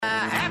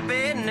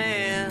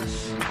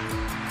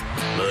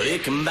You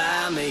can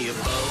buy me a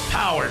boat.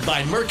 Powered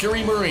by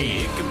Mercury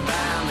Marine. You can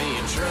buy me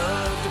a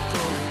truck to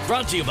pull.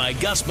 Brought to you by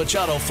Gus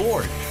Machado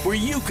Ford, where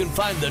you can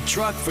find the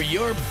truck for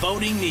your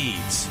boating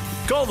needs.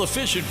 Call the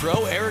fishing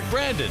pro Eric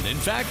Brandon. In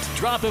fact,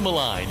 drop him a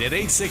line at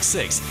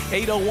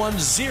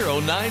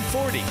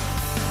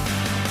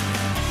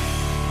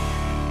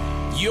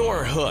 866-801-0940.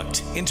 You're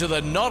hooked into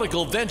the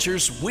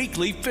Nautical-Ventures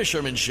Weekly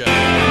Fisherman Show.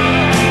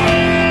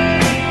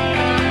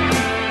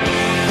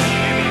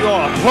 You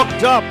are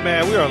hooked up,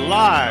 man. We are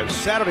live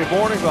Saturday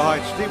morning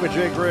behind Stephen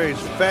J. Gray's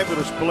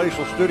fabulous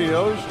palatial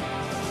studios.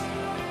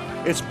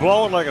 It's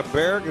blowing like a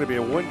bear. Going to be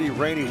a windy,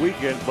 rainy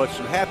weekend, but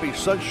some happy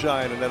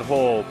sunshine in that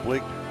whole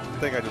bleak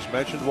thing I just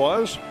mentioned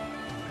was.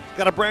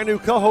 Got a brand new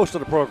co-host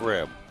on the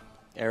program.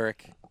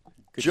 Eric,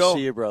 good Joe, to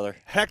see you, brother.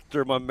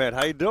 Hector, my man.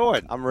 How you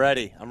doing? I'm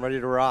ready. I'm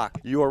ready to rock.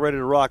 You are ready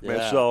to rock, man.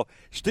 Yeah. So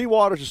Steve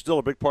Waters is still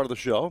a big part of the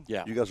show.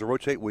 Yeah. You guys will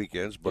rotate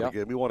weekends, but Yep.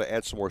 again, we want to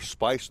add some more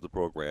spice to the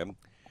program.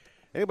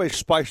 Anybody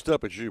spiced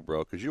up as you,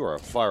 bro? Because you are a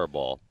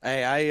fireball.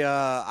 Hey,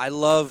 I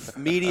love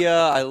media.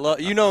 I love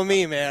you know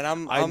me, man.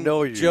 I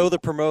know you. Joe the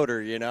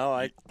promoter. You know,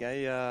 I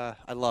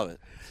love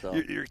it. So.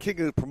 You're king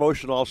of the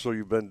promotion. Also,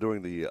 you've been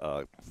doing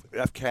the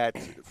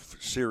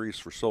FCAT series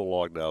for so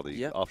long now, the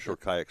Yep. offshore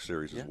kayak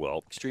series as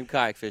well. Extreme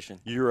kayak fishing.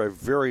 You're a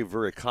very,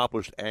 very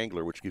accomplished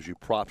angler, which gives you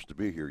props to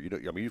be here. You know,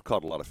 I mean, you've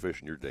caught a lot of fish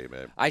in your day,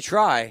 man. I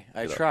try.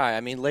 I Yeah. try. I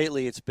mean,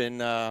 lately it's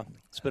been a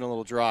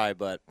little dry,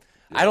 but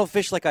I don't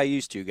fish like I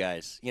used to,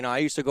 guys. You know, I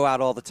used to go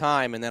out all the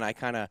time, and then I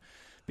kind of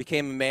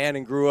became a man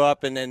and grew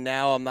up, and then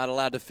now I'm not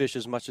allowed to fish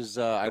as much as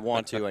I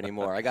want to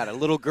anymore. I got a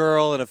little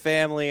girl and a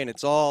family, and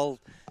it's all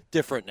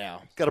different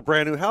now. Got a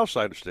brand new house,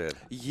 I understand.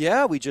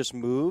 Yeah, we just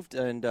moved,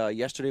 and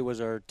yesterday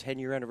was our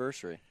 10-year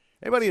anniversary.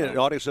 Anybody in the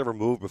audience ever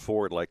moved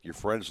before, and, like, your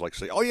friends, like,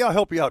 say, oh, yeah, I'll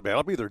help you out, man.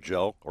 I'll be there,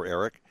 Joe or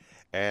Eric.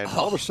 And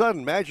all of a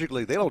sudden,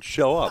 magically, they don't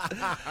show up.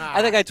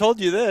 I think I told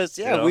you this.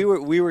 Yeah, You know?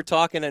 we were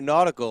talking at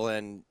Nautical,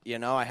 and you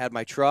know, I had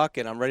my truck,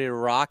 and I'm ready to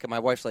rock. And my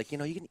wife's like, you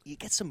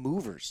get some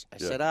movers. I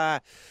said, I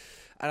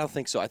don't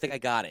think so. I think I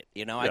got it.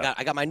 You know,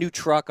 I got my new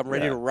truck. I'm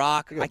ready to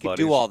rock. I can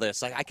do all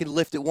this. I can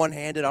lift it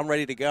one-handed. I'm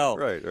ready to go.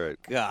 Right.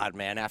 God,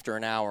 man, after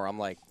an hour, I'm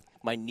like,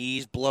 my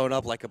knees blown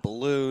up like a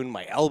balloon.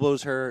 My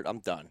elbows hurt.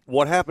 I'm done.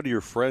 What happened to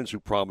your friends who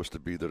promised to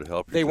be there to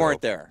help you? They Joe?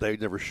 weren't there. They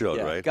never showed,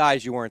 Yeah, right?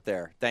 guys, you weren't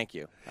there. Thank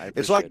you.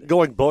 It's like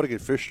going boating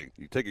and fishing.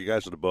 You take your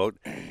guys on the boat,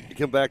 you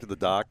come back to the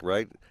dock,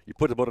 right? You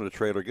put the boat in the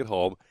trailer, get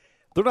home.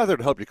 They're not there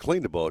to help you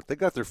clean the boat. They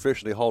got their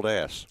fish and they hauled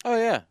ass. Oh,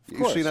 yeah.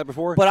 You've seen that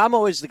before? But I'm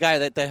always the guy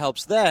that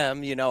helps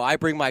them. You know, I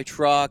bring my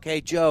truck. Hey,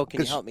 Joe,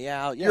 can you help me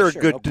out? Yeah, you're sure,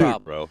 a good no dude,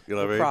 problem. bro. You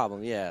know what I No mean?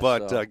 problem, yeah.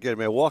 But, so. again,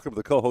 man, welcome to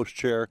the co-host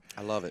chair.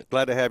 I love it.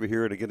 Glad to have you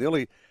here. And, again, the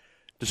only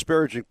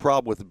disparaging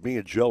problem with me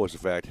and Joe is the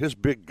fact his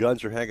big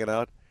guns are hanging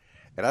out,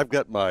 and I've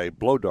got my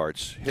blow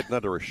darts hidden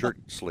under a shirt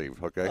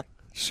sleeve, okay?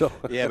 So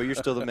Yeah, but you're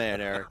still the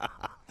man, Eric.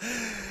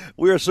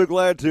 we are so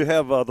glad to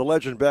have the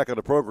legend back on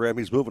the program.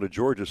 He's moving to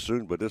Georgia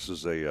soon, but this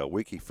is a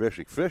week he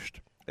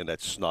fished in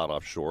that snot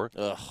offshore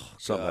Ugh,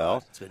 somehow.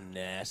 God, it's been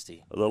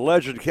nasty. The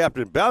legend,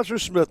 Captain Bowser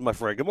Smith, my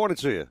friend. Good morning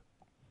to you.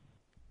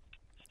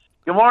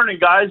 Good morning,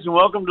 guys, and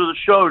welcome to the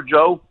show,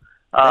 Joe.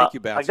 Thank you,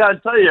 Bouncer. I got to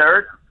tell you,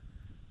 Eric,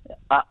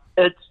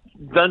 it's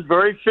been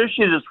very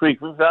fishy this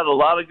week. We've had a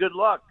lot of good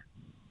luck.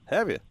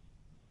 Have you?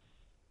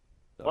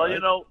 Well,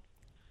 you know,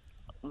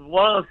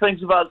 one of the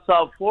things about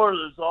South Florida,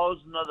 there's always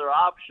another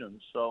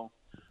option. So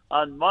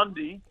on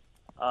Monday,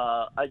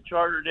 I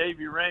chartered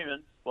A.B.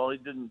 Raymond. Well, he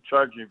didn't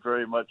charge me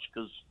very much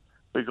because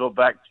we go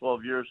back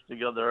 12 years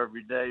together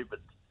every day.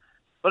 But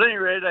at any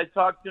rate, I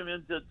talked him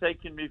into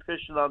taking me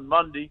fishing on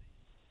Monday,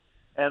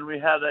 and we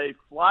had a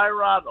fly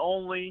rod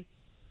only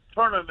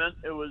tournament.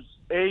 It was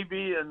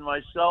A.B. and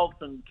myself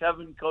and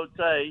Kevin Cote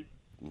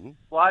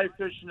fly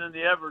fishing in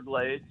the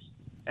Everglades,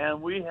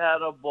 and we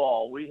had a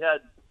ball. We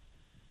had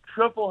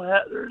triple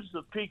headers,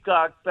 the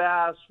peacock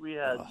bass. We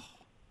had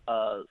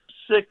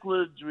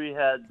cichlids. We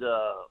had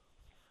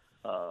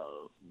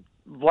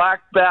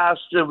black bass.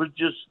 It was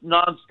just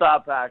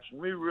nonstop action.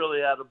 We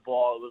really had a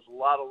ball. It was a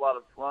lot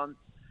of fun,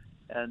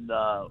 and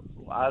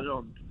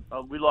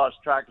we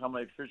lost track of how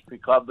many fish we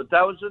caught, but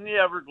that was in the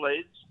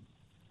Everglades,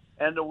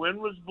 and the wind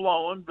was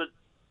blowing, but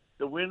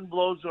the wind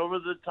blows over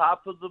the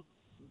top of the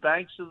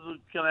banks of the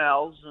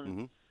canals,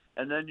 and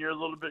then you're a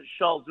little bit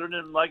sheltered.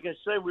 And like I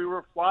say, we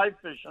were fly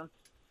fishing,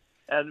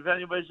 and if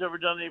anybody's ever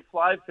done any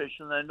fly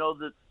fishing, they know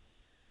that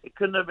it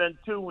couldn't have been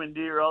too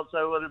windy, or else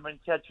I would have been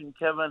catching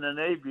Kevin and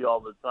A.B.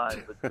 all the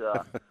time.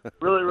 But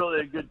really,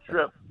 really a good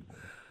trip.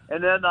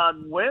 And then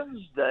on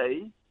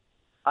Wednesday,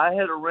 I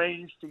had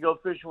arranged to go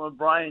fishing with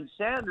Brian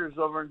Sanders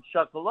over in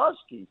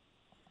Chokoloskee.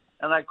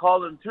 And I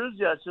called him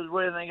Tuesday. I said,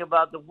 what do you think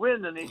about the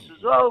wind? And he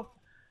says, oh,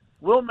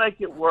 we'll make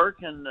it work.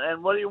 And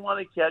what do you want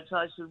to catch? And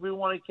I said, we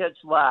want to catch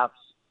laughs.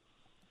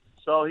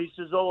 So he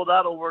says, oh, well,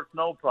 that'll work,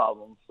 no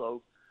problem.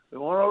 So we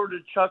went over to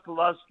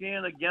Chokoloskee,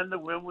 and again, the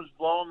wind was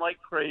blowing like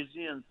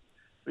crazy. And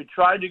we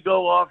tried to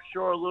go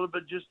offshore a little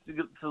bit just to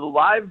get to the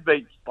live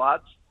bait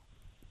spots.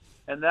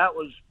 And that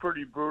was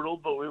pretty brutal,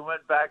 but we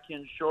went back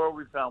inshore.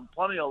 We found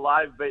plenty of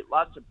live bait,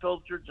 lots of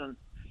pilchards and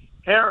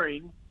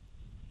herring.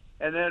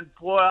 And then,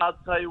 boy, I'll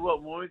tell you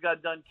what, when we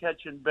got done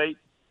catching bait,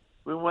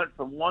 we went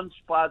from one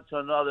spot to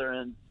another,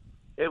 and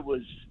it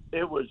was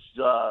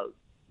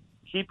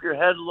keep your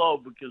head low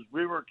because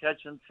we were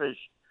catching fish.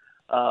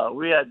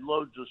 We had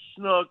loads of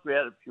snook. We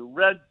had a few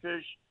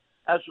redfish,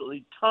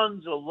 absolutely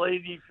tons of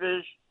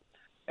ladyfish.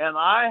 And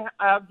I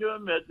have to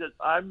admit that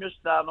I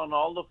missed out on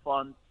all the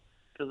fun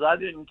because I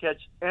didn't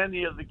catch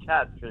any of the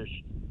catfish.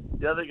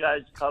 The other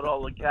guys caught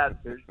all the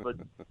catfish, but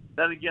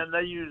then again,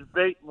 they used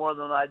bait more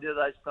than I did.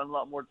 I spent a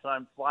lot more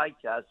time fly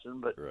catching,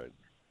 but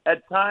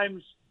at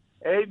times,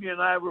 Abe and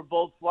I were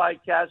both fly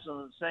catching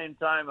at the same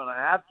time, and I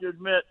have to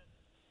admit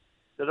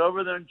that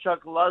over there in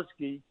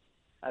Chokoloskee,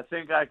 I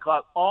think I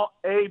caught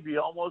Abe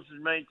almost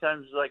as many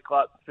times as I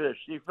caught fish.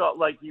 He felt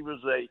like he was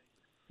a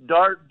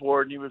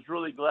dartboard, and he was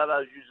really glad I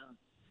was using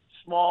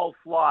small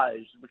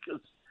flies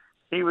because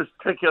he was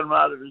picking them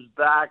out of his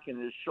back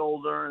and his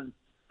shoulder, and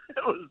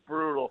it was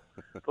brutal.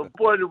 But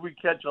boy, did we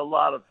catch a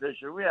lot of fish,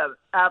 and we had an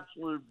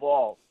absolute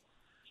ball.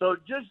 So it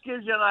just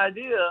gives you an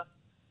idea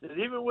that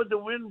even with the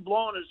wind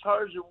blowing as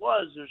hard as it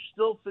was, there's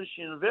still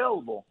fishing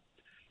available.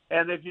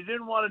 And if you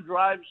didn't want to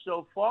drive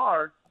so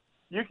far,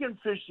 you can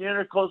fish the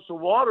Intercoastal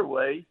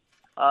Waterway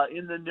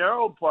in the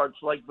narrow parts,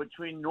 like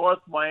between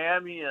North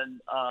Miami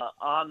and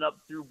on up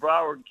through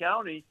Broward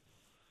County.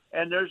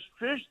 And there's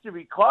fish to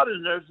be caught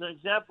in there. As an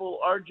example,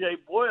 R.J.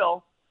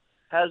 Boyle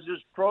has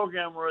this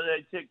program where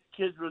they take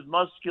kids with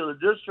muscular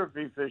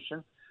dystrophy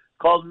fishing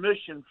called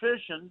Mission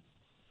Fishing,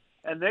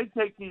 and they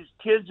take these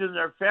kids and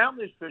their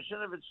families fishing.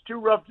 If it's too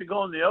rough to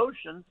go in the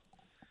ocean,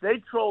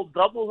 they troll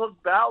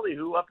double-hook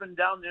ballyhoo up and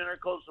down the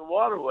Intercoastal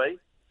Waterway,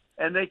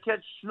 and they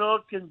catch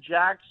snook and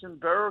jacks and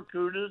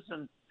barracudas,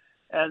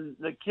 and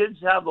the kids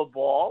have a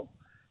ball.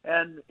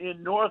 And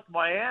in North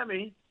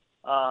Miami,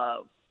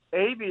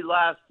 Abe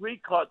last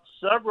week caught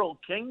several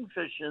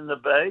kingfish in the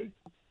bay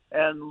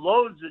and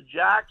loads of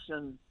jacks,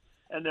 and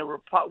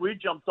we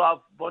jumped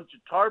off a bunch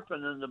of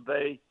tarpon in the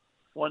bay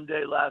one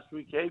day last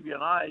week, Abe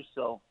and I.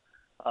 So,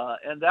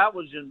 and that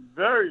was in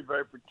very,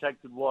 very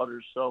protected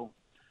waters. So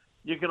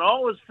you can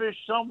always fish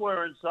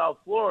somewhere in South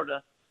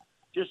Florida,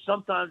 just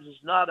sometimes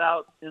it's not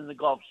out in the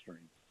Gulf Stream.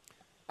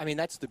 I mean,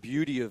 that's the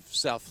beauty of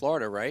South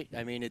Florida, right?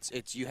 I mean,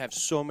 it's you have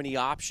so many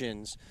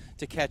options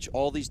to catch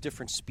all these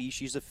different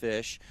species of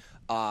fish.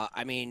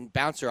 I mean,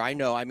 Bouncer, I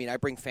know. I mean, I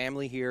bring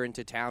family here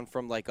into town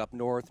from, like, up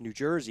north, New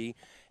Jersey,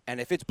 and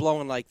if it's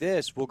blowing like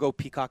this, we'll go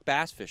peacock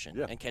bass fishing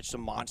and catch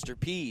some monster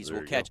peas.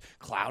 We'll catch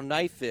clown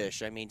knife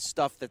fish. I mean,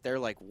 stuff that they're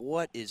like,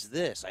 what is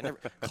this? I never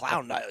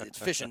clown knife. It's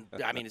fishing.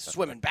 I mean, it's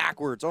swimming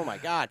backwards. Oh, my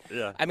God.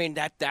 Yeah. I mean,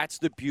 that's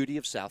the beauty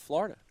of South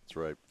Florida. That's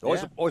right.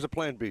 Always a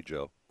plan B,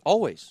 Joe.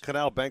 Always.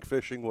 Canal, bank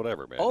fishing,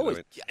 whatever, man. Always.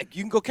 You know what I mean?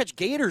 You can go catch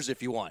gators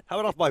if you want. How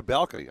about off my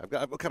balcony? I'm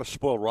kind of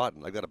spoiled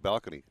rotten. I've got a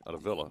balcony on a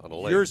villa on a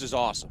lake. Yours is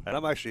awesome. And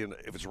I'm actually,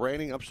 if it's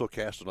raining, I'm still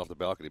casting off the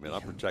balcony, man.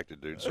 I'm protected,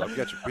 dude. So I'm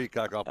catching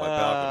peacock off my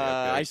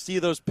balcony. Okay? I see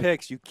those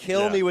pics. You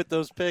kill me with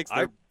those pics.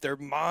 They're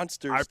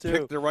monsters, too. I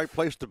picked the right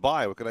place to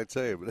buy. What can I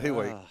tell you? But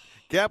anyway,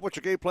 Cap, what's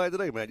your game plan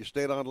today, man? You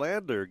staying on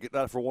land or getting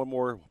out for one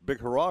more big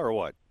hurrah or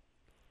what?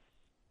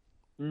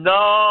 No,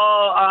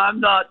 I'm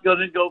not going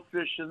to go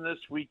fishing this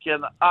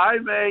weekend. I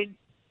may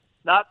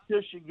not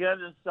fish again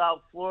in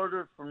South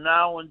Florida from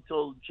now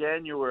until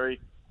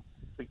January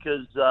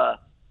because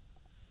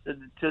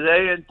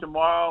today and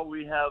tomorrow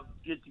we have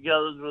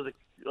get-togethers with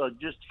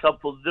just a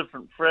couple of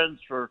different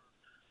friends for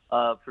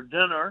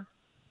dinner.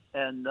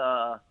 And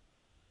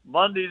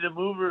Monday the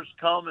movers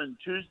come, and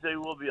Tuesday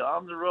we'll be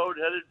on the road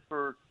headed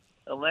for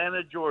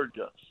Atlanta,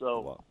 Georgia.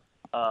 So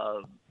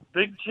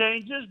big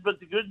changes,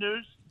 but the good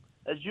news,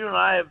 as you and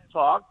I have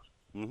talked,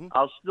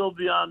 I'll still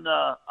be on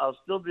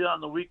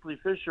the Weekly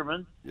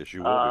Fisherman. Yes,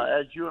 you will be.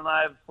 As you and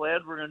I have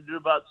planned, we're going to do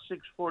about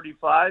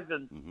 6:45,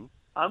 and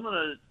I'm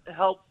going to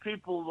help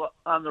people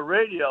on the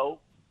radio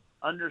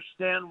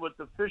understand what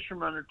the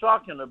fishermen are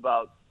talking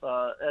about.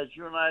 As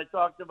you and I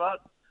talked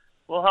about,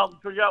 we'll help them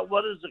figure out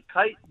what does a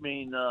kite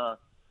mean,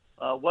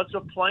 what's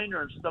a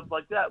planer, and stuff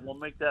like that. We'll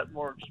make that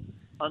more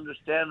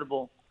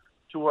understandable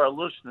to our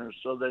listeners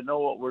so they know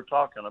what we're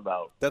talking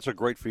about. That's a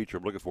great feature.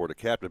 I'm looking forward to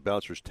Captain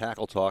Bouncer's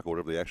Tackle Talk, or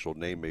whatever the actual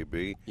name may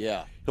be.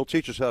 Yeah. He'll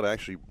teach us how to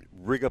actually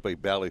rig up a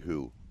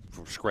ballyhoo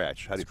from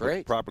scratch, how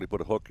to properly put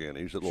a hook in,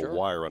 use a little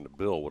wire on the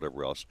bill,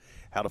 whatever else,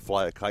 how to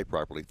fly a kite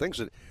properly, things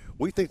that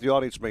we think the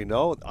audience may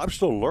know. I'm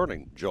still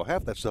learning, Joe.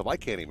 Half that stuff I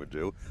can't even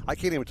do. I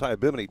can't even tie a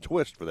bimini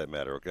twist, for that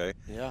matter, okay?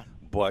 Yeah.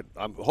 But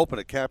I'm hoping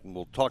that Captain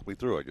will talk me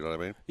through it, you know what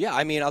I mean? Yeah,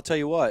 I mean, I'll tell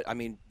you what. I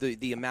mean,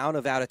 the amount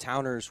of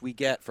out-of-towners we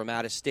get from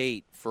out of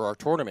state for our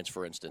tournaments,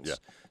 for instance,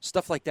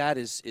 stuff like that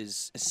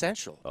is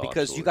essential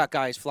because you got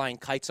guys flying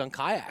kites on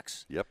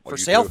kayaks for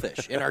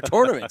sailfish in our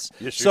tournaments.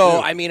 Yes, so,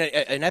 I mean,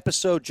 an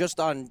episode just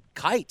on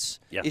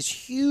kites is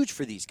huge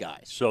for these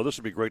guys. So this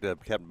would be great to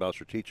have Captain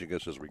Bouncer teaching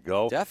us as we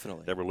go.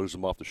 Definitely. Never lose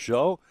him off the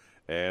show.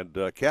 And,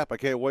 Cap, I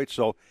can't wait.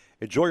 So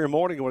enjoy your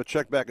morning. You want to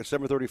check back at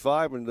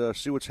 7:35 and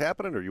see what's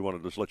happening, or you want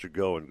to just let you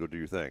go and go do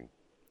your thing?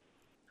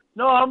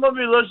 No, I'm going to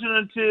be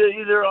listening to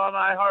you either on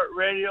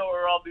iHeartRadio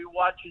or I'll be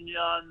watching you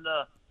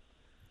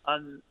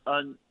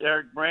on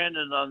Eric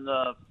Brandon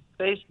on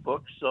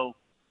Facebook. So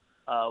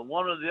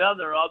one or the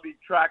other, I'll be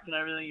tracking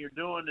everything you're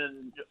doing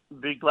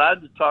and be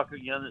glad to talk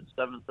again at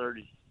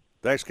 7:30.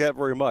 Thanks, Cap,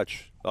 very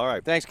much. All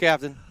right. Thanks,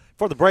 Captain.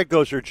 Before the break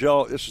goes here,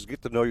 Joe, this is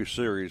Get to Know You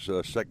series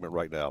segment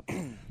right now.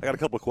 I got a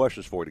couple of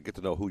questions for you to get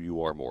to know who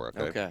you are more,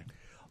 okay? Okay.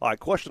 All right,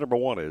 question number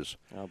one is,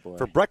 Oh, boy.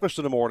 for breakfast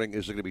in the morning,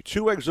 is it going to be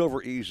 2 eggs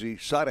over easy,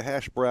 side of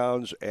hash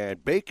browns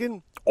and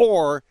bacon,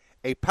 or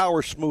a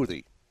power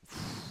smoothie?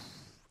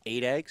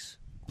 8 eggs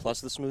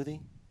plus the smoothie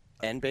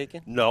and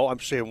bacon? No, I'm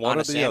saying one On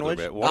or a the sandwich?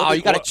 other, man. Oh,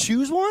 you got to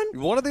choose one?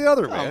 One or the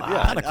other, man. What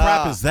Yeah. kind of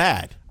crap is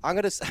that? I'm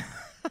going to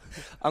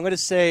I'm going to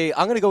say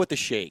I'm going to go with the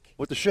shake.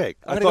 With the shake.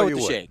 I'm I gonna thought go you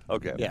with the would. shake.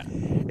 Okay. Yeah.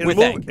 In With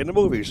the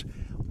movies,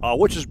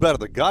 which is better,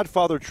 the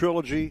Godfather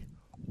trilogy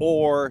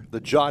or the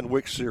John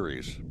Wick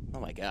series? Oh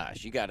my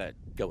gosh, you got to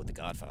go with the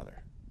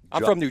Godfather.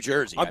 I'm John- from New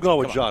Jersey. I'm I mean, going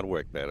with come on. John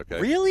Wick, man, okay?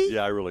 Really?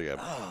 Yeah, I really am.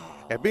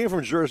 And being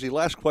from Jersey,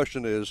 last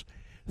question is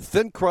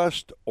thin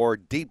crust or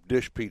deep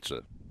dish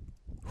pizza?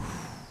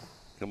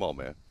 Come on,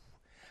 man.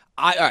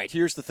 All right,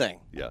 here's the thing.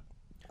 Yeah.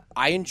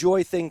 I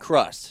enjoy thin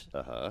crust.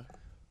 Uh-huh.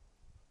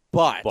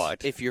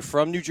 But if you're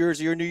from New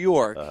Jersey or New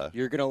York, Uh-huh.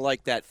 you're going to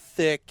like that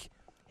thick,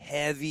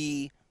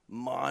 heavy,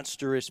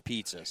 monstrous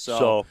pizza.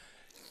 So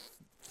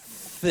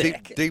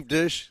thick. deep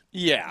dish?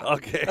 Yeah.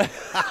 Okay.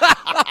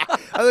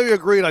 I think we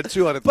agreed on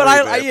 2 out of 3,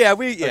 But man.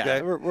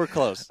 Okay. we're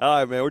close. All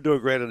right, man, we're doing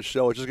great on the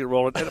show. Let's just get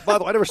rolling. And by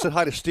the way, I never said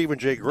hi to Stephen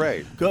J.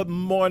 Gray. Good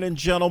morning,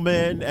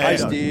 gentlemen. Hi, And,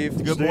 Steve.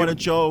 Good Steve. morning,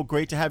 Joe.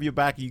 Great to have you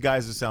back. You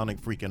guys are sounding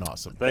freaking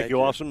awesome. Thank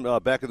you, awesome.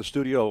 Back in the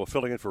studio,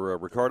 filling in for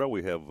Ricardo.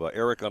 We have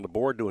Eric on the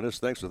board doing his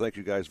thing, so thank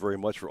you guys very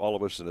much for all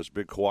of us in this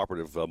big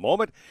cooperative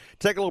moment.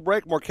 Take a little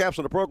break. More caps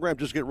on the program.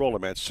 Just get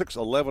rolling, man.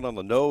 6:11 on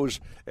the nose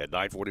at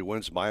 9:40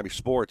 wins Miami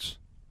Sports.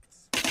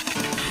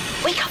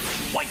 Wake up.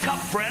 Wake up,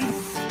 friend.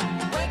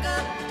 Wake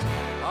up.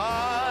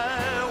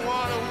 I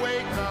want to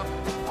wake up.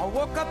 I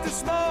woke up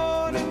this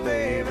morning,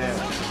 baby.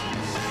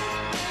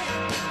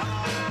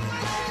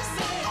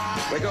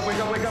 Wake up, wake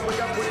up, wake up,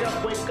 wake up, wake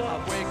up, wake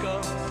up. Wake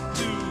up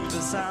to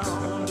the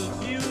sound of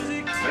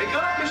music. Wake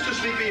up, Mr.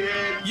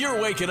 Sleepyhead. You're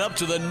waking up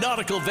to the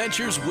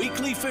Nautical-Ventures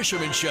Weekly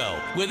Fisherman Show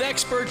with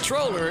expert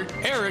troller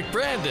Eric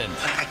Brandon.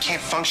 I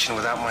can't function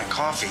without my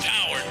coffee.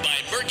 Powered by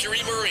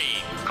Mercury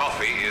Marine.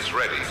 Coffee is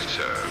ready,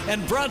 sir.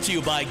 And brought to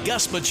you by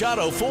Gus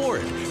Machado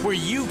Ford, where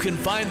you can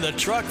find the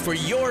truck for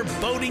your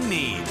boating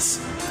needs.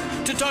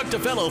 To talk to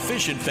fellow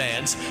fishing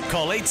fans,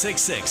 call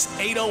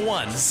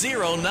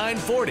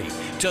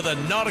 866-801-0940 to the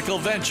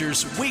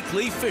Nautical-Ventures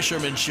Weekly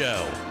Fisherman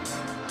Show.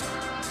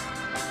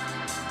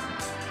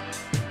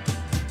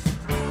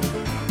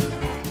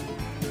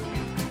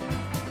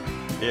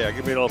 Yeah,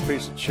 give me a little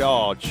piece of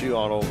chaw, chew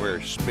on over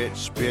here. Spit,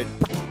 spit.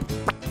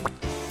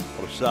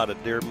 On the side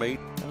of deer meat.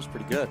 That was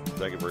pretty good.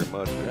 Thank you very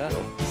much.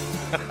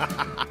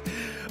 Yeah.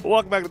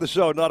 Welcome back to the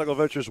show, Nautical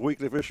Ventures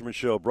Weekly Fisherman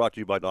Show, brought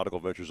to you by Nautical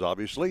Ventures,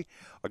 obviously.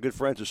 Our good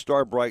friends at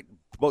Starbright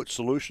Boat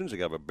Solutions. They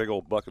got a big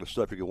old bucket of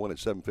stuff you can win at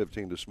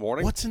 7:15 this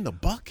morning. What's in the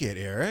bucket,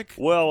 Eric?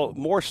 Well,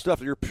 more stuff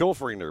that you're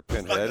pilfering there,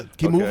 Pinhead.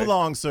 Move Okay.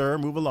 along, sir.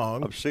 Move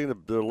along. I'm seeing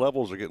the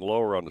levels are getting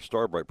lower on the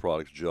Starbright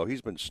products, Joe.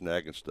 He's been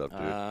snagging stuff, dude.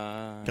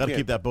 Got to yeah.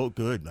 keep that boat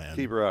good, man.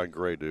 Keep your eye on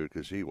Gray, dude,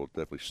 because he will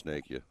definitely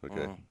snake you.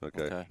 Okay.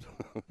 okay.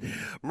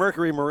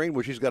 Mercury Marine,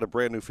 which he's got a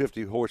brand new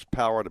 50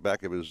 horsepower on the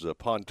back of his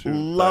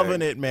pontoon. Loving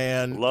thing. it,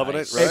 man. Loving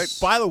Nice. it, right? Hey,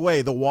 by the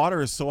way, the water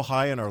is so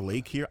high in our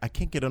lake here, I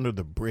can't get under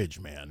the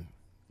bridge, man.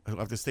 I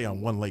have to stay on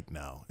one lake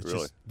now. It's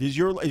Really?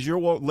 Just, is your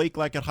lake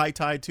like at high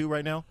tide too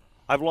right now?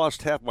 I've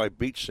lost half my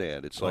beach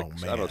sand. It's like, Oh,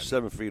 I don't know, man.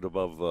 7 feet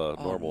above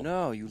normal. Oh,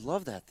 no, you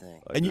love that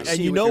thing. And you, do. and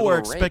See you with know your we're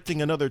little rake.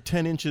 expecting another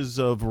 10 inches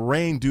of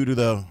rain due to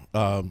the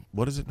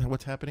what is it?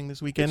 What's happening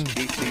this weekend?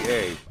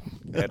 ETA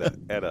at a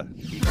ETA.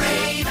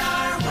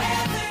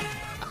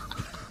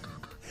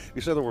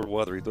 You said the word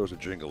weather, he throws a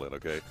jingle in,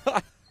 okay?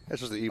 That's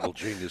just the evil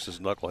genius this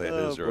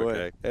knucklehead is there, boy.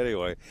 okay?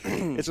 Anyway,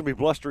 it's going to be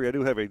blustery. I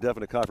do have a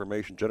definite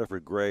confirmation. Jennifer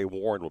Gray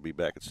Warren will be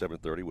back at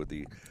 7:30 with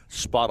the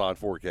spot-on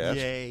forecast.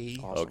 Yay.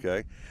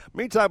 Okay.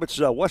 Meantime, it's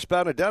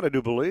westbound and down, I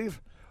do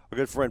believe. Our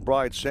good friend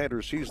Brian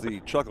Sanders, he's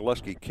the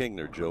Chuckaluski King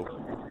there, Joe.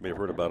 You may have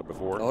heard about it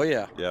before. Oh,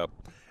 yeah. Yeah.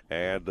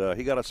 And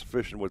he got us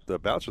fishing with the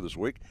Bouncer this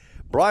week.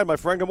 Brian, my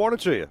friend, good morning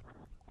to you.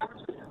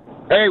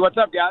 Hey, what's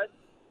up, guys?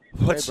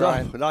 What's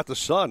Brian. up? Not the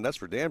sun, that's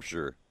for damn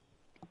sure.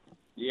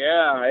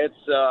 Yeah,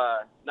 it's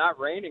not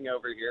raining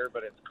over here,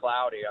 but it's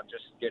cloudy. I'm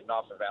just getting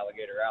off of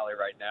Alligator Alley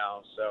right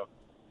now, so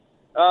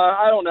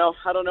I don't know.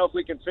 I don't know if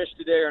we can fish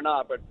today or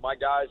not, but my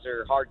guys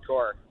are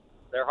hardcore.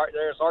 They're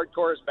as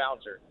hardcore as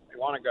Bouncer. They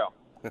want to go.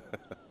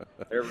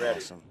 They're ready.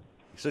 Awesome.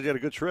 You said you had a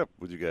good trip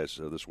with you guys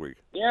this week.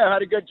 Yeah, I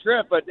had a good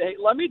trip, but hey,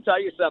 let me tell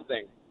you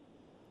something.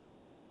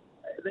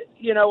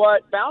 You know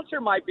what? Bouncer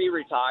might be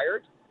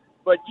retired,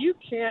 but you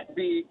can't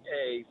be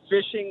a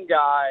fishing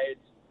guide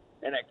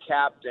and a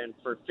captain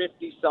for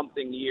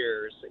 50-something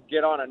years,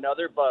 get on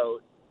another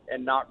boat,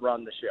 and not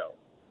run the show.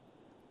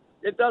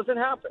 It doesn't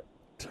happen.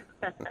 Was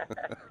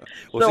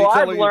he So I've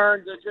telling you-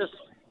 learned to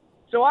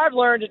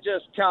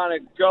just kind of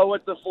go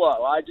with the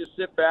flow. I just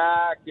sit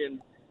back and,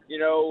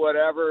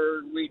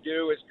 whatever we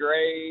do is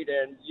great.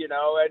 And,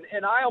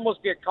 and I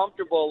almost get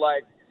comfortable,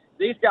 like,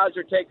 these guys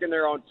are taking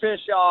their own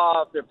fish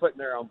off. They're putting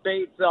their own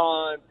baits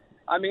on.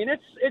 I mean,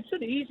 it's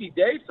an easy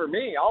day for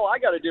me. All I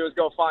got to do is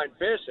go find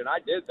fish, and I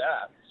did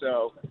that.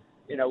 So,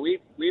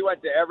 we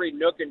went to every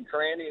nook and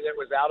cranny that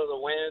was out of the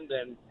wind,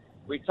 and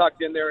we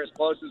tucked in there as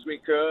close as we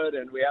could,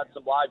 and we had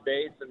some live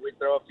baits, and we'd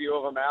throw a few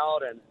of them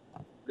out. And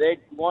they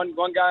one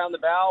guy on the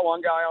bow,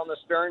 one guy on the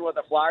stern with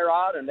a fly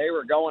rod, and they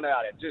were going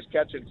at it, just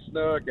catching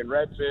snook and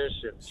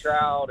redfish and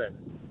trout and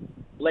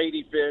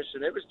ladyfish,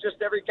 and it was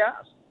just every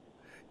cast.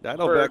 Now, I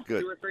know for back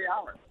 2 or 3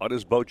 hours. on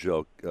his boat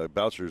joke,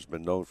 Bouncer's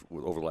been known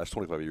over the last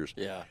 25 years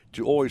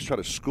to always try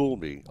to school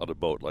me on the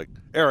boat. Like,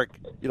 Eric,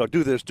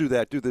 do this, do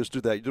that, do this,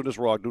 do that. You're doing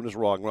this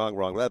wrong,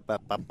 wrong.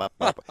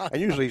 And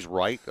usually he's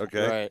right,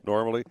 okay, right.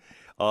 normally.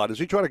 Does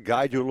he try to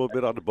guide you a little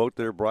bit on the boat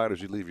there, Brian, or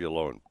does he leave you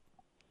alone?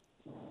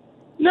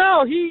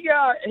 No, he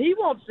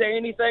won't say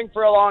anything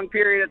for a long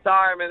period of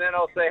time, and then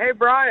he'll say, "Hey,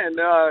 Brian,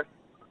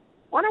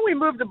 why don't we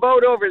move the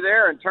boat over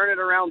there and turn it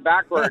around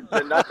backwards?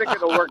 And I think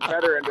it'll work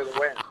better into the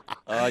wind."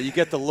 You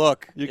get the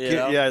look.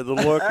 Yeah, the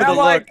look. And I'm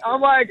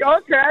like,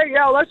 okay,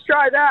 yeah, let's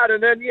try that.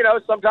 And then,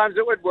 sometimes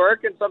it would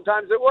work and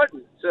sometimes it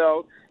wouldn't.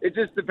 So it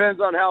just depends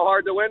on how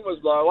hard the wind was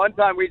blowing. One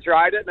time we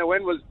tried it and the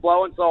wind was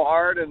blowing so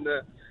hard and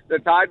the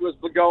tide was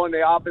going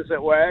the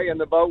opposite way and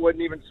the boat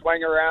wouldn't even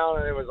swing around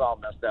and it was all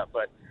messed up.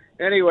 But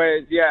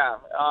anyways,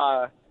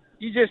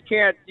 you just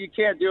can't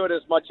do it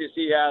as much as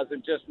he has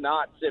and just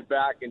not sit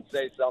back and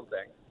say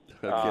something.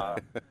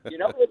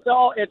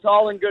 It's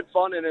all in good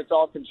fun and it's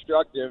all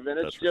constructive, and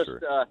it's just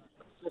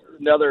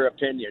another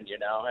opinion,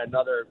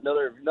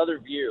 another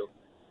view.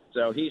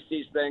 So he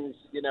sees things,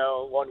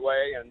 one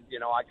way, and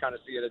I kind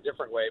of see it a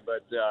different way.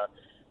 But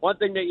one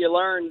thing that you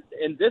learn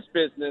in this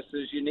business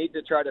is you need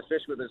to try to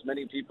fish with as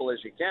many people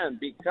as you can,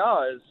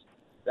 because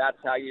that's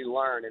how you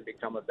learn and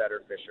become a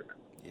better fisherman.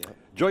 Yeah.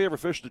 Joe, you ever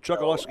fished the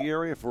Chuckaluski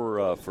area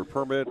for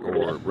permit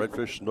or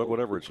redfish, snook,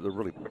 whatever? They're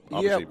really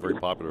obviously very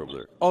popular over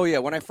there. Oh, yeah.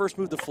 When I first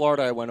moved to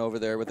Florida, I went over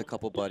there with a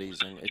couple buddies,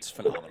 and it's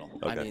phenomenal.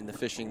 Okay. I mean, the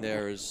fishing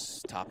there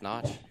is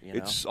top-notch.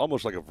 It's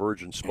almost like a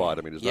virgin spot.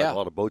 I mean, there's not a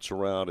lot of boats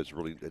around.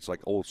 It's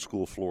like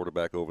old-school Florida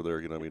back over there.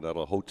 Not a lot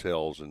of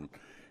hotels and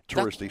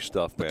touristy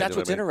stuff, man. But that's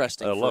what's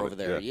interesting for over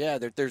there. Yeah,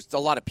 there's a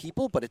lot of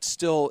people, but it's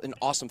still an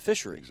awesome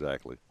fishery.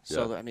 Exactly.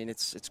 So, I mean,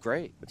 it's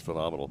great. It's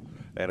phenomenal.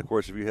 And, of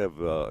course, if you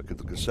have a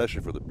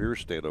concession for the beer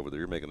stand over there,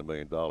 you're making $1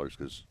 million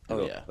because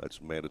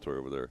that's mandatory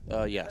over there.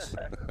 Yes.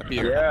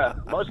 Beer. Yeah.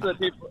 Most of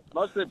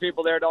the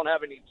people there don't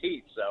have any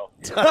teeth, so.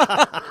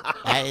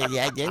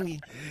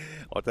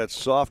 Want that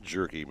soft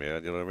jerky,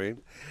 man. You know what I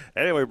mean?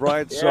 Anyway,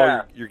 Brian,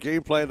 so your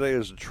game plan today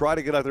is to try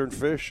to get out there and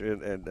fish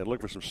and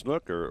look for some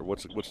snook, or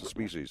what's the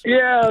species?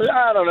 Yeah,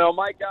 I don't know.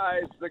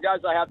 The guys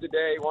I have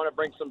today want to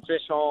bring some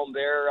fish home.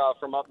 They're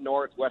from up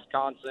north,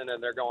 Wisconsin,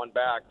 and they're going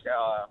back,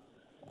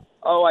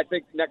 I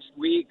think next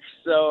week.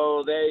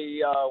 So they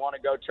want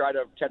to go try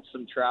to catch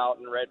some trout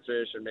and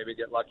redfish and maybe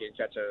get lucky and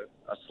catch a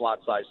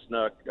slot-sized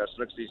snook.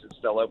 Snook season's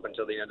still open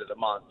till the end of the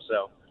month.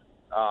 So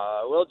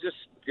we'll just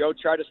go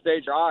try to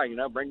stay dry,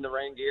 bring the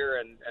rain gear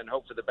and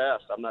hope for the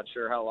best. I'm not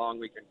sure how long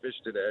we can fish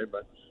today,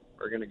 but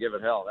we're going to give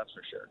it hell, that's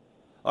for sure.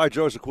 All right,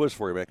 Joe, here's a quiz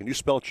for you, man. Can you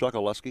spell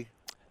Chuckaluski?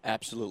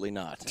 Absolutely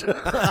not.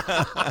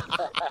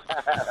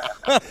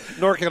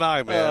 Nor can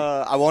I, man.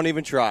 I won't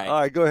even try. All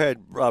right, go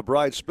ahead.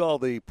 Brian, spell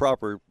the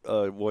proper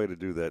way to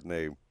do that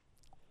name.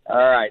 All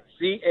right.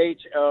 CHOKOLOSKEE.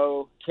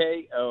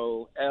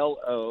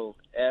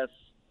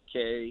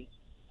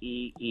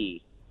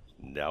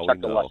 Now we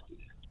know.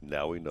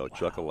 Now we know. Wow.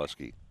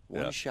 Chuckaluski.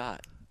 One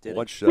shot.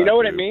 One shot. You know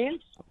what it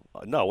means?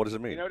 No, what does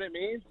it mean? You know what it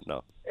means?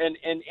 No. In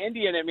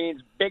Indian, it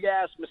means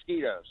big-ass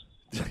mosquitoes.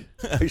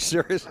 Are you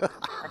serious?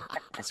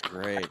 That's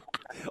great.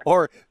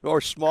 Or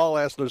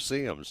small-ass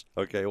no-see-ums.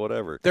 Okay,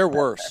 whatever. They're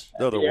worse.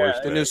 They're the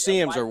worst. The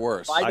no-see-ums are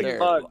worse.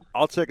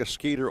 I'll take a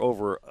skeeter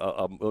over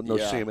a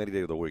no-see-um any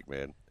day of the week,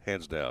 man.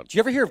 Hands down. Do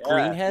you ever hear of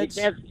greenheads?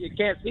 You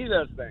can't see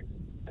those things.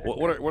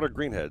 What are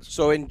greenheads?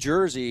 So in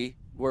Jersey,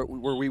 where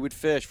we would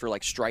fish for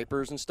like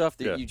stripers and stuff,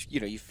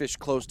 you fish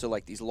close to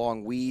like these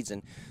long weeds,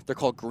 and they're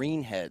called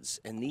greenheads.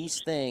 And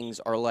these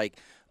things are like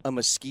a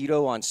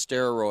mosquito on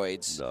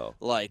steroids. No.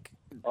 Like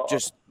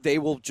they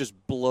will just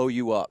blow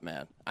you up,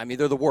 man. I mean,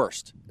 they're the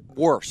worst.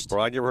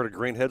 Brian, you ever heard of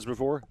greenheads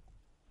before?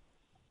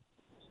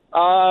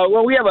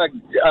 Well, we have a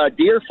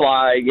deer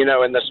fly, in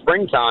the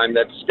springtime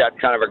that's got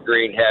kind of a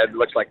green head.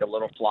 Looks like a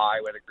little fly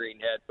with a green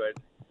head,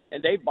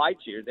 and they bite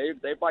you.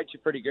 They bite you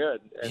pretty good.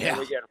 And then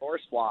we get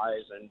horse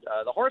flies, and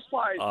the horse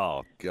flies.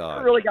 Oh God! I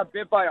never really got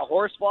bit by a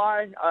horse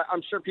fly.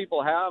 I'm sure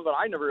people have, but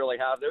I never really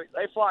have.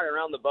 They fly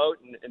around the boat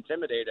and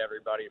intimidate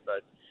everybody,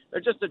 but they're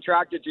just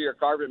attracted to your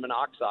carbon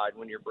monoxide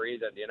when you're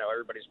breathing.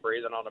 Everybody's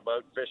breathing on a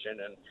boat fishing,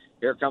 and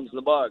here comes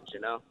the bugs.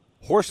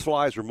 Horse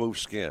flies remove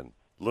skin.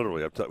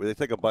 Literally, they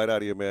take a bite out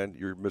of you, man.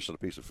 You're missing a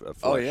piece of flesh.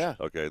 Oh yeah.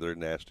 Okay, they're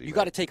nasty. You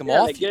got to take them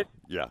off.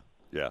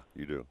 Yeah,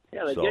 you do.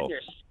 Yeah, they get in your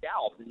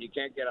scalp, and you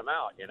can't get them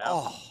out.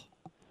 Oh.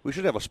 We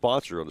should have a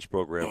sponsor on this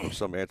program from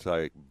some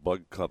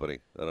anti-bug company.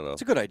 I don't know.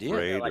 It's a good idea.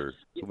 Raid Yeah, like or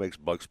who makes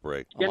bug spray.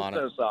 I'm Skin on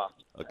so it.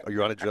 soft. Are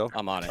you on it, Joe?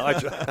 I'm on it. Hi,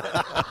 Joe.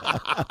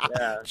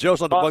 Yeah.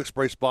 Joe's on the bug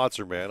spray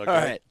sponsor, man. Okay. All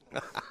right.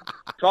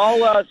 Call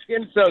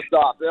Skin So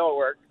Soft. They'll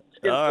work.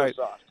 Skin All right.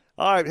 So Soft.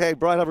 All right. Hey,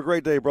 Brian, have a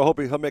great day, bro. Hope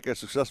you make a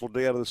successful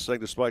day out of this thing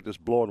despite this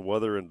blowing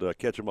weather, and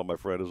catch him up, my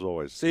friend, as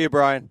always. See you,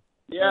 Brian.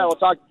 Yeah, we'll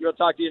talk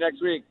to you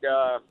next week.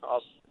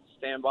 I'll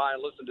stand by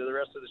and listen to the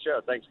rest of the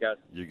show. Thanks, guys.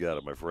 You got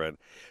it, my friend.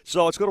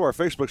 So let's go to our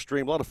Facebook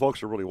stream. A lot of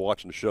folks are really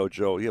watching the show,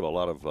 Joe. You have a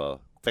lot of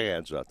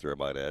fans out there, I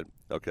might add.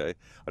 Okay.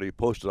 How do you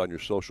post it on your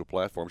social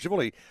platforms? You've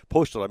only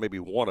posted on maybe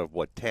one of,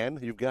 10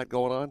 you've got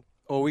going on?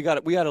 Oh, we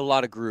got a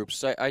lot of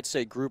groups. I'd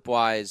say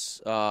group-wise,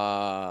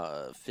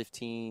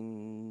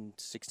 15,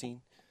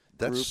 16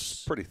 That's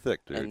groups. pretty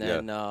thick, dude. And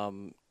then,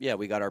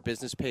 we got our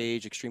business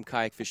page, Extreme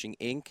Kayak Fishing,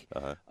 Inc.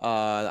 Uh-huh.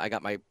 I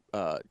got my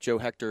Joe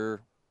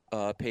Hector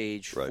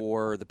page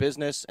for the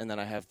business, and then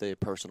I have the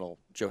personal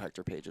Joe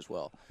Hector page as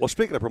well. Well,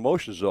 speaking of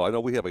promotions, though, I know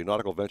we have a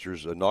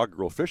Nautical-Ventures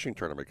inaugural fishing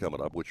tournament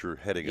coming up, which you're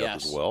heading up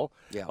as well.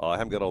 Yeah. I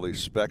haven't got all these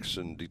specs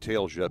and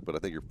details yet, but I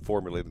think you're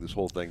formulating this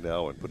whole thing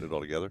now and putting it all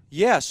together.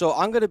 Yeah, so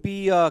I'm going to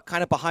be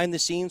kind of behind the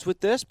scenes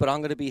with this, but I'm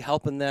going to be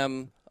helping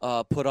them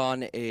put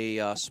on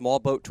a small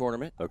boat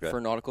tournament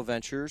for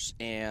Nautical-Ventures,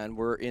 and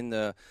we're in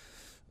the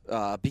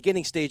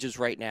beginning stages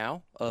right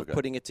now of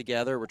putting it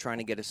together. We're trying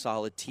to get a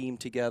solid team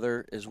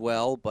together as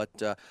well,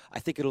 but I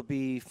think it'll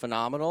be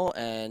phenomenal.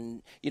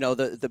 And,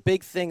 the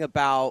big thing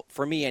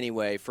for me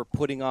anyway, for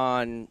putting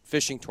on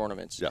fishing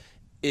tournaments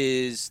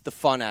is the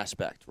fun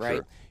aspect, right?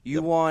 Sure.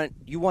 You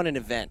want an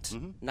event,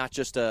 not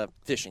just a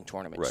fishing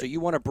tournament. Right. So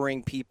you want to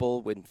bring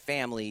people with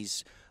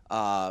families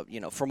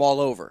from all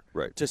over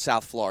to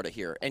South Florida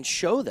here and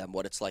show them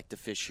what it's like to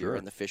fish here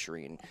in the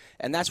fishery.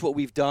 And that's what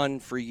we've done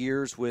for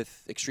years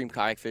with Extreme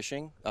Kayak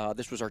Fishing.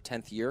 This was our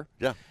 10th year.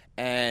 Yeah.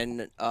 And,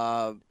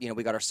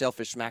 we got our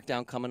Sailfish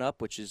Smackdown coming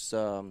up, which is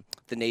the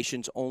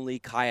nation's only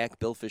kayak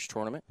billfish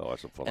tournament. Oh,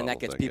 that's a phenomenal and that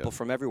gets thing, people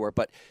from everywhere.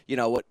 But,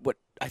 what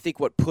I think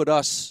what put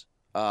us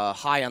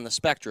high on the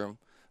spectrum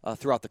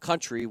throughout the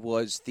country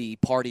was the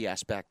party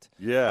aspect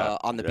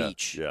on the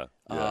beach. Yeah.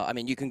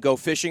 You can go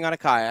fishing on a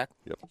kayak.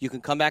 Yep. You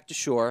can come back to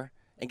shore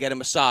and get a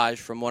massage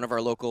from one of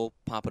our local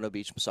Pompano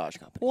Beach massage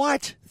companies.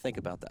 What? Think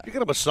about that. You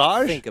get a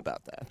massage? Think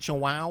about that.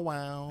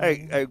 Wow.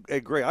 Hey,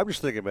 Gray, I'm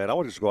just thinking, man, I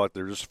want to just go out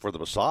there just for the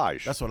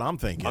massage. That's what I'm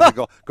thinking.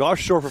 Go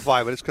offshore for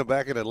 5 minutes, come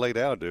back in and lay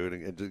down, dude,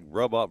 and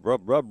rub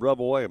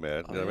away,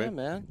 man. You know what I mean?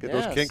 Man. Get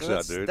those kinks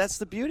out, dude. That's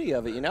the beauty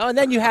of it, And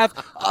then you have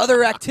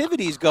other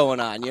activities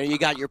going on. You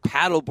got your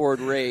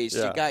paddleboard race.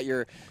 You got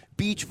your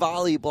beach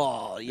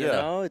volleyball. You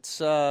know,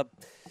 it's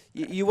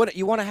you want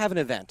to have an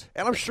event.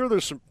 And I'm sure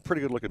there's some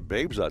pretty good-looking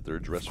babes out there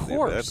dressed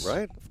for the event,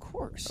 right? Of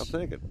course. I'm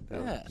thinking.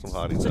 Yeah, some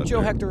hotties it's a out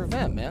Joe there. Hector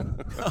event,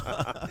 man.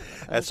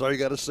 That's all you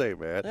got to say,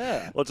 man.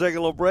 Yeah. We'll take a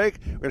little break.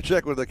 We're going to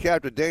check with the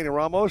Captain Danny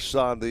Ramos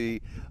on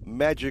the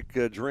Magic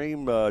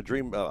Dream. I'll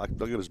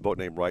get his boat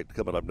name right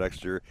coming up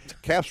next year.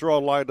 Caps are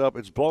all lined up.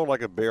 It's blowing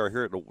like a bear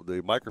here.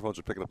 The microphones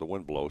are picking up the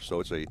wind blow, so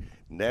it's a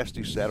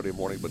nasty Saturday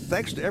morning. But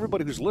thanks to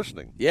everybody who's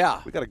listening.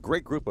 Yeah. We got a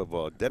great group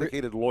of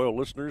dedicated, loyal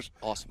listeners.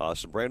 Awesome.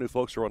 Some brand new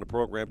folks are on the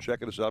program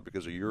checking us out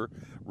because of your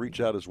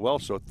reach out as well.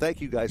 So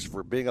thank you guys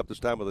for being up this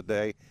time of the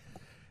day.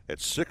 At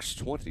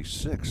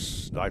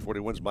 6:26, 940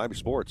 wins Miami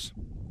Sports.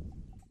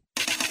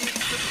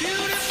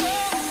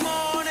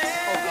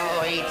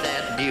 Oh, ain't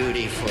that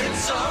beautiful?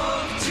 It's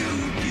all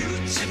too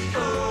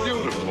beautiful.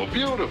 Beautiful,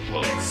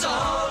 beautiful. It's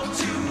all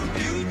too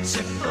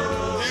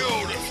beautiful.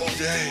 Beautiful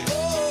day.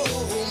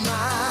 Oh,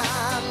 my.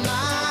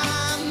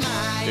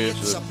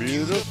 It's a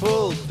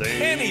beautiful day.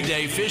 Any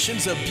day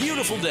fishing's a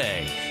beautiful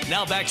day.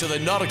 Now back to the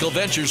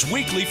Nautical-Ventures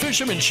Weekly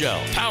Fisherman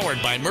Show,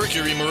 powered by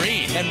Mercury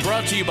Marine and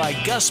brought to you by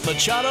Gus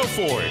Machado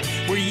Ford,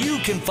 where you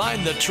can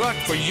find the truck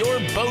for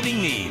your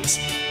boating needs.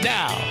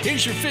 Now,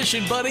 here's your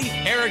fishing buddy,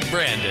 Eric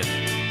Brandon.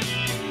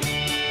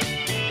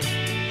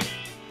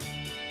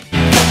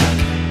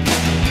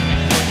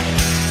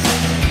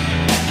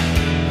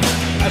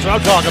 That's what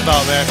I'm talking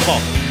about, man. Come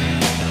on.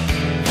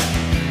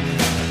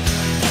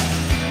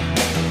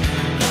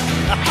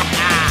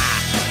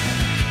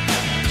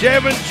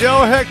 Jamin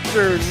Joe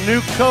Hector, new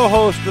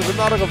co-host of the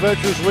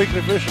Nautical-Ventures Weekly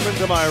Fisherman,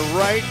 to my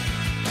right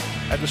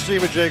at the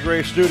Stephen J.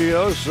 Gray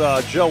Studios.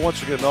 Joe,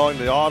 once again, knowing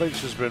the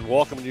audience has been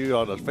welcoming you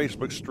on the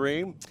Facebook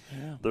stream.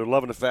 Yeah. They're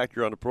loving the fact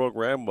you're on the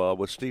program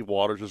with Steve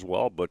Waters as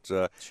well. But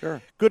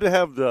sure, good to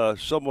have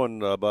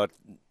someone about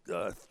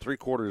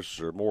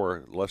 3/4 or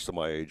more, less than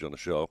my age on the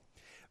show,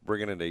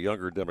 bringing in a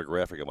younger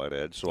demographic, I might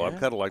add. So I'm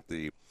kind of like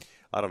I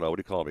don't know, what do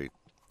you call me,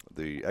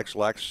 the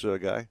X-Lax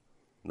guy?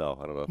 No,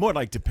 I don't know. More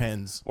like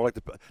depends. More like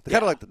the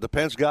kind of like the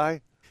Depends guy.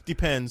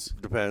 Depends.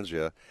 Depends,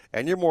 yeah.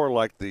 And you're more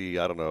like the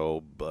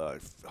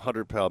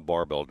 100-pound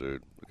barbell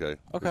dude. Okay.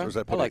 Okay. I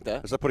like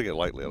that. Is that putting it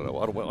lightly? I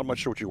don't know. I'm not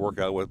sure what you work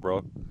out with,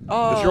 bro.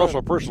 Because you're also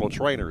a personal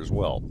trainer as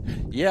well.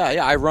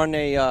 Yeah. I run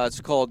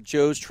it's called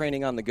Joe's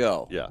Training on the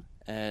Go. Yeah.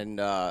 And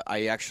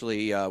I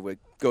actually would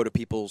go to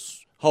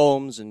people's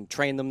homes and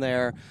train them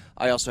there.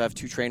 I also have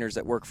 2 trainers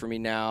that work for me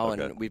now,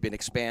 and we've been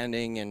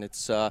expanding, and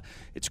it's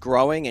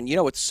growing. And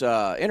what's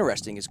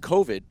interesting is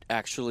COVID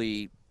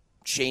actually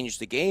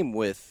changed the game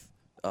with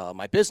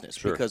my business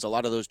because a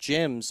lot of those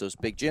gyms, those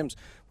big gyms,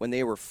 when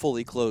they were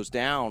fully closed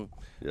down,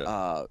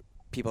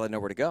 people had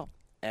nowhere to go.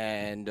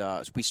 And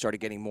we started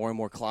getting more and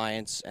more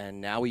clients, and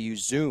now we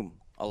use Zoom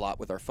a lot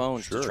with our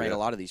phones to train a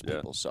lot of these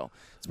people. So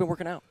it's been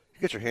working out. You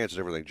get your hands in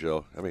everything,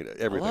 Joe. I mean,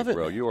 everything, love it,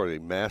 bro. man. You are a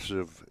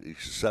massive,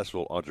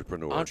 successful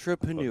entrepreneur.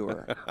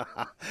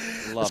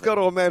 Let's go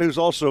to a man who's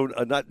also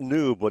not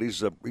new, but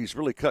he's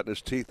really cutting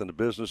his teeth in the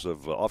business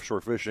of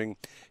offshore fishing.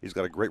 He's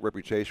got a great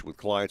reputation with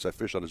clients. I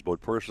fish on his boat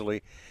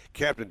personally.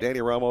 Captain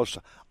Danny Ramos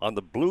on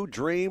the Blue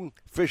Dream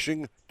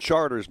Fishing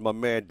Charters, my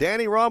man.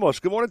 Danny Ramos,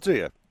 good morning to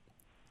you.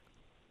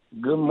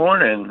 Good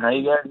morning. How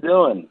you guys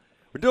doing?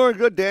 We're doing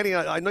good, Danny.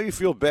 I know you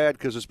feel bad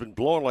because it's been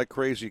blowing like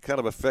crazy. It kind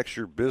of affects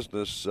your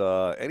business.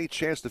 Any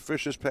chance to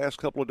fish this past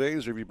couple of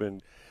days, or have you been,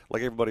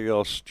 like everybody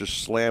else,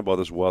 just slammed by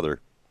this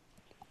weather?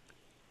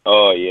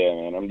 Oh, yeah,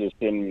 man. I'm just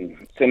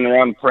sitting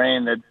around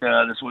praying that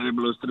this weather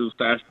blows through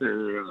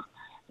faster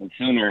and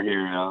sooner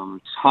here.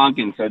 It's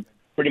honking, so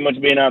pretty much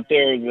being out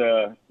there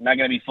is not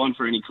going to be fun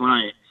for any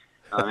client.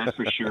 That's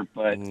for sure.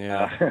 But,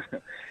 yeah,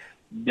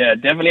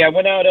 definitely. I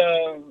went out,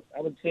 I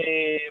would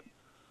say,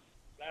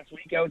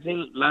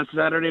 last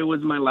Saturday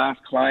was my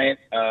last client.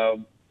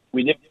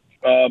 We did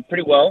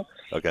pretty well.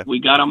 Okay. We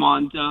got them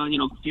on,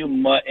 a few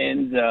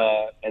muttons,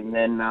 and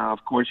then,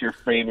 of course, your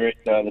favorite,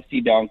 the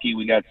sea donkey.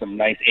 We got some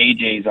nice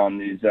AJs on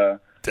these for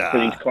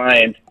these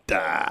clients.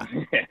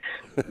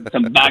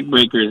 Some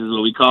backbreakers is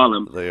what we call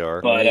them. They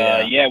are. But,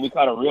 we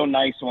caught a real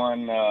nice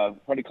one,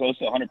 pretty close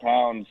to 100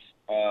 pounds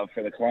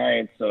for the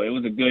client. So it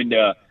was a good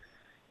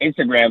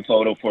Instagram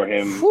photo for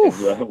him, is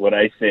what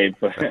I say.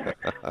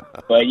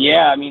 But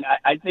yeah, I mean,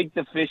 I think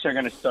the fish are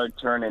going to start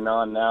turning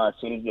on now as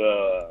soon as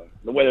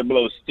the weather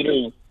blows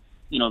through.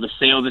 The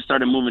sails have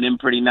started moving in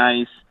pretty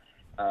nice.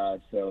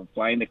 So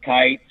flying the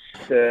kites,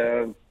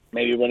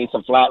 maybe running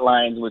some flat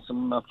lines with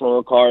some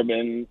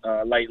fluorocarbon,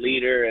 light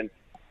leader,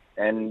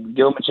 and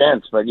give them a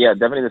chance. But yeah,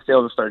 definitely the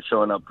sails will start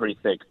showing up pretty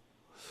thick.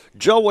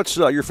 Joe, what's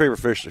your favorite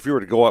fish? If you were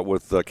to go out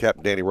with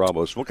Captain Danny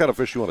Ramos, what kind of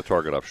fish you want to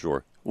target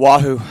offshore?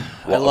 Wahoo.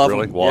 I love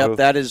them. Wahoo? Yep,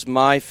 that is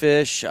my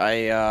fish.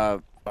 I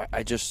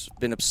just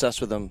been obsessed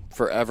with them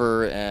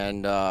forever,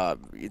 and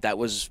that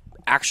was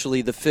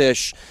actually the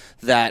fish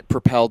that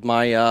propelled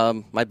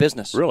my my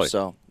business. Really?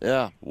 So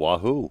yeah.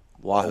 Wahoo.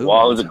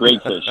 Wahoo's a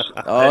great fish.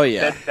 Oh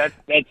yeah.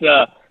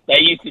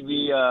 That used to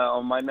be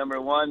on my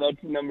number one. That's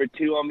number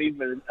two on me.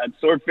 But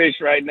swordfish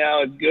right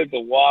now is good.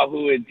 The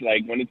wahoo, it's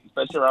like when it's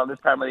especially around this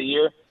time of the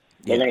year,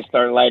 they're gonna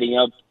start lighting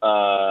up.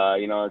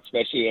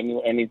 Especially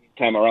any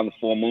time around the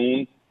full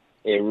moon,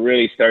 it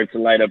really starts to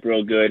light up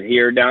real good.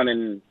 Here down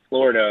in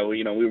Florida,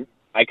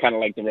 I kind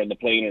of like to run the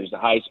planers, the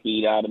high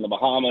speed out in the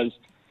Bahamas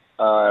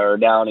or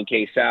down in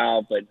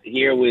K-Sal. But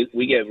here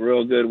we get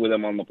real good with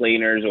them on the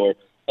planers or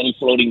any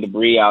floating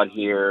debris out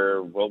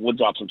here. We'll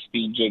drop some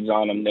speed jigs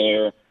on them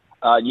there.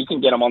 You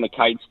can get them on the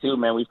kites too,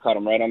 man. We've caught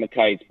them right on the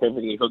kites,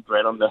 perfectly hooked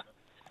right on the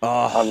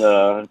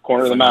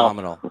corner of the mouth.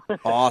 Phenomenal.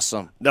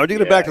 Awesome. Now, to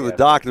get back to the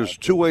dock, there's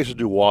two ways to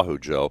do wahoo,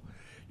 Joe.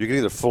 You can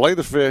either fillet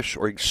the fish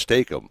or you can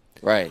steak them.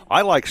 Right.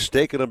 I like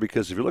steaking them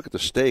because if you look at the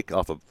steak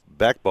off of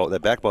backbone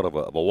of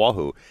a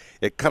wahoo,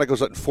 it kind of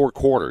goes out in 4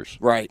 quarters.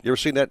 Right. You ever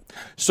seen that?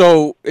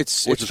 So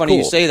it's funny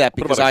you cool. say that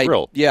Put 'em because on a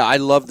grill. I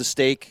love the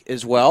steak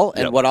as well.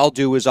 And what I'll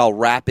do is I'll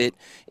wrap it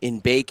in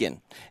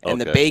bacon,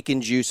 and the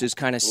bacon juices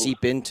kind of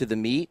seep into the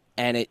meat,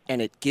 and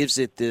it gives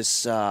it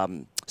this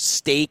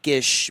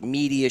steakish,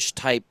 meaty-ish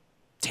type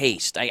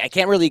taste. I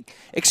can't really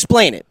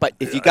explain it, but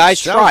if you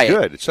guys try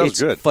it, it sounds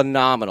it's good.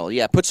 phenomenal.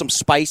 Yeah, put some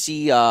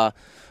spicy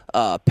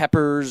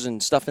peppers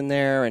and stuff in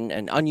there,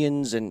 and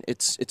onions, and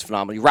it's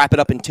phenomenal. You wrap it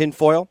up in tin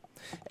foil,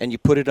 and you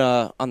put it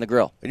on the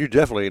grill. And you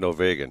definitely ain't no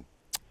vegan.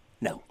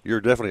 No. You're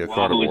definitely a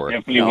carnivore. I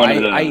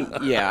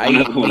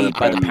eat meat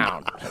by the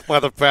pound. By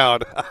the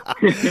pound.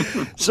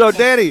 So,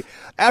 Danny,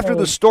 after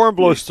the storm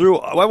blows through,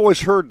 I've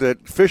always heard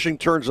that fishing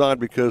turns on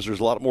because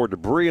there's a lot more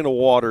debris in the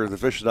water. The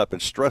fish has not been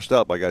stressed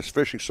out by guys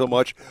fishing so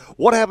much.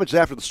 What happens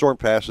after the storm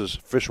passes,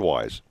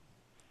 fish-wise?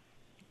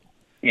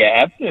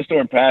 Yeah, after the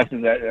storm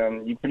passes,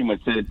 you pretty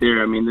much said it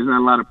there. I mean, there's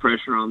not a lot of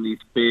pressure on these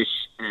fish,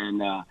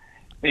 and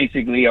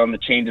basically on the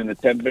change in the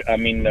temperature. I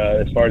mean,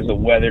 as far as the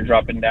weather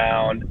dropping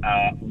down,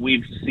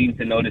 we've seemed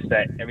to notice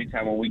that every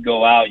time when we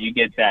go out, you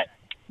get that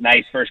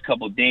nice first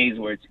couple of days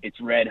where it's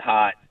red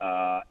hot,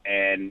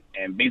 and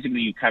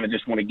basically you kind of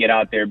just want to get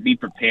out there, be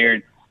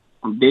prepared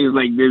on days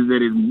like this that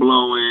it's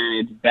blowing,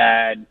 it's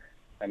bad.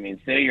 I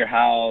mean, stay at your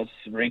house,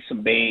 rig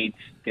some baits,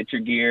 get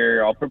your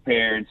gear all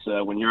prepared.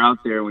 So when you're out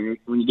there, when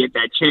you get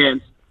that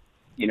chance,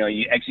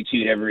 you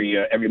execute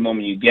every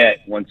moment you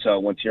get once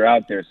you're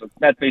out there. So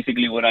that's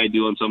basically what I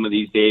do on some of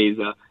these days.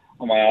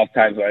 On my off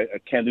times, I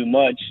can't do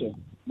much. So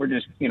we're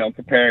just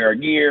preparing our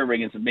gear,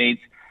 rigging some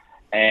baits,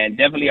 and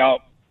definitely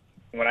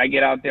when I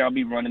get out there, I'll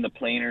be running the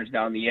planers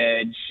down the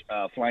edge,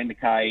 flying the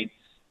kites,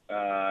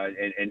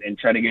 and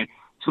try to get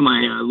to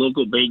my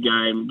local bait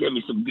guy and get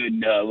me some good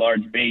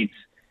large baits,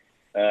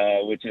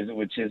 which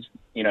is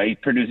he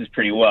produces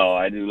pretty well.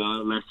 I do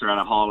Lester out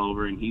of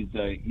Haulover, and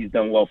he's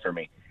done well for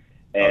me.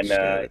 And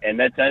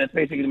that's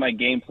basically my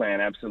game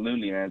plan,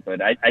 absolutely, man.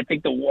 But I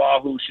think the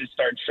wahoo should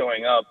start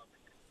showing up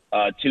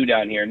too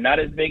down here. Not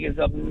as big as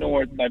up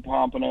north by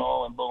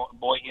Pompano and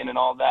Boynton and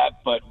all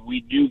that, but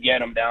we do get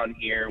them down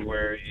here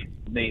where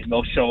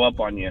they'll show up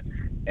on you,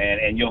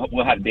 and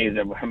we'll have days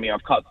that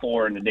I've caught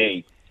 4 in a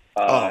day,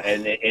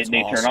 and they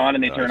awesome. turn on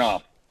and they turn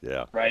off.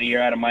 Yeah, right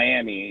here out of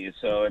Miami.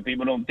 So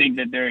people don't think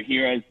that they're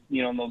here as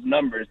in those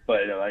numbers,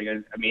 but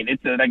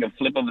it's like a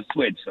flip of a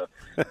switch. So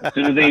as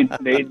soon as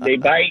they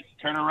bite,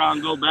 turn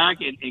around, go back,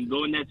 and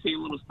go in that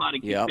same little spot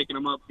and keep picking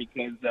them up,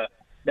 because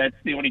that's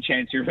the only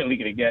chance you're really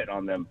going to get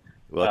on them.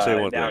 Well, I'll tell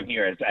you one down thing.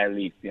 Here, at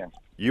least, yeah.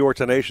 You are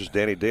tenacious,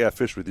 Danny. Day I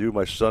fished with you,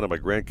 my son, and my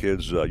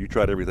grandkids. You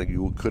tried everything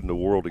you could in the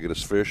world to get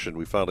us fish, and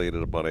we finally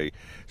ended up on a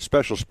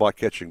special spot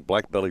catching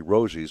black belly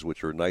rosies,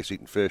 which are nice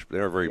eating fish. But they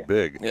aren't very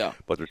big,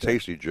 but they're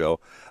tasty,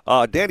 Joe.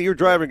 Danny, you're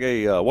driving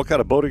a what kind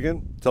of boat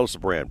again? Tell us the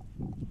brand.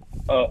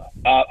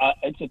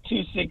 It's a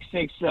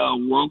 266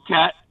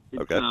 WorldCat.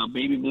 It's a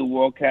baby blue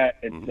WorldCat.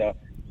 It's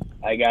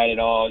I got it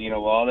all,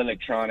 all the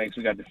electronics.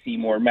 We got the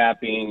Seymour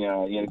mapping.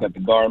 Got the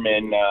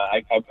Garmin.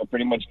 I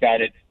pretty much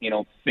got it,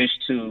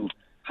 fished to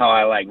how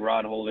I like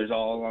rod holders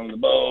all along the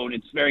boat.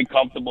 It's very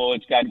comfortable.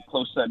 It's got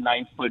close to a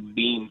 9-foot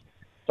beam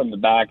from the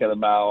back of the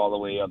bow all the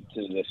way up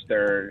to the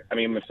stern. I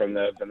mean, from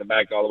the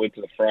back all the way to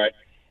the front.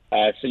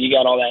 So you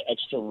got all that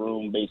extra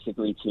room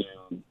basically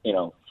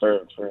to,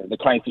 for the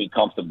client to be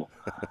comfortable.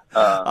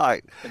 All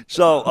right.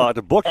 So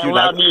the book and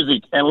loud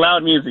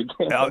music.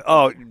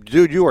 Oh,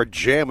 dude, you are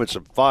jamming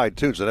some fine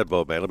tunes on that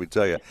boat, man. Let me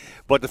tell you.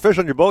 But to fish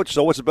on your boat.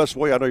 So what's the best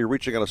way? I know you're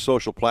reaching on the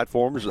social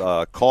platforms.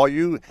 Call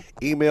you,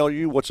 email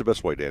you. What's the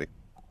best way, Danny?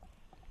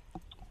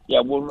 Yeah,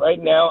 well, right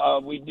now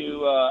we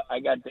do. I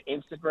got the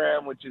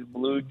Instagram, which is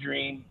Blue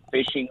Dream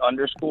Fishing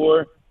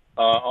 _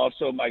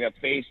 also, I got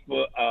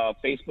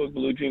Facebook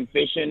Blue Dream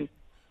Fishing.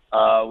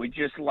 We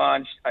just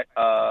launched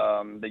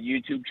the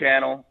YouTube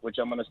channel, which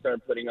I'm going to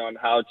start putting on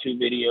how-to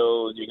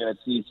videos. You're going to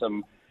see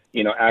some,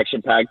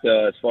 action-packed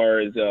as far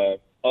as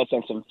also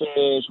on some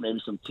fish, maybe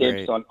some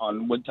tips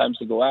on what times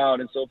to go out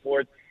and so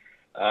forth.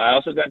 I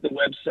also got the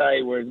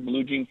website where it's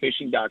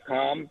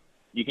bluedreamfishing.com.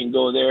 You can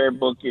go there,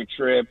 book your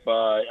trip.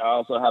 I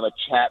also have a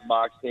chat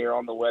box there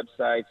on the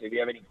website. So if you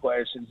have any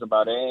questions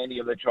about any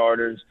of the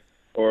charters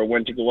or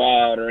when to go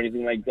out or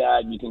anything like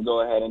that, you can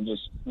go ahead and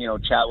just,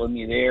 chat with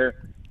me there.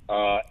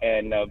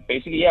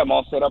 Basically, I'm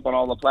all set up on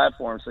all the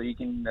platforms, so you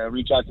can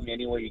reach out to me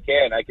any way you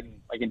can. I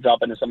can drop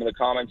into some of the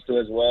comments too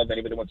as well. If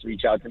anybody wants to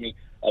reach out to me,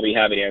 I'll be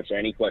happy to answer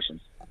any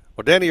questions.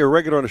 Well, Danny, you're a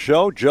regular on the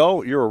show.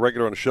 Joe, you're a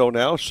regular on the show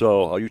now.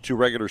 So you two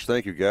regulars,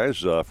 thank you guys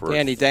for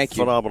Danny, thank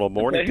you. Phenomenal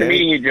morning. Pleasure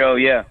meeting you, Joe.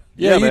 Yeah,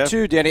 you man.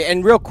 too, Danny.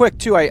 And real quick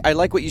too, I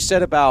like what you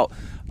said about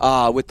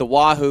with the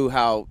wahoo,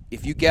 how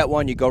if you get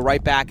one, you go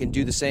right back and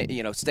do the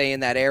same, stay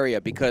in that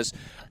area, because,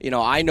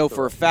 I know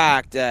for a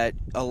fact that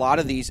a lot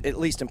of these, at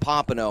least in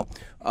Pompano,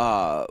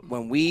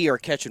 when we are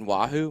catching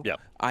wahoo,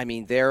 I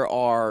mean, there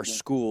are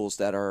schools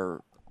that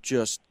are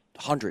just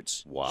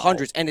hundreds,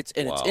 and it's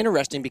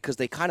interesting because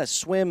they kind of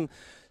swim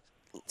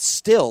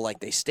still, like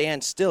they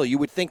stand still. You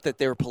would think that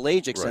they're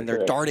pelagics and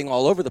they're darting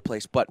all over the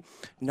place, but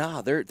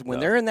when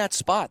they're in that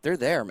spot, they're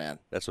there, man.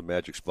 That's a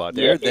magic spot.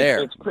 They're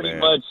there. It's pretty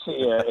much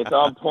it's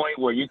on point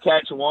where you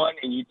catch one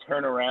and you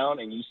turn around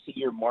and you see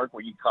your mark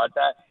where you caught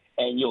that,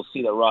 and you'll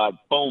see the rod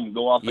boom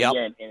go off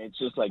again, and it's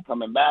just like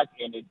coming back,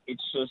 and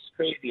it's just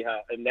crazy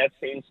how in that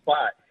same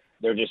spot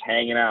they're just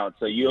hanging out.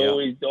 So you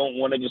always don't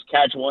want to just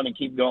catch one and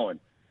keep going.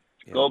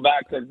 Go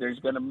back, because there's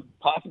going to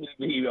possibly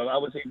be, I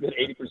would say, a good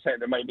 80%.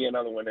 There might be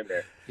another one in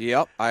there.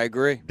 Yep, I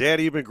agree.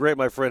 Danny, you've been great,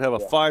 my friend. Have a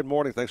fine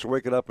morning. Thanks for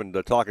waking up and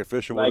talking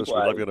fishing with us. We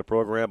love you on the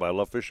program. I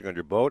love fishing on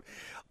your boat.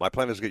 My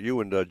plan is to get you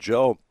and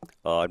Joe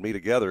and me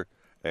together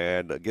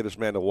and get this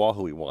man the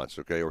wahoo he wants,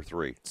 okay, or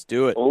 3. Let's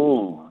do it. Ooh,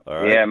 all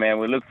right. Yeah, man.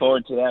 We look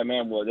forward to that,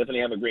 man. We'll definitely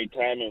have a great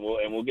time, and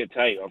we'll get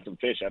tight on some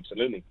fish.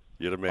 Absolutely.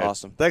 You're the man.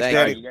 Awesome. Thanks,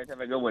 Danny. You guys have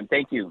a good one.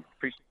 Thank you.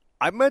 Appreciate it.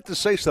 I meant to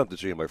say something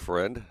to you, my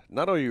friend.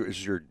 Not only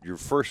is your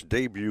first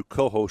debut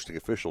co-hosting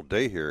official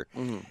day here,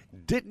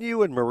 didn't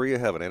you and Maria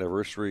have an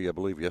anniversary, I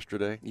believe,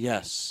 yesterday?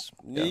 Yes.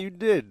 Yeah. You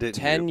did, didn't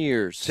 10 you?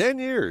 years. 10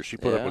 years she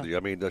put up with you. I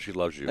mean, she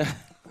loves you.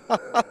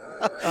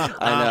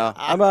 I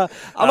know.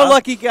 I'm a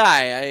lucky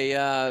guy.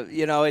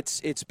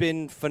 It's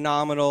been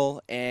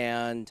phenomenal,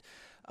 and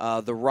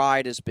the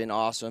ride has been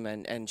awesome,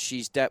 and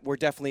we're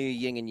definitely a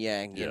yin and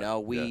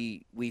yang.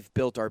 We've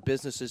built our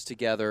businesses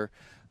together.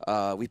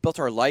 We've built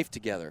our life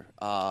together,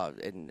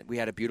 and we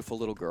had a beautiful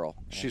little girl.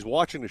 She's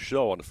watching the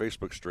show on the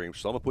Facebook stream,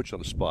 so I'm going to put you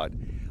on the spot.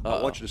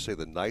 I want you to say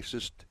the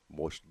nicest,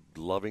 most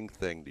loving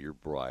thing to your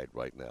bride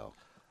right now.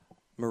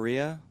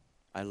 Maria,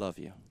 I love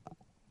you.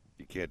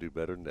 You can't do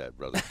better than that,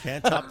 brother.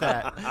 Can't top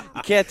that.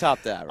 You can't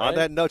top that, right? On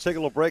that note, take a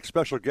little break.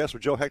 Special guest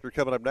with Joe Hector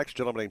coming up next.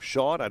 Gentleman named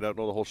Sean. I don't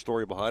know the whole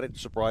story behind it.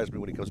 Surprise me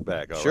when he comes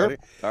back. Sure.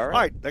 All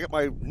right. I got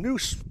my new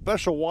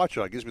special watch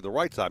on. It gives me the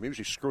right time. I'm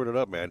usually screwing it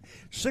up, man.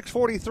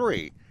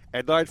 6:43.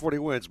 At 9:40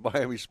 wins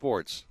Miami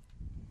Sports.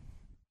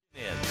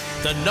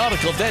 The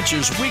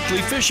Nautical-Ventures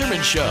Weekly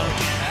Fisherman Show.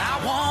 I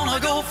wanna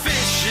go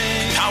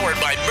fishing. Powered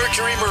by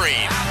Mercury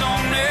Marine. I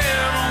don't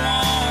ever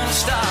wanna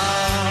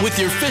stop. With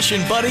your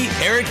fishing buddy,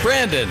 Eric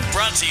Brandon.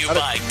 Brought to you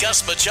by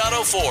Gus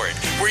Machado Ford,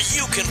 where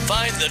you can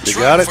find the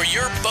truck for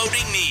your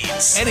boating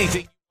needs.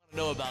 Anything you want to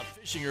know about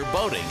fishing or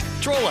boating,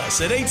 troll us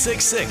at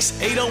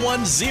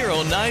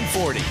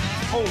 866-801-0940.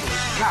 Holy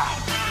cow.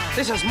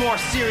 This is more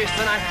serious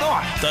than I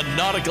thought. The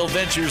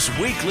Nautical-Ventures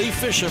Weekly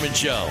Fisherman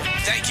Show.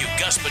 Thank you,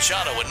 Gus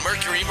Machado and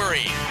Mercury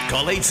Marine.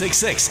 Call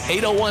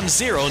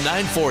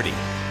 866-801-0940.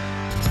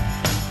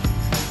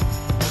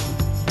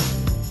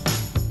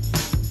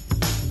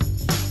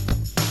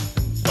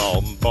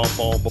 Welcome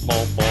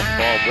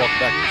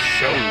back to the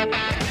show.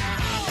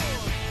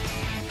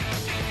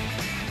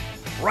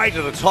 Right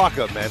to the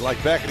talk-up, man.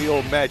 Like back in the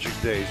old Magic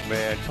days,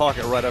 man.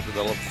 Talking right up to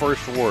the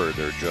first word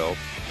there, Joe.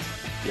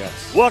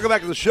 Yes. Welcome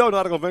back to the show.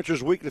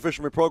 Nautical-Ventures Weekly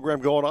Fisherman program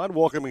going on.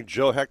 Welcoming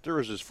Joe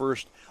Hector as his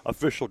first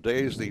official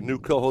day as the new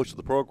co-host of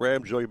the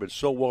program. Joe, you've been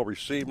so well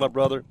received, my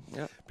brother.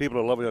 Yep. People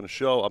are loving you on the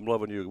show. I'm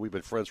loving you. We've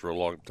been friends for a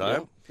long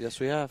time. Yep. Yes,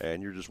 we have.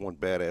 And you're just one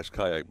badass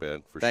kayak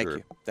man, for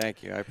sure.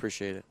 Thank you. I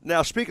appreciate it.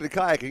 Now, speaking of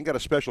kayaking, you got a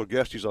special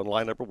guest. He's on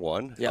line number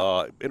one.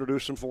 Yeah.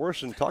 Introduce him for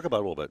us and talk about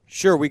it a little bit.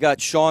 Sure. We got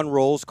Sean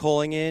Rolls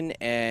calling in,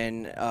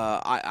 and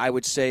I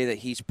would say that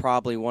he's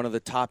probably one of the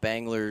top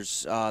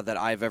anglers that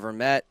I've ever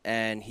met,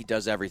 and he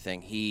does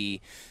everything.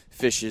 He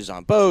fishes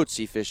on boats,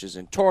 he fishes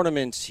in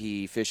tournaments,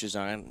 he fishes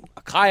on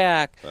a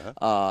kayak,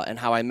 and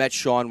how I met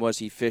Sean was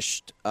he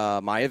fished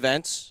my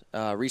events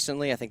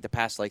recently, I think the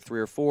past like 3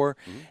 or 4,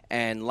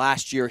 and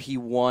last year he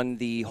won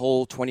the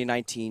whole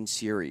 2019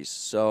 series.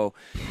 So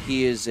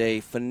he is a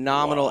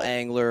phenomenal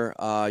angler.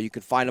 You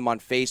can find him on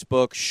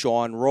Facebook,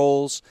 Sean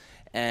Rolls,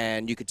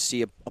 and you could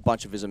see a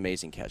bunch of his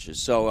amazing catches.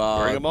 So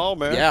bring them all,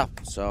 man. Yeah.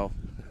 So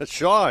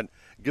Sean,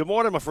 good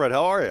morning, my friend.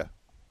 How are you?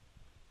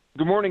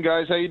 Good morning,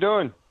 guys. How you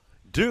doing?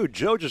 Dude,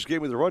 Joe just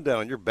gave me the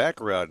rundown on your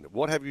background.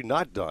 What have you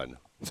not done?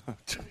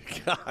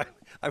 God,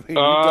 I mean, you've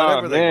done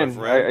everything, my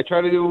friend. I try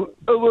to do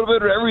a little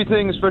bit of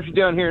everything, especially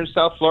down here in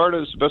South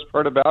Florida. It's the best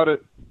part about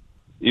it.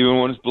 Even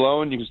when it's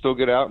blowing, you can still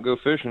get out and go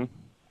fishing.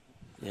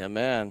 Yeah,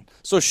 man.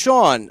 So,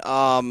 Sean,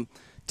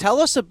 tell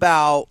us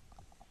about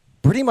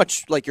pretty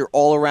much like your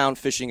all-around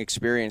fishing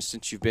experience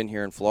since you've been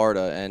here in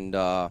Florida and,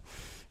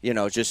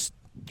 just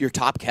your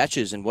top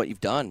catches and what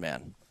you've done,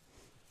 man.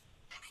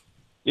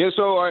 Yeah,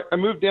 so I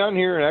moved down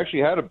here and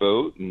actually had a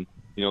boat, and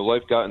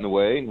life got in the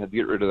way and had to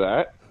get rid of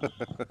that.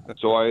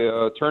 So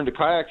I turned to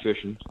kayak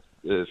fishing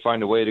to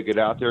find a way to get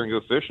out there and go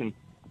fishing.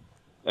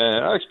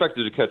 And I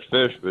expected to catch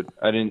fish, but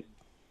I didn't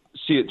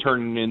see it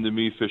turning into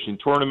me fishing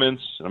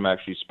tournaments. I'm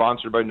actually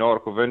sponsored by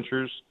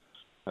Nautical-Ventures.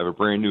 I have a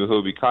brand new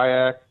Hobie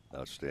kayak.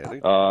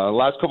 Outstanding.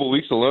 Last couple of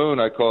weeks alone,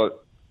 I caught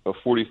a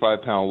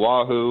 45-pound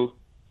wahoo,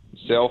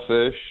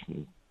 sailfish,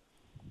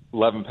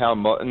 11-pound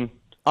mutton.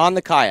 On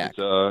the kayak?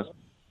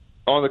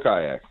 On the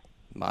kayak.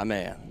 My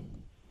man.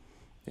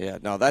 Yeah,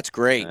 no, that's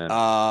great.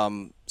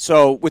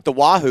 So with the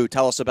wahoo,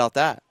 tell us about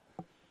that.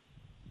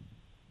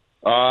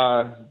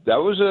 That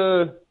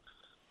was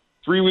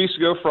 3 weeks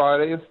ago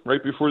Friday,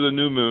 right before the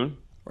new moon.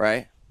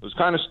 Right. It was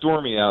kind of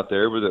stormy out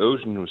there, but the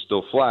ocean was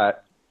still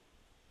flat.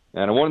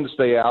 And I wanted to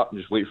stay out and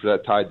just wait for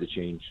that tide to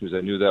change because I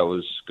knew that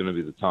was going to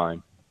be the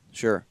time.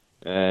 Sure.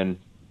 And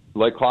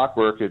like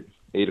clockwork, at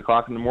 8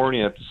 o'clock in the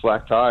morning after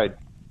slack tide,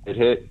 it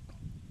hit.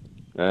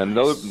 And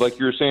like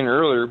you were saying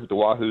earlier, with the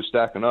wahoo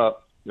stacking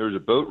up, there was a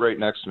boat right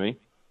next to me.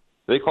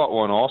 They caught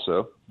one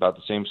also, about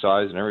the same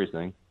size and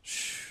everything.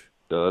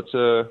 So that's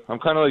I'm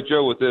kind of like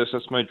Joe with this.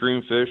 That's my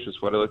dream fish. That's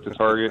what I like to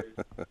target.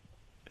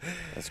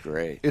 That's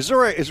great. Is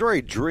there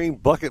a dream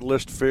bucket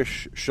list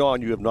fish,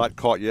 Sean, you have not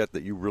caught yet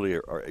that you really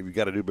you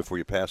got to do before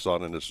you pass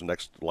on in this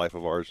next life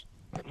of ours?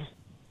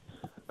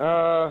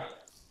 I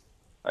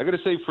got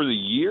to say for the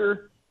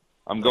year,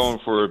 I'm going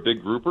for a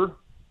big grouper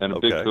and a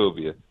big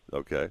cobia.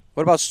 Okay.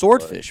 What about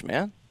swordfish,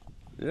 man?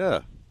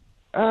 Yeah.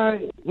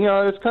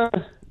 It's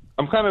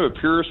I'm kind of a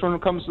purist when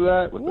it comes to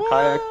that with the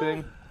kayak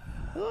thing.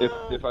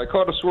 If I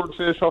caught a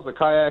swordfish off the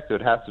kayak, it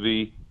would have to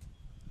be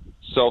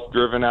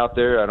self-driven out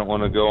there. I don't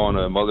want to go on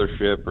a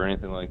mothership or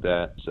anything like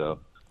that. So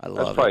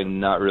that's probably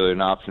not really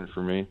an option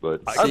for me.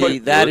 But see,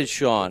 that is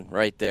Sean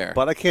right there.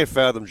 But I can't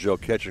fathom Joe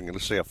catching,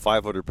 let's say, a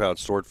 500-pound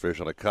swordfish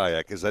on a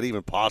kayak. Is that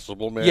even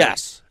possible, man?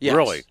 Yes.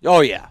 Really?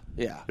 Oh yeah.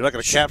 Yeah. You're not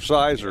going to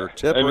capsize or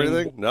tip or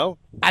anything? No.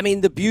 I mean,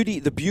 the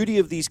beauty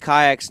of these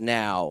kayaks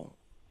now,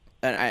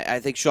 and I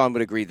think Sean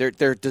would agree.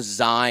 They're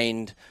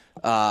designed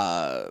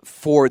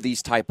for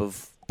these type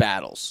of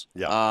battles.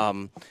 Yeah.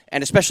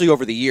 And especially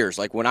over the years,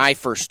 like when I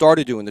first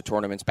started doing the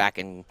tournaments back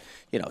in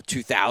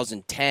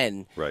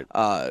 2010. Right.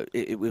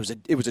 It was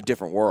a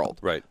different world.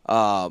 Right.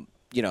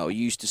 You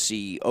used to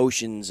see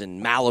oceans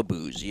and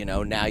Malibus.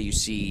 Now you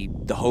see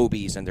the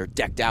Hobies and they're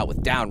decked out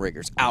with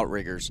downriggers,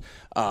 outriggers,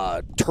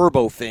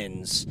 turbo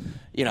fins.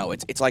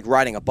 It's like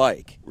riding a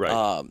bike.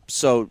 Right.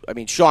 So I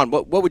mean, Sean,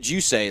 what would you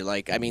say?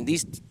 Like, I mean,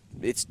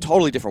 it's a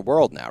totally different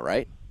world now,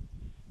 right?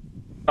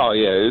 Oh,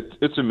 yeah,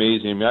 it's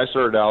amazing. I mean, I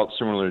started out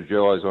similar to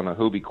Joe. I was on a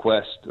Hobie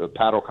Quest, a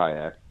paddle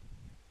kayak.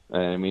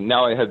 And, I mean,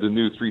 now I have the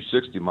new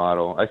 360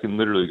 model. I can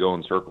literally go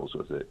in circles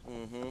with it.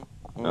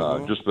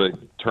 Just by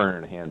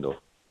turning a handle.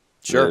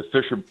 Sure.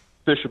 The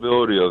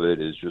fishability of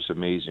it is just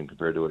amazing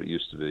compared to what it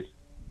used to be.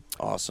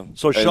 Awesome.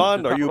 So,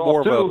 Sean, And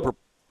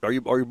are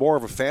you more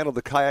of a fan of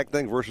the kayak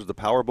thing versus the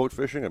powerboat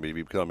fishing? I mean, have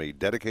you become a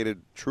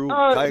dedicated, true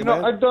kayak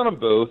man? I've done them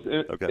both.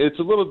 It's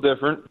a little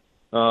different.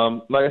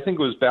 Like I think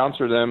it was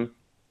Bouncer them.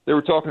 They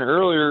were talking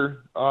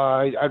earlier.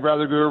 I'd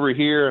rather go over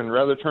here and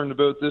rather turn the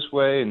boat this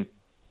way, and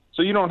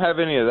so you don't have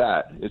any of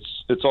that.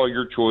 It's all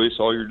your choice,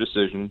 all your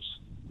decisions.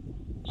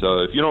 So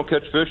if you don't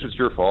catch fish, it's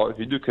your fault. If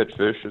you do catch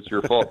fish, it's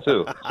your fault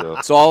too. So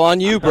it's all on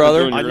you,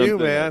 brother. On you,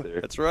 man.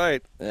 That's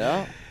right.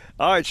 Yeah.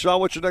 All right, Sean,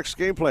 what's your next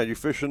game plan? You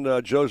fishing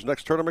Joe's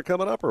next tournament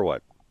coming up or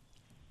what?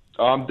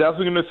 I'm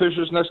definitely going to fish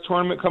this next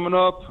tournament coming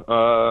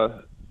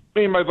up.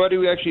 Me and my buddy,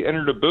 we actually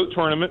entered a boat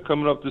tournament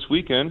coming up this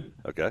weekend.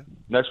 Okay.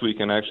 Next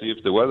weekend, actually,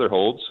 if the weather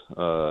holds.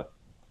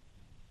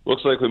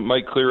 Looks like it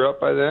might clear up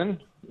by then,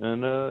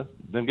 and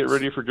then get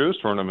ready for Joe's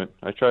tournament.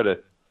 I try to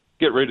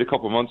get ready a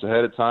couple months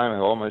ahead of time. I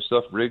have all my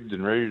stuff rigged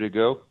and ready to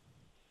go.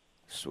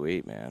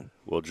 Sweet, man.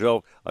 Well,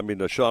 Joe,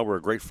 Sean, we're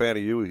a great fan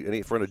of you.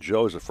 Any friend of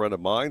Joe is a friend of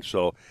mine.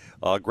 So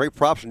great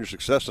props on your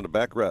success in the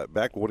back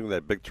winning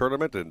that big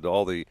tournament and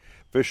all the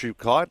fish you've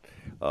caught.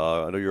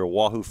 I know you're a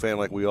Wahoo fan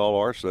like we all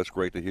are, so that's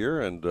great to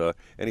hear. And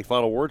any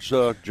final words,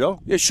 Joe?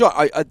 Yeah, sure.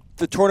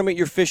 The tournament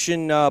you're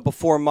fishing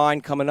before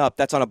mine coming up,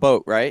 that's on a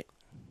boat, right?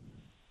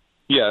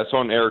 Yeah, it's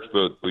on Eric's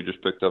boat we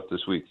just picked up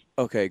this week.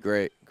 Okay,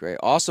 great.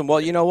 Awesome. Well,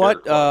 you know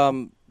what?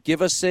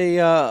 Give us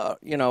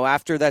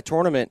after that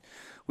tournament,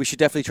 we should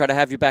definitely try to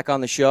have you back on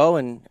the show,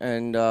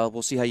 and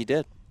we'll see how you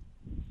did.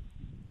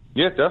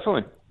 Yeah,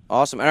 definitely.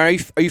 Awesome. And are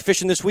you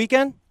fishing this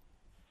weekend?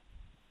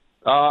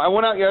 I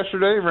went out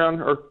yesterday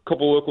around a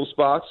couple local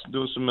spots,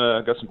 doing some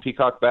got some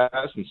peacock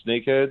bass and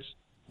snakeheads.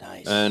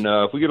 Nice. And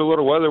if we get a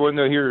little weather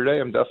window here today,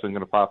 I'm definitely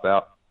going to pop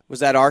out. Was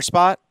that our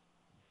spot?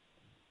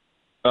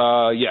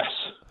 Yes.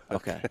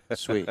 Okay,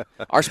 sweet.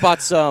 Our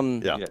spot's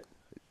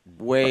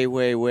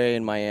way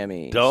in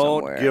Miami.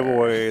 Don't somewhere. give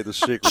away the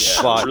secret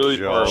spot, really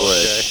Joe. far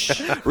away.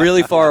 Okay?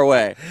 Really far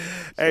away.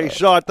 Hey,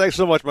 Sean, thanks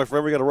so much, my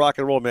friend. We got to rock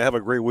and roll, man. Have a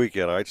great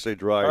weekend. All right, stay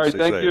dry. All right, stay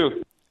thank safe.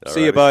 you.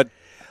 See you, bud.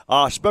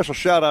 Special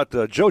shout out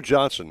to Joe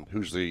Johnson,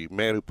 who's the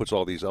man who puts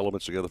all these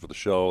elements together for the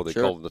show. They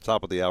call him the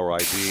top of the hour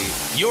ID.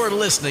 You're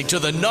listening to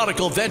the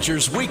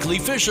Nautical-Ventures Weekly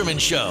Fisherman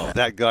Show.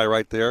 That guy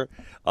right there.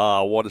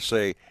 I want to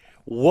say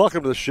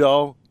welcome to the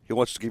show. He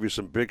wants to give you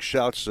some big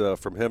shouts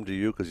from him to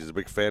you because he's a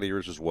big fan of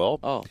yours as well.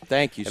 Oh,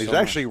 thank you. And he's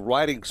actually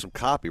writing some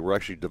copy. We're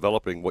actually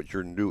developing what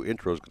your new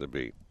intro is going to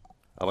be.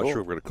 I'm not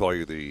sure if we're going to call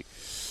you the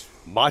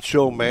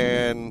Macho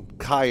Man,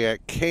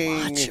 Kayak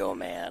King. Macho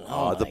Man.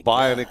 The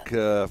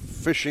Bionic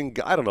Fishing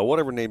Guy. I don't know,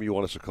 whatever name you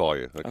want us to call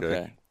you.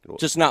 Okay.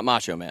 Just not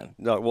Macho Man.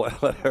 No,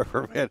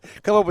 whatever, man.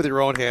 Come up with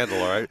your own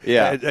handle, all right?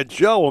 Yeah. And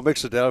Joe will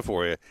mix it down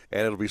for you,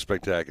 and it'll be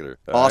spectacular.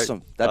 Awesome.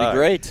 Right? That'd be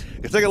great.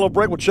 We'll take a little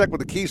break. We'll check with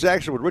the Keys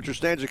action with Richard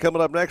Stanzi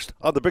coming up next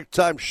on the Big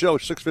Time Show,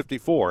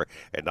 654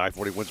 at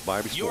 940 Wins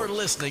Miami Sports. You're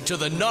listening to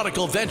the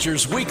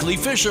Nautical-Ventures Weekly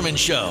Fisherman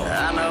Show.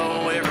 I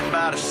know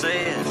everybody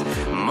says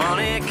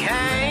money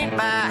can't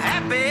buy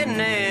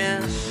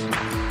happiness,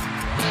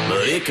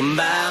 but it can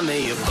buy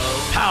me a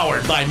boat.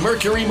 Powered by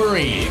Mercury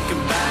Marine. It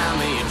can buy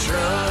me a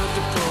truck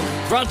to pull.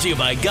 Brought to you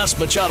by Gus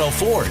Machado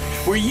Ford,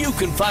 where you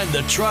can find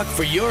the truck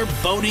for your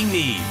boating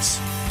needs.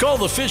 Call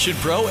the fishing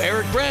pro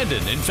Eric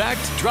Brandon. In fact,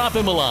 drop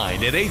him a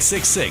line at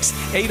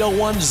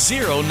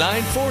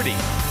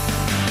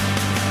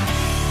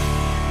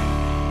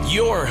 866-801-0940.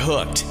 You're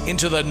hooked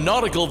into the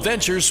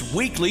Nautical-Ventures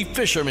Weekly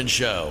Fisherman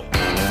Show.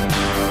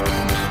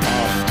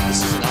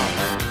 This is No.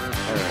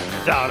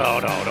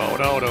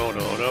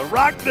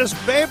 Rock this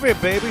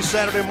baby,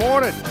 Saturday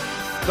morning.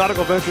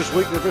 Nautical-Ventures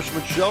Weekly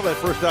Fisherman Show. That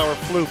first hour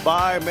flew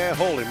by, man.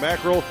 Holy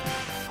mackerel.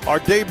 Our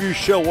debut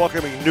show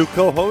welcoming new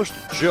co-host,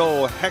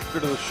 Joe Hector,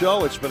 to the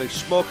show. It's been a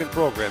smoking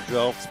program,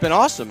 Joe. It's been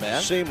awesome,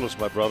 man. Seamless,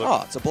 my brother.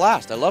 Oh, it's a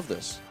blast. I love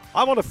this.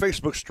 I'm on a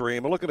Facebook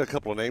stream. I'm looking at a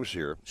couple of names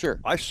here. Sure.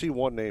 I see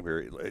one name here.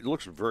 It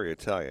looks very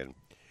Italian.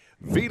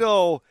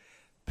 Vito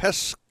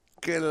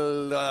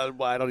Pescal.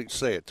 I don't even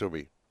say it to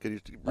me. Can you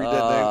read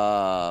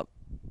that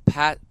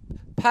name?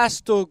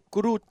 Pasto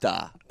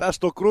Gruta.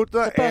 Pasto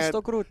Gruta.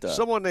 Pasto Gruta.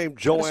 Someone named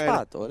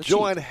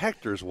Joanne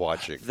Hector's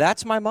watching.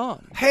 That's my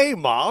mom. Hey,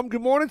 Mom.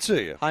 Good morning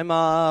to you. Hi,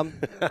 Mom.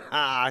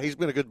 He's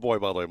been a good boy,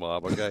 by the way,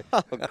 Mom. Okay.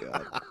 Oh,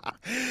 God.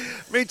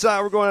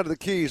 Meantime, we're going out to the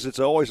Keys. It's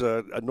always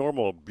a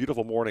normal,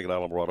 beautiful morning in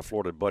Islamorada,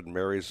 Florida, Bud and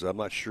Mary's. I'm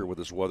not sure what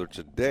this weather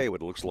today,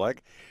 what it looks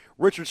like.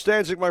 Richard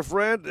Stanzik, my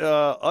friend,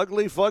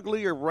 ugly,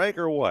 fugly, or rank,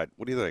 or what?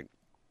 What do you think?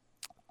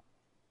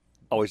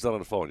 Oh, he's not on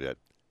the phone yet.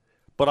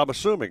 But I'm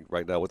assuming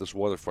right now with this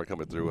weather front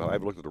coming through, I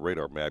haven't looked at the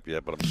radar map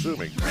yet, but I'm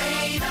assuming.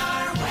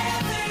 Radar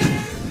weather.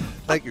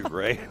 Thank you,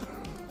 Gray.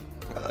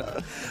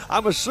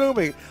 I'm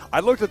assuming.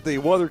 I looked at the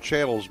Weather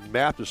Channel's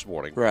map this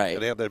morning. Right.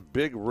 And they have that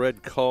big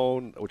red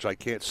cone, which I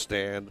can't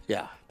stand.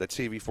 Yeah. That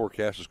TV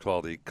forecast is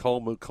called the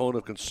cone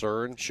of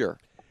concern. Sure.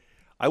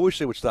 I wish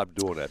they would stop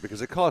doing that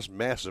because it caused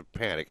massive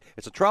panic.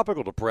 It's a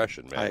tropical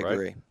depression, man. I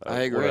agree. Right? I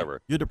agree.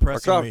 Whatever. You're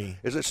depressing me.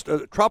 Is it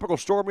a tropical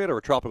storm yet or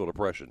a tropical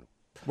depression?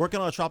 Working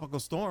on a tropical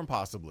storm,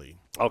 possibly.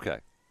 Okay.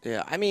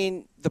 Yeah, I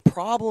mean, the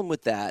problem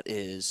with that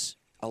is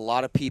a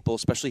lot of people,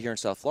 especially here in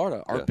South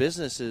Florida, our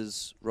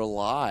businesses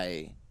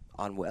rely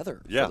on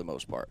weather for the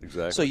most part.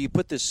 Exactly. So you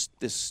put this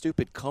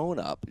stupid cone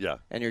up, Yeah.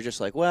 and you're just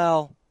like,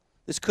 well,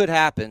 this could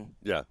happen.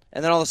 Yeah.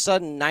 And then all of a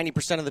sudden,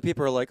 90% of the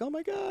people are like, oh,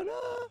 my God.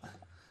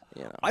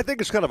 You know. I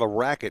think it's kind of a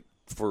racket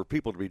for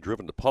people to be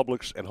driven to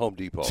Publix and Home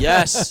Depot.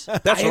 Yes.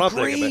 That's I what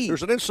agree. I'm thinking, man.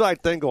 There's an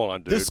inside thing going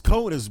on, dude. This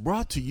code is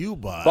brought to you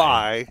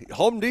by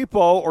Home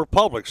Depot or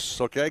Publix,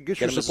 okay?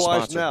 Get your 'em as a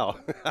supplies sponsor.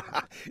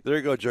 now. There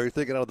you go, Joe. You're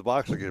thinking out of the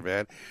box again,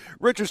 man.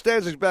 Richard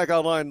Stanzig's back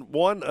on line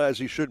one, as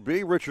he should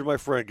be. Richard, my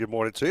friend, good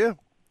morning to you.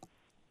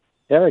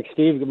 Eric,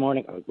 Steve, good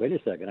morning. Oh, wait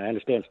a second. I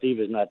understand Steve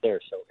is not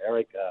there. So,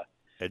 Eric,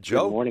 and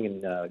Joe? good morning,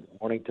 and good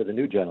morning to the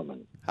new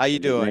gentleman. How you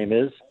doing? His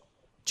name is?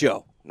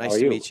 Joe. Nice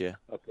to meet you.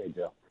 Okay,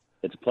 Joe.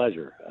 It's a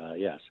pleasure,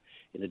 yes.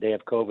 In the day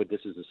of COVID,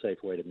 this is a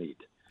safe way to meet.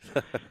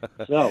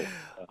 So,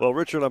 well,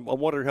 Richard, I'm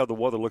wondering how the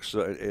weather looks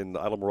in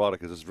Isla Mirada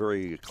because it's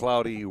very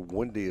cloudy,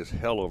 windy as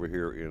hell over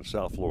here in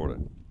South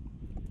Florida.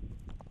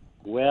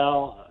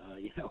 Well,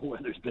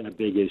 weather's been a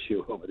big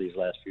issue over these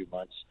last few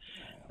months.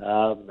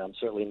 I'm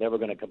certainly never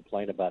going to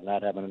complain about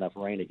not having enough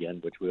rain again,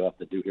 which we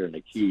often do here in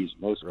the Keys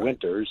most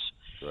winters.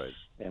 Right.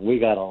 And we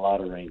got a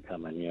lot of rain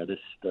coming.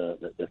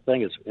 The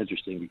thing is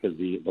interesting because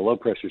the low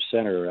pressure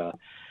center,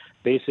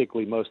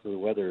 basically most of the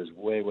weather is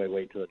way, way,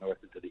 way to the north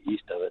and to the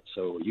east of it.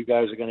 So you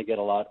guys are going to get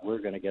a lot. We're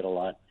going to get a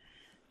lot.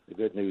 The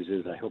good news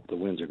is I hope the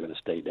winds are going to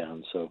stay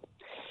down. So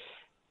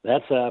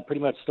that's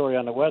pretty much the story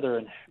on the weather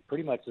and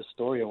pretty much the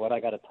story of what I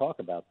got to talk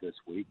about this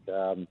week.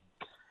 I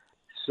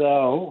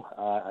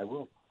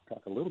will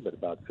talk a little bit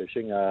about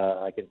fishing.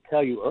 I can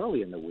tell you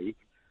early in the week,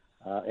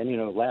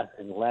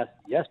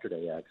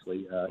 yesterday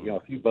actually, a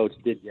few boats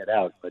did get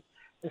out, but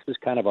this is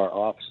kind of our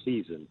off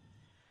season.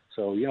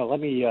 So, let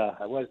me,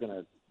 I was going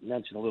to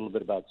mention a little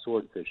bit about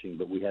sword fishing,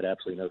 but we had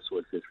absolutely no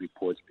swordfish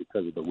reports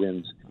because of the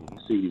winds,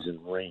 seas,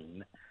 and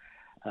rain.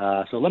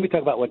 So let me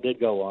talk about what did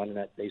go on, and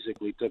that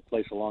basically took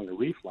place along the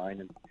reef line.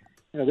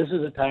 And, this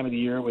is a time of the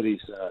year where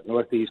these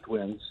northeast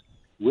winds,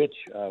 which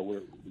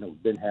we're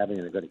been having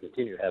and are going to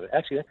continue having,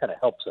 actually that kind of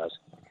helps us.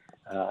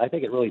 I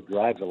think it really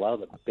drives a lot of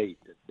the bait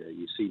that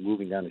you see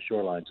moving down the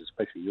shorelines,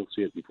 especially you'll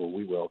see it before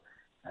we will.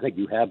 I think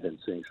you have been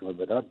seeing some of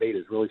it, but our bait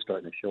is really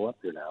starting to show up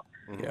here now.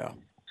 Yeah.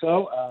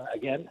 So,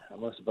 again,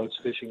 most of the boats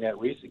fishing that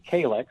reef, the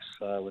Kalex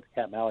with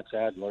Captain Alex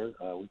Adler,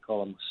 we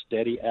call him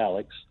Steady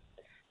Alex.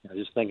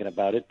 Just thinking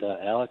about it,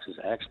 Alex has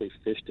actually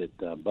fished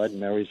at Bud and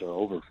Mary's for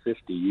over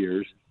 50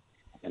 years,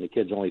 and the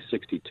kid's only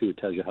 62. It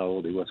tells you how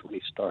old he was when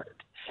he started.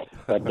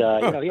 But,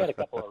 he had a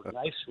couple of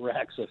nice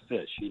racks of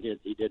fish. He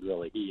did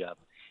really.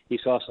 He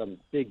saw some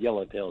big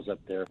yellowtails up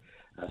there,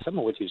 some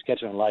of which he was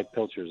catching on live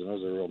pilchers, and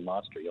those are real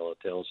monster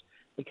yellowtails.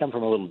 They come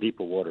from a little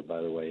deeper water,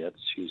 by the way. That's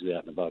usually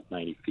out in about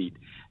 90 feet.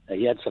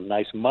 He had some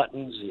nice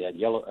muttons. He had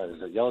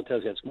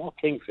yellowtails. He had small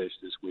kingfish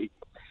this week.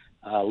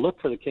 Look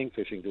for the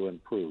kingfishing to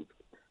improve,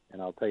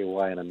 and I'll tell you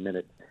why in a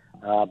minute.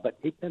 But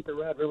he bent the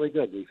rod really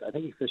good. I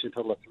think he fished a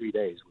total of 3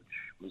 days, which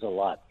was a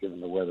lot given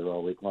the weather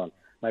all week long.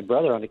 My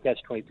brother on the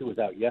Catch-22 was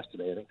out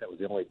yesterday. I think that was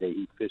the only day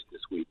he fished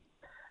this week.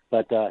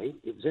 But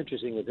it was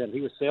interesting with him.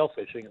 He was sail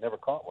fishing and never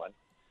caught one,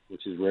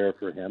 which is rare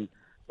for him.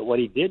 But what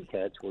he did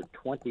catch were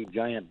 20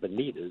 giant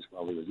bonitas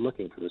while he was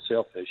looking for the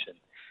sailfish.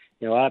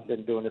 And, I've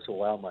been doing this a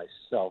while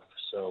myself,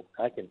 so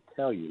I can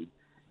tell you,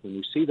 when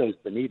you see those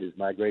bonitas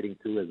migrating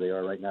through as they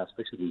are right now,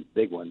 especially these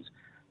big ones,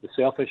 the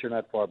sailfish are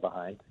not far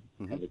behind,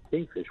 and the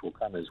kingfish will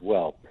come as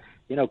well.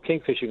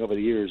 Kingfishing over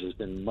the years has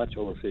been much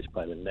overfished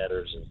by the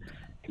netters and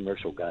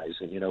commercial guys,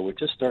 and, we're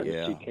just starting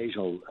to see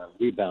occasional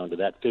rebound of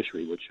that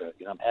fishery, which,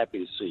 I'm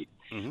happy to see.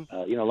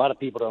 A lot of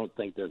people don't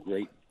think they're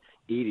great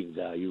eating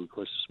value. Of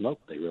course,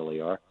 smoked they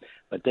really are,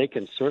 but they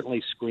can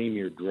certainly scream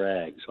your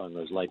drags on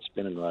those light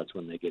spinning rods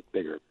when they get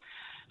bigger.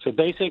 So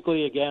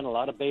basically, again, a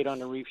lot of bait on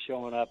the reef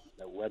showing up.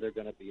 The weather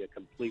going to be a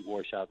complete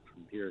washout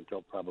from here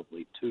until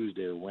probably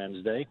Tuesday or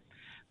Wednesday.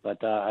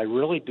 But I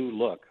really do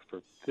look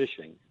for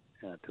fishing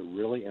to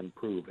really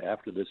improve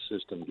after this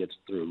system gets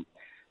through.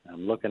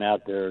 I'm looking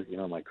out there,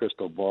 my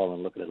crystal ball,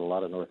 and looking at a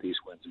lot of northeast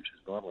winds, which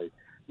is normally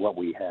what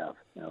we have,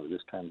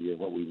 this time of year,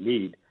 what we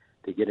need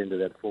to get into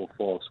that full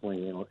fall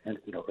swing, and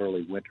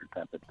early winter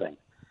type of thing.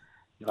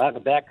 Out in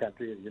the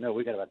backcountry,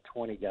 we got about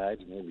 20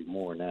 guides, maybe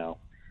more now.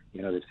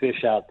 There's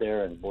fish out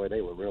there, and boy,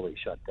 they were really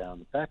shut down.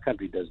 The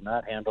backcountry does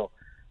not handle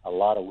a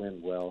lot of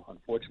wind well,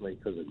 unfortunately,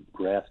 because of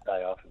grass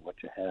die-off and what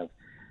you have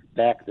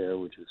back there,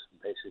 which is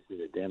basically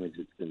the damage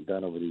that's been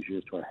done over these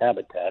years to our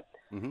habitat.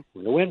 When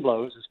the wind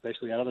blows,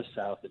 especially out of the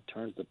south, it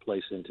turns the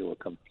place into a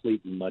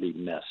complete muddy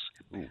mess.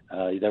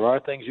 There are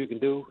things you can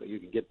do. You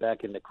can get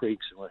back in the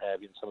creeks and what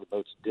have you, and some of the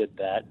boats did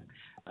that.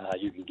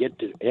 You can get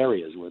to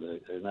areas where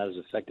they're not as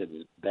affected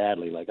as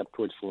badly, like up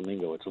towards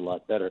Flamingo. It's a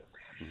lot better.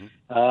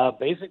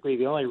 Basically,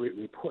 the only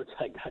reports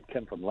I got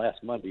come from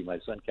last Monday. My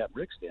son, Captain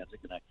Rick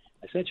Stanzik, and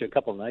I sent you a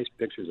couple of nice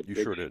pictures of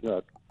big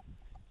snook.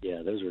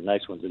 Yeah, those were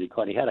nice ones that he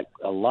caught. He had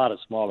a lot of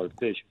smaller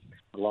fish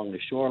along the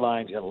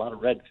shorelines. He had a lot of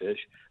redfish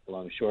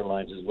along the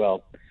shorelines as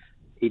well.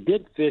 He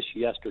did fish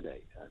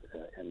yesterday,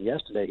 and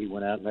yesterday he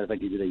went out. Matter of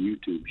fact, he did a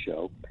YouTube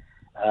show,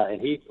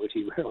 which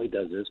he rarely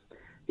does this.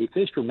 He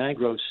fished for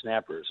mangrove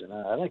snappers, and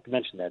I like to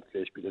mention that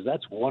fish because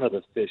that's one of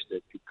the fish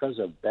that, because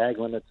of bag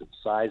limits and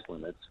size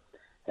limits,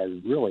 has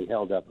really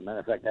held up. As a matter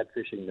of fact, that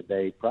fishing in the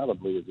bay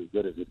probably is as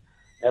good as it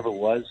ever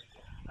was.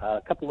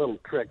 A couple little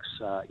tricks.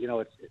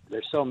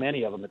 There's so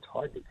many of them, it's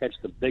hard to catch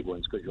the big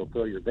ones because you'll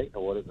throw your bait in the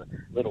water. The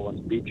little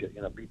ones beat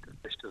the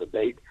fish to the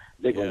bait.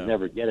 Big ones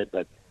never get it.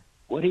 But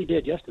what he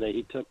did yesterday,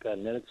 he took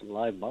netted some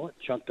live mullet,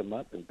 chunked them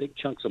up, and big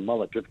chunks of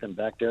mullet, drifted them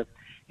back there,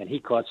 and he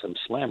caught some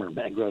slammer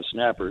mangrove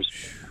snappers.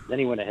 Then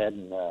he went ahead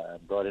and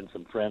brought in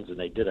some friends, and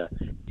they did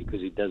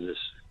because he does this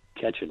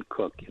catch and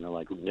cook,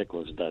 like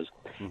Nicholas does.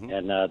 Mm-hmm.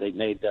 And they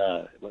made,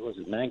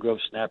 mangrove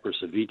snapper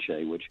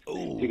ceviche, which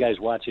if you guys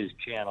watch his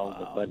channel,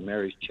 the Bud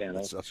Mary's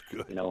channel, that's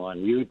good. On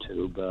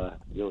YouTube,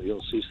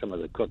 you'll see some of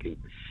the cooking.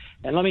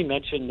 And let me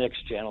mention Nick's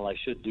channel. I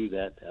should do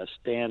that.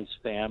 Stan's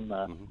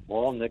Spam.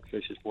 All Nick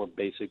fishes for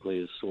basically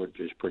is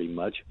swordfish pretty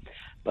much.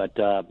 But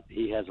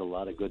he has a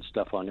lot of good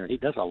stuff on there. He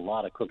does a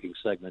lot of cooking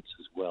segments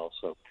as well.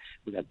 So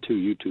we got 2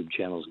 YouTube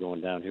channels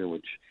going down here,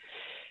 which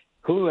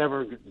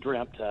whoever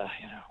dreamt,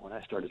 when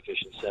I started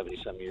fishing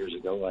 70-some years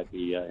ago, I'd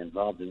be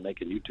involved in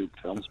making YouTube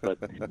films. But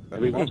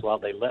every once in a while,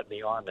 they let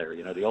me on there,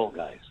 the old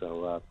guys.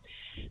 So,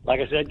 like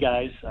I said,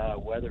 guys,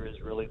 weather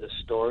is really the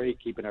story,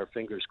 keeping our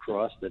fingers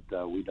crossed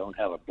that we don't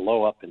have a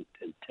blow-up in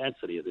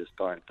intensity of this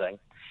darn thing.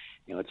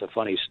 It's a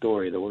funny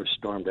story. The worst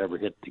storm to ever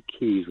hit the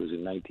Keys was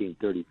in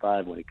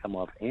 1935 when it come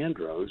off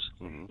Andros.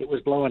 Mm-hmm. It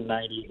was blowing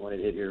 90. When it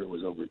hit here, it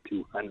was over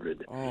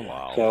 200. Oh,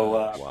 wow. So,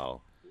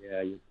 wow.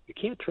 Yeah, you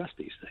can't trust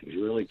these things.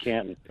 You really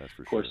can't. And that's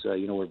for of course, sure.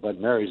 Where Bud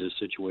Mary's is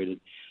situated,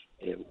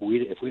 if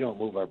we don't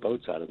move our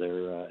boats out of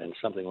there and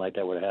something like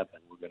that would happen,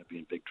 we're going to be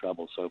in big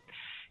trouble. So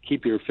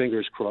keep your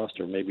fingers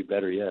crossed, or maybe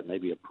better yet,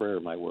 maybe a prayer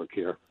might work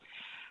here.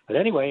 But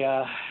anyway,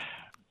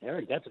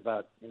 Eric, that's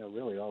about,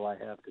 really all I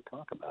have to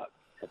talk about.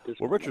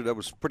 Well, Richard, that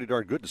was pretty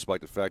darn good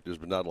despite the fact there's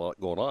been not a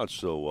lot going on.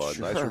 So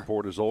nice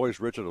report as always,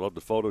 Richard. I love the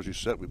photos you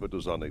sent. We put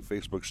those on the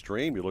Facebook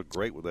stream. You look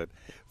great with that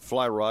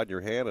fly rod in your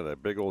hand and a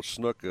big old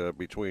snook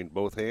between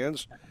both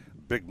hands.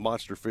 Big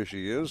monster fish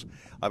he is.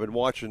 I've been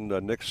watching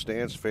Nick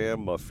Stan's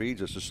fam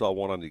feeds. I just saw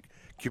one on the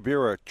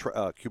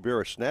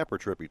Cubera snapper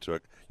trip he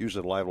took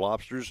using live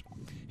lobsters.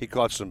 He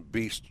caught some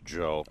beast,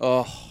 Joe.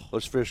 Oh.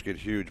 Those fish get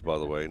huge, by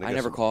the way. I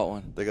never caught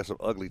one. They got some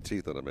ugly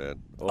teeth in them,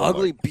 man. Oh,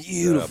 ugly,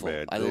 beautiful. Yeah,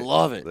 man. I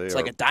love it. It's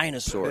like a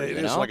dinosaur. It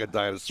is like a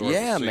dinosaur.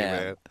 Yeah, to see,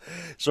 man.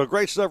 So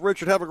great stuff,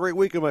 Richard. Have a great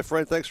weekend, my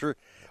friend. Thanks for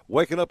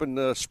waking up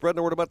and spreading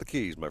the word about the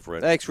Keys, my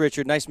friend. Thanks,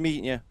 Richard. Nice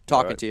meeting you,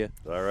 talking to you.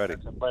 All righty.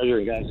 It's a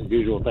pleasure, guys, as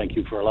usual. Thank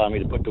you for allowing me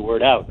to put the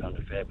word out on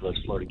the fabulous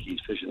Florida Keys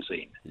fishing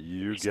scene.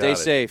 You got Stay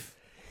safe.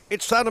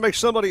 It's time to make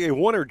somebody a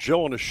winner,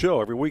 Joe, on the show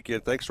every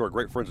weekend. Thanks to our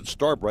great friends at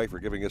Starbright for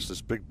giving us this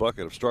big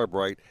bucket of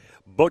Starbright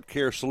boat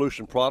care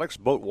solution products,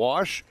 boat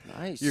wash.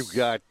 Nice. You've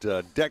got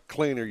deck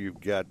cleaner. You've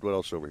got, what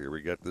else over here?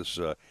 We got this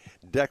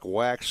deck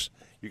wax.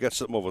 You got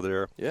something over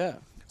there. Yeah.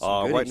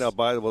 Right now,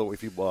 by the way,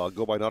 if you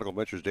go by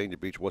Nautical-Ventures, Dania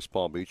Beach, West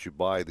Palm Beach, you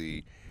buy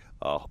the,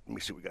 let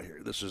me see what we got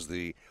here. This is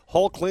the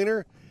hull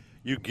cleaner.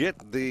 You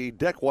get the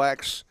deck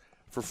wax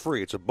for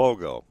free. It's a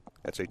BOGO.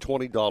 That's a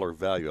 $20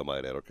 value, I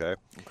might add, okay?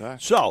 Okay.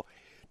 So,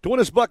 to win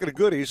this bucket of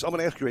goodies, I'm going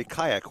to ask you a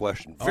kayak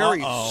question.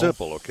 Very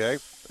simple, okay?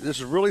 This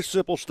is really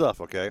simple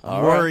stuff, okay?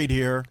 I'm worried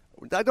here.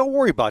 Don't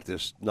worry about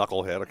this,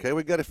 knucklehead, okay?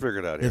 We got to figure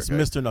it out here. It's okay?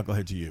 Mr.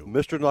 Knucklehead to you.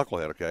 Mr.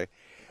 Knucklehead, okay?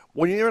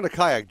 When you're in a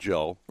kayak,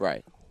 Joe,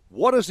 right?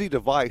 What is the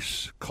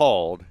device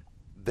called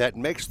that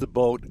makes the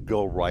boat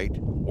go right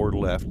or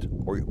left,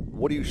 or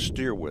what do you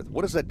steer with?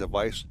 What is that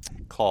device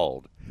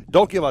called?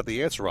 Don't give out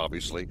the answer,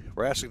 obviously.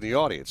 We're asking the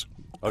audience,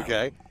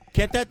 okay?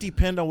 Can't that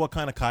depend on what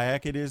kind of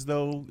kayak it is,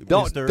 though?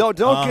 Don't get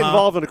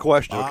involved in the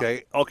question,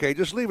 okay? Okay,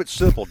 just leave it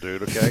simple,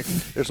 dude. Okay.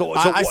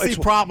 I see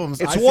problems.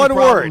 It's one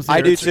word.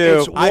 I do too.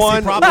 It's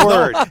one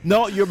word.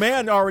 No, your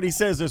man already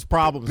says there's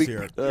problems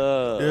here.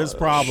 There's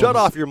problems. Shut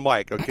off your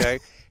mic, okay?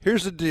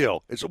 Here's the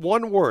deal. It's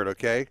one word,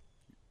 okay?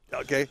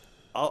 Okay.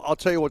 I'll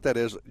tell you what that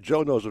is.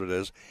 Joe knows what it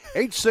is.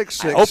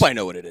 866. I hope I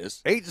know what it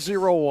is.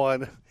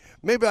 801.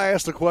 Maybe I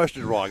asked the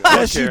question wrong.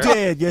 Yes, you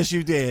did. Yes,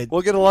 you did.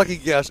 We'll get a lucky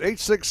guess.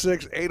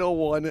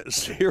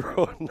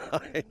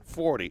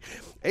 866-801-0940.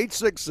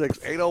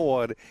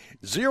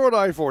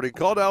 866-801-0940.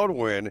 Call now and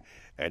win.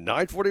 And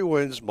 940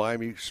 wins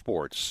Miami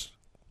Sports.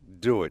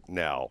 Do it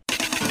now.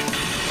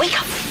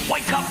 Wake up.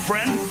 Wake up,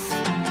 friend.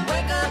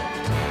 Wake up.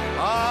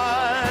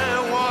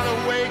 I want to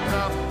wake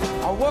up.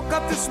 I woke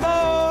up this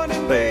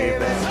morning,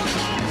 baby.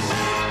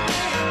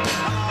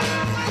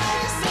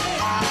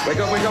 Wake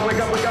up, wake up, wake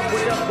up, wake up,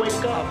 wake up,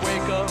 wake up.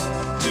 Wake up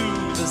to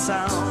the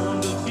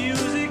sound of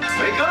music.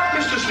 Wake up,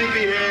 Mr.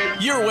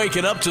 sleepyhead. You're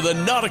waking up to the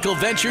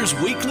Nautical-Ventures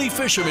Weekly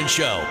Fisherman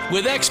Show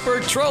with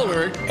expert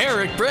troller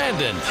Eric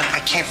Brandon.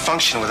 I can't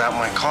function without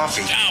my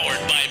coffee.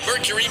 Powered by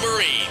Mercury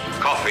Marine.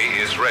 Coffee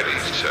is ready,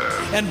 sir.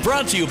 And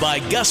brought to you by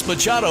Gus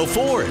Machado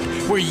Ford,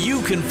 where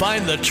you can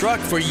find the truck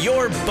for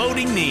your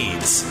boating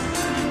needs.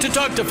 To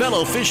talk to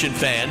fellow fishing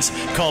fans,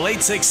 call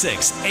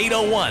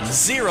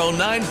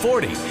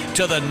 866-801-0940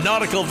 to the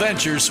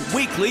Nautical-Ventures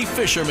Weekly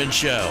Fisherman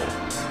Show.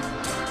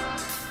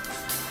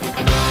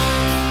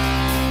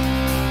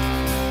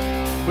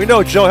 We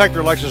know Joe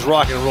Hector likes his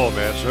rock and roll,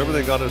 man, so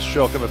everything on this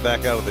show coming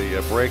back out of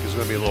the break is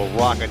going to be a little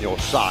rock on your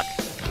sock.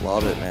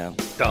 Love it, man.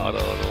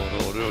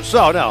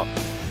 So now,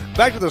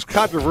 back to this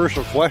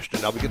controversial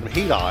question. I'll be getting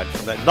heat on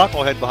from that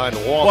knucklehead behind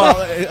the wall.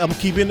 Well, I'm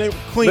keeping it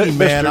clean,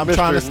 man. I'm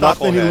trying to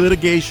stop any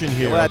litigation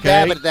here,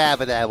 okay?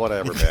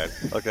 Whatever, man.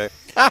 Okay.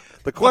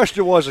 The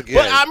question was again.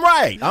 But I'm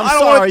right. I'm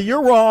sorry.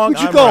 You're wrong.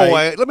 Would you go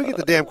away? Let me get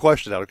the damn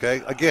question out,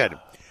 okay? Again,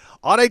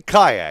 on a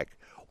kayak,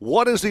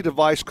 what is the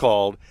device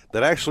called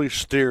that actually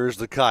steers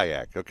the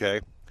kayak, okay?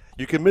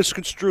 You can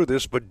misconstrue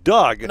this, but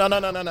Doug No.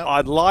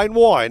 on line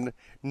one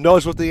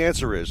knows what the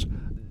answer is.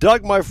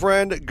 Doug, my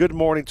friend, good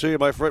morning to you,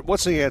 my friend.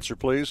 What's the answer,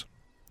 please?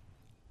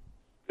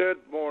 Good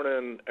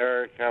morning,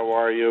 Eric. How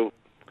are you?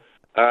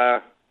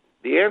 The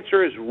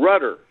answer is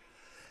rudder.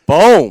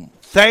 Boom.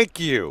 Thank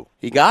you.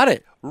 He got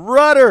it.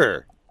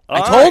 Rudder.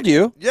 I told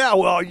you. Yeah,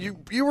 well, you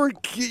were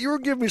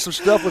giving me some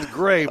stuff with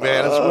Gray,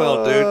 man, as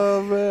well, dude.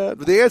 Oh, man.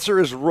 But the answer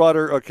is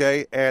rudder,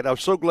 okay? And I'm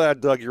so glad,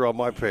 Doug, you're on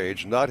my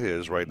page, not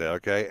his right now,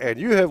 okay? And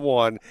you have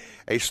won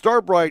a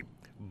Starbright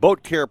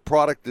boat care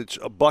product. It's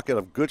a bucket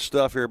of good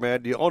stuff here,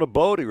 man. Do you own a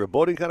boat? Are you a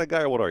boating kind of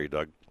guy, or what are you,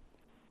 Doug?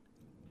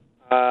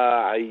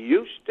 I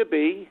used to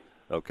be.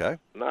 Okay.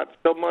 Not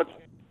so much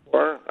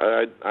anymore.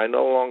 I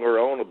no longer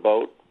own a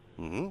boat.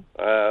 Mm-hmm.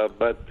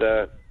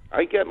 But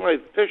I get my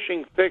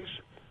fishing fix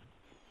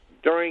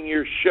during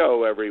your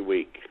show every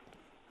week.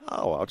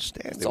 Oh,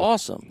 outstanding. That's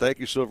awesome. Thank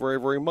you so very,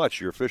 very much.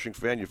 You're a fishing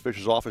fan. You fish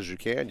as often as you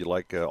can. You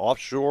like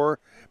offshore,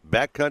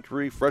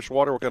 backcountry,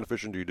 freshwater. What kind of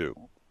fishing do you do?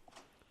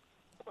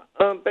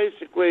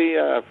 Basically,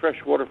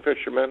 freshwater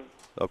fisherman.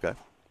 Okay.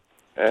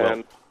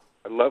 And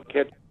I love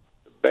catching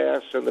the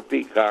bass and the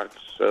peacocks,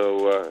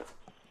 so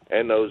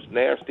and those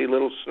nasty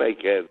little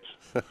snakeheads.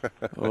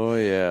 Oh,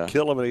 yeah.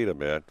 Kill them and eat them,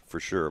 man, for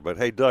sure. But,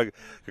 hey, Doug,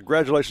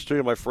 congratulations to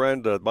you, my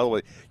friend. By the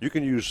way, you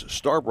can use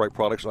Starbright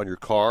products on your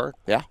car,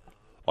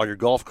 on your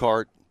golf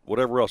cart,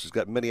 whatever else. It's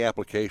got many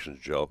applications,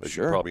 Joe, as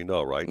you probably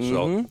know, right?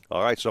 Mm-hmm. So,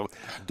 all right. So,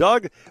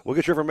 Doug, we'll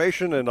get your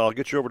information, and I'll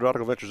get you over to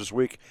Nautical-Ventures this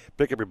week.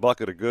 Pick up your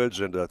bucket of goods,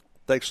 and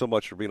thanks so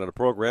much for being on the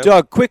program.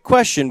 Doug, quick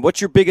question.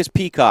 What's your biggest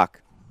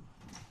peacock?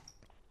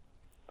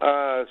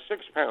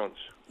 6 pounds.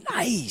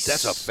 Nice.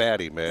 That's a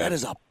fatty, man. That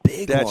is a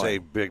big one. That's a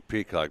big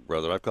peacock,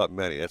 brother. I've caught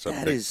many. That's a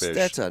big fish.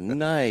 That's a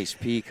nice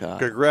peacock.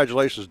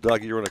 Congratulations,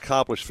 Doug. You're an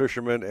accomplished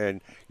fisherman,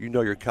 and you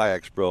know your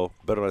kayaks, bro,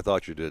 better than I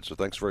thought you did. So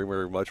thanks very,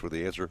 very much for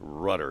the answer.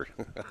 Rudder.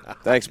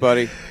 Thanks,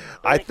 buddy.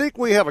 I think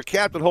we have a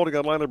captain holding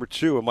on line number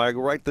 2. Am I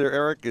right there,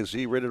 Eric? Is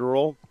he ready to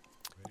roll?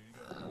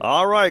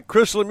 All right.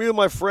 Chris Lemieux,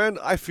 my friend,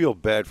 I feel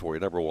bad for you,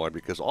 number one,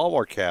 because all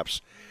our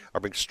caps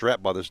are being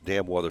strapped by this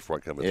damn weather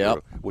front coming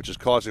through, which is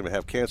causing them to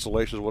have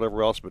cancellations,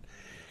 whatever else. But,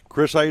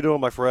 Chris, how you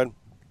doing, my friend?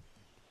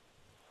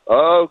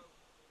 Oh,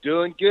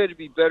 doing good. It'd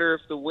be better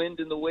if the wind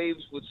and the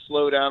waves would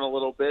slow down a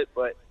little bit.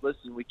 But,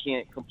 listen, we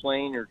can't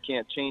complain or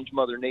can't change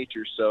Mother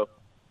Nature. So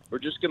we're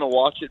just going to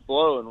watch it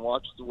blow and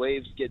watch the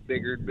waves get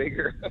bigger and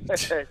bigger.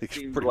 It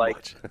seems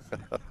like.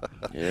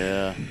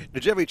 Yeah.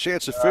 Did you have any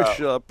chance to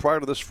fish prior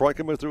to this front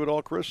coming through at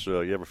all, Chris? You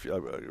have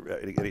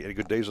any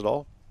good days at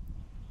all?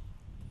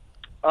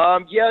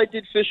 Yeah, I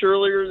did fish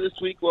earlier this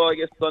week. Well, I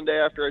guess Sunday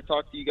after I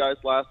talked to you guys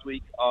last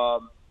week.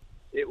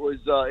 It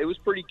was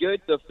pretty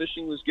good. The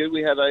fishing was good.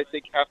 We had, I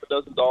think, half a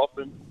dozen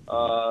dolphins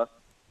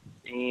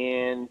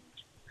and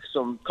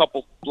some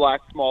couple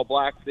small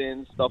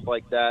blackfins, stuff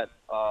like that.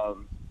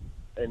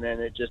 And then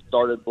it just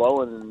started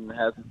blowing and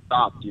hasn't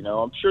stopped. You know,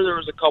 I'm sure there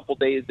was a couple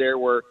days there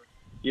where,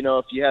 you know,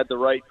 if you had the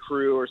right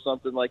crew or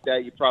something like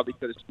that, you probably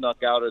could have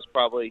snuck out as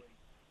probably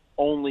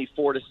only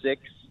 4 to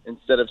 6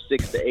 instead of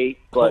 6 to 8.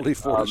 But only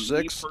 4 to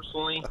 6. Me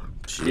personally,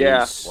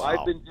 yeah,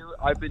 well,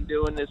 I've been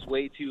doing this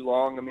way too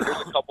long. I mean,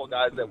 there's a couple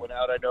guys that went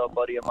out. I know a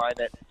buddy of mine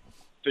that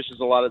fishes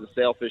a lot of the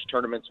sailfish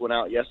tournaments went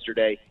out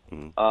yesterday.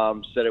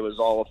 Said it was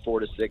all a 4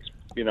 to 6.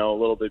 You know, a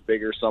little bit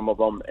bigger, some of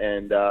them,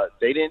 and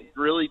they didn't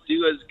really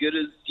do as good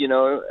as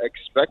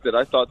expected.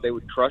 I thought they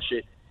would crush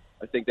it.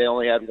 I think they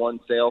only had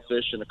one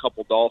sailfish and a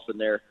couple dolphin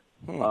there.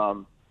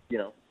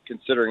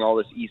 Considering all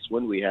this east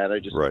wind we had, I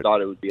just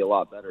thought it would be a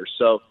lot better.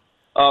 So,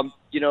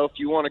 if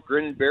you want to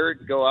grin and bear it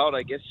and go out,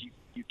 I guess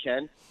you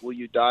can. Will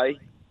you die?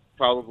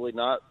 Probably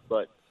not.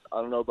 But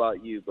I don't know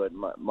about you, but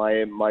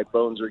my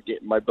bones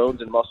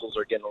and muscles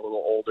are getting a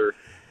little older,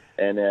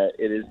 and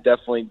it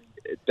definitely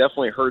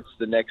hurts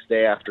the next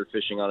day after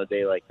fishing on a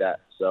day like that.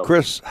 So,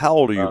 Chris, how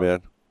old are you,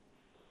 man?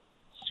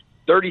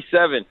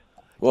 37.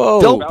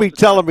 Whoa. Don't be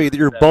telling me that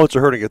your bones are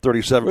hurting at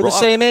 37. We're bro. the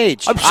same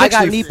age. I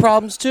got knee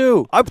problems,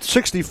 too. I'm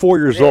 64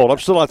 years old. I'm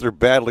still out there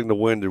battling the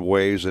wind and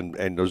waves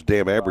and those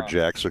damn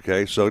amberjacks,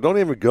 okay? So don't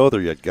even go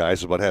there yet,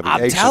 guys, about having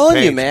I'm aches telling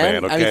and pains, you,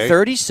 man. okay? I mean,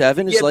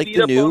 37 is like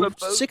the new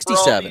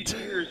 67.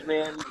 Years,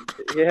 man.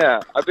 Yeah,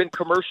 I've been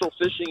commercial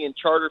fishing and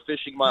charter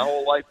fishing my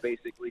whole life,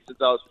 basically, since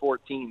I was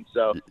 14.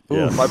 So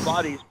my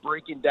body's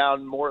breaking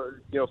down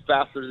more,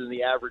 faster than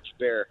the average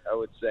bear, I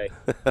would say.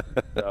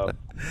 So,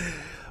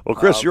 well,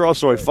 Chris, you're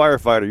also a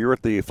firefighter. You're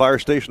at the fire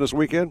station this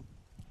weekend?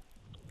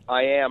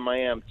 I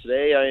am.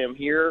 Today I am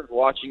here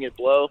watching it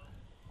blow.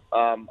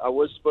 I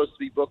was supposed to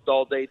be booked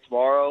all day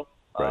tomorrow.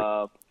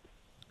 Right.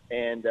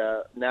 And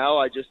now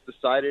I just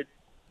decided,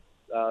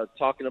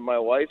 talking to my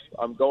wife,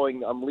 I'm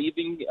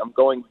leaving. I'm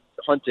going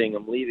hunting.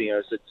 I'm leaving.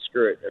 I said,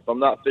 screw it. If I'm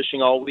not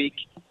fishing all week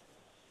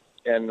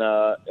and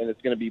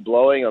it's going to be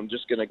blowing, I'm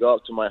just going to go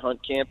up to my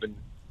hunt camp and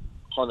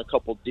hunt a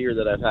couple deer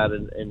that I've had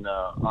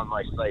on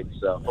my site.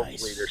 So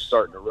hopefully they're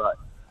starting to rut.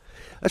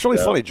 That's really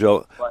funny,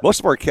 Joe. Most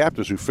of our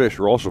captains who fish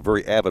are also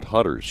very avid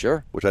hunters.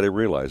 Sure. Which I didn't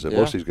realize. That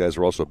most of these guys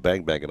are also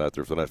bang-banging out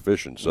there if they're not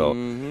fishing. So,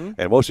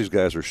 and most of these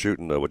guys are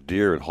shooting with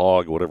deer and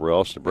hog and whatever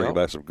else and bringing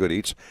back some good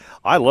eats.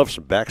 I love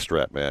some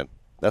backstrap, man.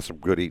 That's some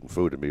good eating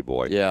food to me,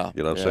 boy. Yeah.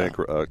 You know what I'm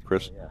saying,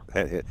 Chris?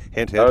 Hint,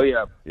 hint. Oh,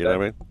 yeah. You know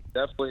what I mean?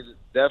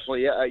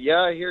 Definitely.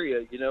 Yeah, I hear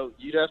you.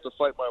 You'd have to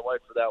fight my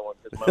wife for that one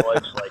because my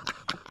wife's like,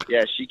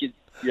 yeah, she could,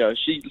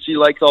 she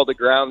likes all the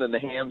ground and the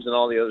hams and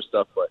all the other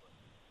stuff, but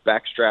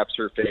backstrap's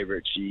her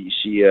favorite. She's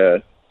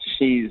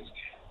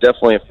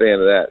definitely a fan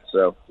of that,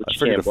 so but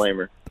you can't blame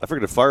her. I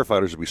figured the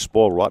firefighters would be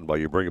spoiled rotten by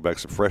you bringing back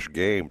some fresh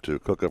game to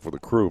cook up for the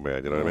crew,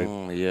 man. You know what I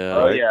mean? Yeah.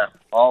 Oh, yeah.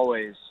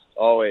 Always.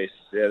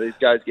 Yeah, these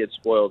guys get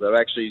spoiled. I've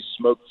actually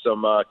smoked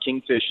some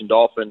kingfish and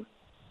dolphin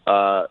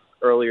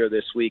earlier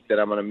this week that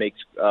I'm going to make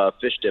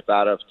fish dip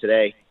out of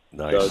today.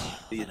 Nice. So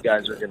these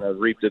guys are going to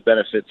reap the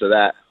benefits of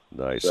that.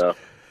 Nice.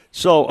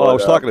 So I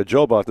was talking to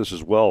Joe about this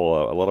as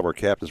well. A lot of our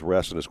captains were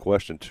asking this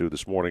question, too,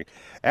 this morning.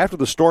 After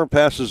the storm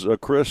passes,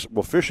 Chris,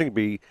 will fishing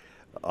be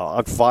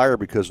on fire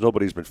because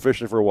nobody's been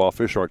fishing for a while?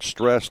 Fish aren't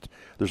stressed.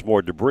 There's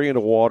more debris in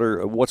the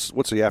water. What's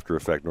the after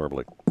effect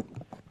normally?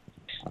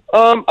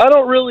 I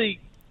don't really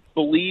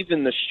believe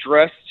in the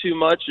stress too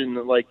much and,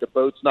 like, the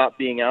boats not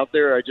being out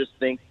there. I just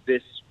think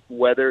this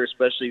weather,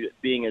 especially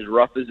being as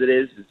rough as it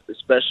is,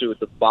 especially with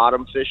the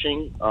bottom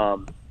fishing,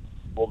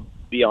 will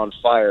be on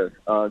fire.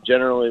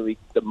 Generally,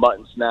 the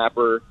mutton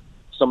snapper,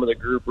 some of the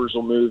groupers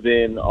will move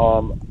in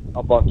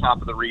up on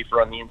top of the reef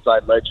or on the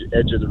inside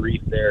edge of the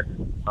reef there.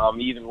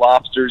 Even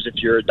lobsters, if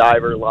you're a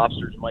diver,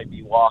 lobsters might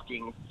be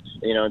walking,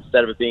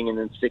 instead of it being in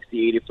the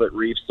 60, 80-foot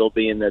reefs, they'll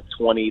be in the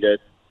 20 to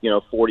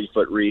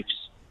 40-foot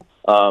reefs.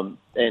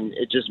 And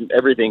it just,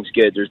 everything's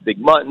good. There's big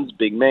muttons,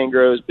 big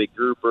mangroves, big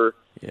grouper.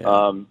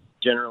 Yeah.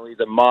 Generally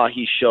the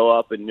mahi show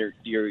up and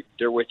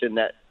they're within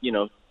that,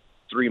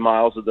 3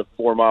 miles of the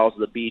 4 miles of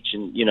the beach,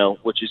 and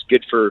which is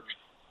good for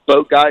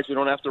boat guys. We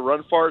don't have to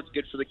run far. It's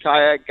good for the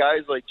kayak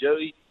guys like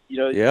Joey.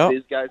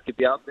 These guys could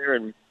be out there.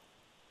 And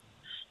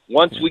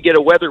once we get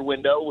a weather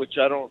window, which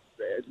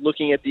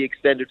looking at the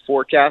extended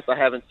forecast, I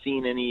haven't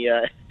seen any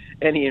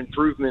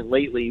improvement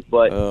lately.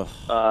 But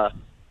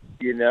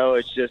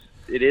it's just,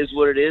 it is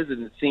what it is,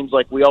 and it seems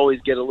like we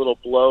always get a little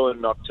blow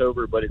in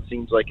October, but it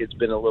seems like it's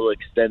been a little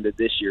extended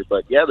this year.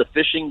 But yeah, the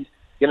fishing's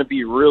going to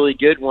be really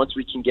good once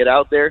we can get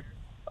out there.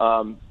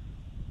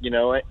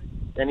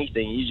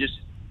 Anything. You just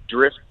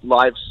drift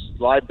live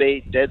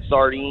bait, dead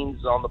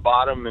sardines on the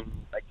bottom, and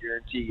I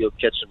guarantee you'll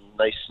catch some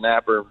nice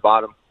snapper and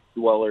bottom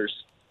dwellers.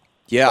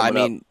 Yeah, I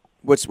mean,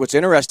 what's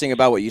interesting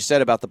about what you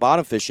said about the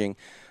bottom fishing,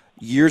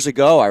 years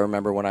ago, I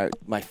remember when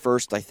my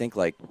first, I think,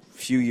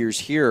 few years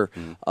here,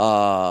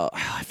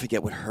 I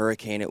forget what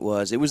hurricane it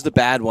was. It was the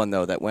bad one,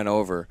 though, that went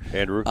over.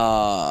 Andrew?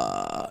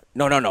 No,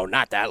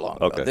 not that long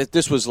ago.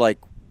 This was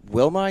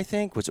Wilma, I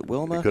think. Was it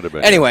Wilma? It could have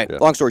been. Anyway, yeah.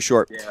 Long story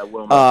short,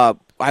 Wilma.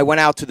 I went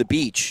out to the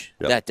beach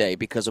that day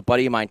because a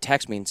buddy of mine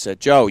texted me and said,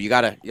 "Joe, you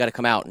gotta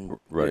come out and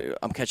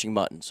I'm catching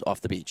muttons off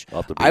the beach."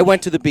 I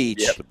went to the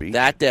beach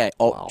that day.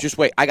 Oh, wow. Just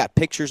wait! I got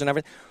pictures and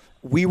everything.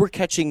 We were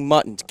catching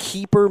muttons,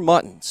 keeper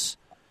muttons,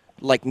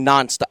 like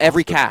nonstop.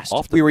 Every cast.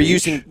 We were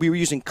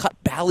using cut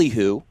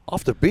ballyhoo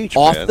off the beach.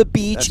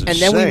 That's and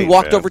then we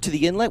walked over to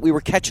the inlet. We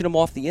were catching them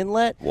off the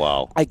inlet.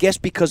 Wow! I guess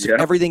because of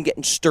everything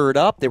getting stirred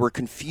up, they were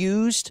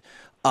confused.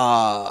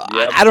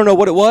 I don't know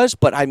what it was,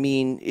 but I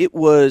mean, it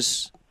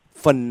was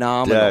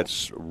phenomenal.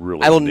 That's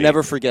really I will neat.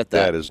 never forget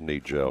that. That is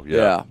neat, Joe.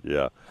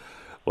 Yeah.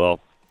 Well,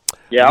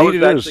 I was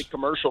actually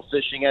commercial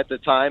fishing at the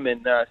time,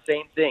 and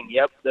same thing.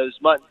 Yep, those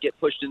muttons get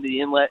pushed into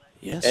the inlet,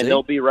 and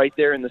they'll be right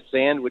there in the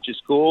sand, which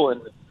is cool.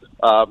 And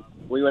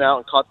we went out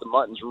and caught the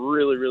muttons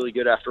really, really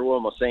good after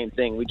Wilma. Same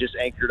thing. We just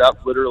anchored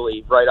up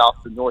literally right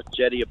off the north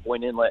jetty of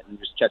Point Inlet and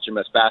just catch them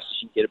as fast as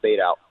you can get a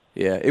bait out.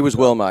 Yeah, it was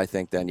Wilma, I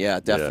think, then. Yeah,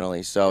 definitely.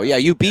 Yeah. So,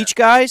 you beach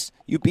guys,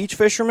 you beach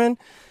fishermen,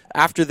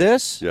 after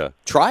this,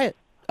 try it.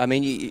 I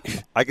mean,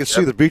 I can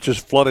see the beaches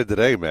flooded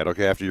today, man.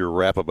 Okay, after your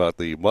rap about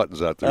the muttons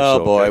out there. Oh,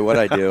 so, boy, okay.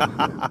 what'd I do?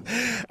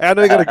 And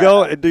then you got to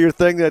go and do your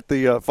thing at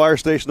the fire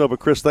station. But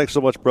Chris, thanks so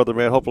much, brother,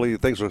 man. Hopefully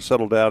things will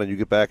settle down and you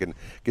get back and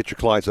get your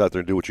clients out there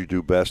and do what you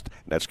do best,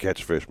 and that's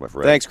catch fish, my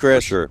friend. Thanks,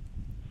 Chris. For sure.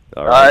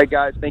 All right,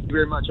 guys. Thank you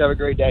very much. Have a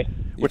great day.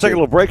 We're taking a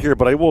little break here,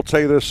 but I will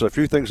tell you this: a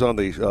few things on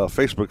the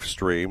Facebook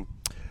stream.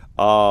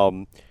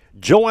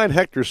 Joanne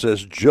Hector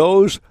says,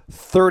 "Joe's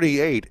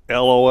 38,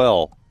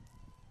 LOL."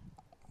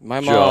 My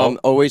mom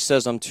always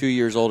says I'm 2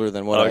 years older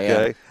than what I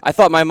am. Okay. I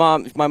thought my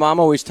mom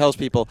always tells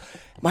people,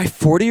 my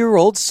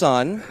 40-year-old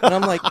son. And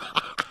I'm like,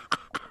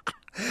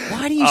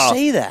 why do you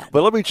say that?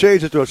 But let me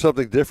change it to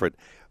something different.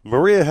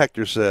 Maria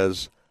Hector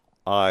says,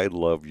 I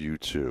love you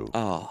too.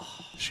 Oh.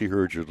 She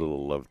heard your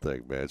little love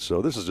thing, man.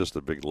 So this is just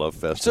a big love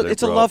fest. So today,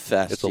 it's a bro. love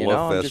fest. It's a you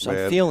love know? fest, I'm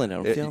man. feeling it.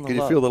 I'm feeling the Can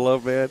love. you feel the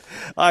love, man?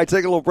 All right,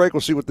 take a little break.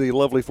 We'll see what the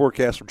lovely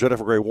forecast from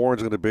Jennifer Gray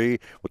Warren's going to be.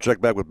 We'll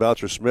check back with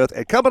Bouncer Smith.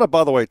 And coming up,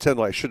 by the way, 10,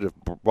 I should have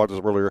brought this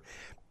up earlier,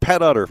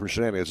 Pat Utter from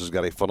Shenanigans has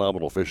got a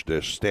phenomenal fish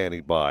dish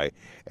standing by,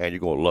 and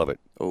you're going to love it.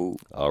 Oh.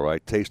 All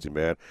right, tasty,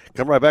 man.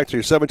 Come right back to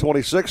you,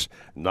 726,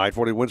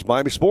 940 wins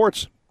Miami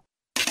Sports.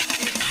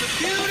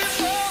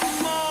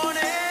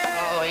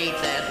 Oh, ain't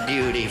that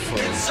beautiful?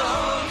 It's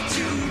all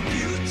too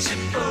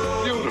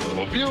beautiful.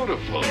 Beautiful,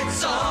 beautiful.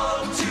 It's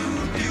all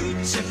too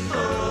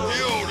beautiful.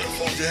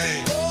 Beautiful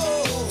day.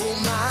 Oh,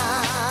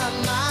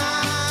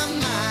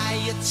 my,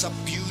 it's a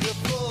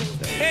beautiful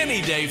day.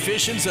 Any day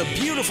fishing's a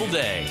beautiful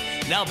day.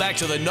 Now back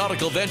to the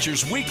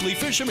Nautical-Ventures Weekly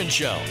Fisherman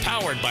Show,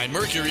 powered by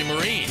Mercury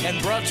Marine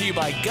and brought to you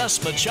by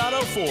Gus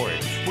Machado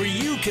Ford, where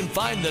you can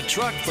find the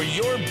truck for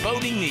your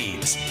boating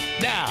needs.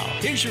 Now,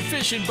 here's your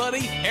fishing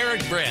buddy,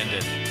 Eric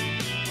Brandon.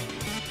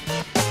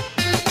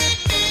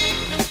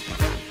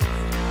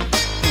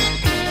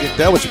 Get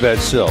down with your bad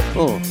self.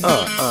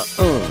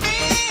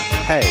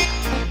 Hey.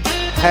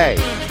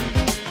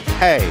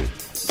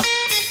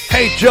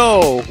 Hey,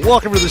 Joe.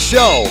 Welcome to the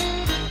show.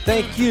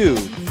 Thank you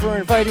for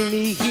inviting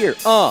me here.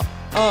 Here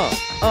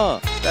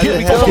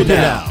we go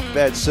now.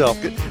 Bad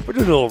self. We're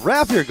doing a little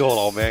rap here going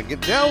on, man.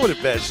 Get down with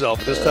it, bad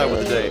self, at this time of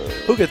the day.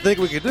 Who could think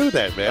we could do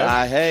that,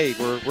 man? Hey,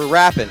 we're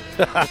rapping.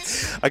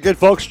 Again,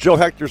 folks, Joe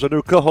Hector's a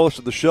new co-host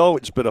of the show.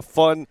 It's been a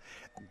fun,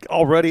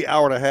 already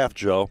hour and a half,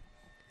 Joe.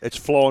 It's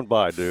flowing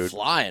by, dude.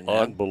 Flying,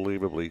 man.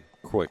 Unbelievably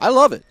quick. I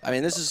love it. I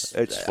mean, this is.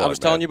 It's fun, I was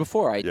telling man. you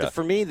before. Yeah.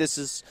 For me, this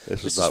is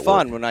not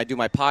fun. work. When I do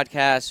my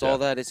podcasts, all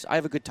Yeah. that. I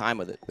have a good time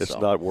with it. It's so.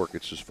 not work.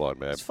 It's just fun,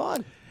 man. It's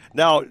fun.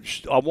 Now,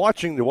 I'm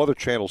watching the Weather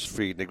Channel's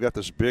feed, and they've got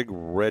this big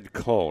red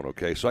cone,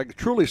 okay? So I can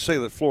truly say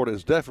that Florida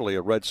is definitely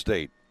a red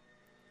state.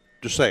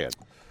 Just saying.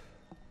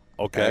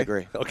 Okay? I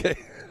agree. Okay.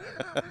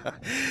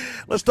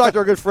 Let's talk to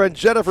our good friend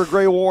Jennifer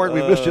Gray Warren.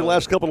 We missed you the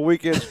last couple of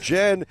weekends.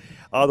 Jen,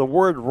 the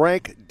word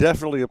rank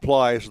definitely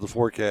applies to the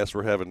forecast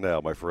we're having now,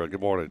 my friend. Good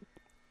morning.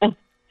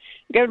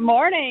 Good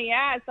morning.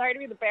 Yeah, sorry to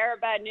be the bearer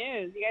of bad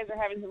news. You guys are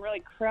having some really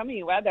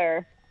crummy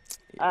weather.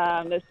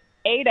 This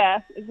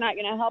Ada is not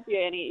going to help you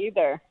any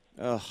either.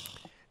 Ugh.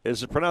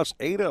 Is it pronounced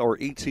Ada or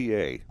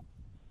ETA?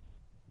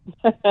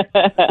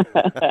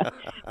 Ada.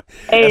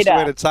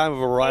 Estimated time of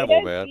arrival,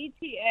 Ada, man.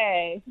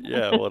 ETA.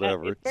 Yeah,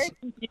 whatever. It's very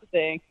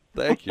confusing.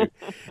 Thank you.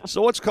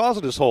 So what's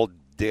causing this whole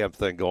damn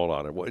thing going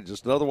on?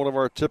 Just another one of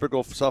our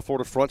typical South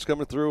Florida fronts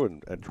coming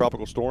through and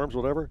tropical storms,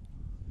 whatever?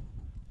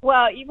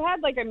 Well, you've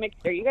had like a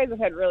mixture. You guys have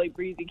had really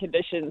breezy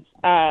conditions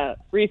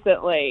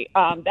recently.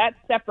 That's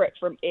separate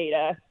from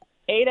Ada.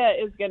 Ada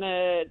is going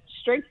to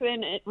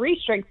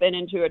re-strengthen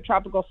into a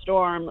tropical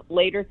storm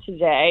later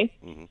today,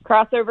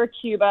 cross over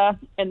Cuba,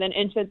 and then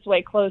inch its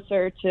way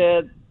closer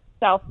to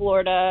South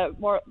Florida,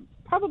 more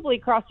probably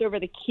cross over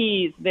the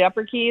Keys, the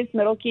Upper Keys,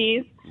 Middle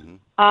Keys,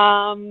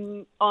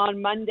 on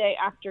Monday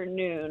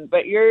afternoon.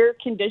 But your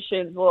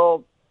conditions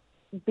will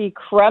be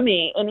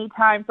crummy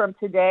anytime from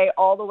today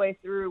all the way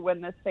through when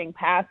this thing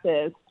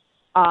passes.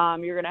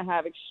 You're going to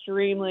have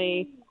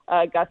extremely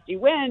gusty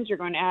winds. You're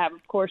going to have,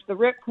 of course, the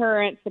rip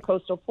currents, the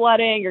coastal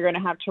flooding. You're going to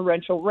have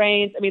torrential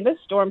rains. I mean, this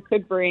storm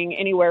could bring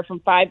anywhere from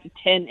 5 to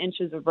 10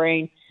 inches of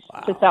rain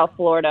to South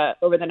Florida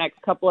over the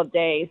next couple of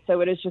days.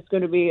 So it is just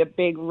going to be a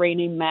big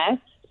rainy mess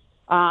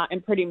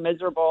and pretty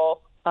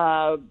miserable,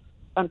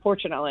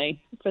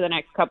 unfortunately, for the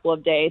next couple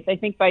of days. I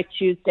think by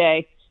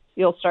Tuesday,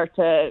 you'll start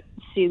to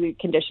see the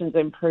conditions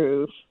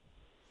improve.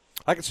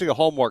 I can see a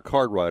Hallmark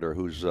card writer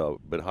who's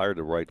been hired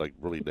to write like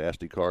really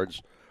nasty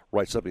cards,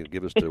 write something and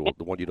give us to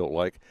the one you don't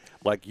like.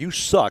 Like, you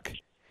suck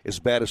as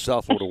bad as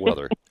South Florida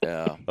weather.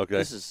 Yeah. Okay?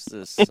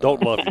 This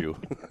don't love you.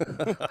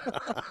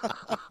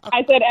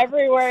 I said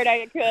every word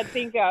I could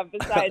think of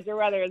besides your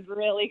weather is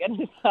really going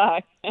to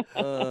suck.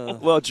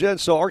 Well, Jen,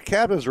 so our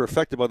cabins are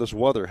affected by this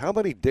weather. How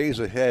many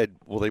days ahead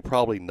will they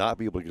probably not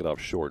be able to get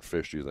offshore and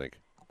fish, do you think?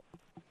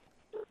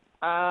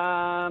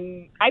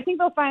 I think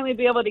they'll finally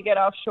be able to get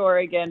offshore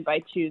again by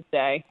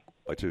Tuesday.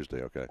 By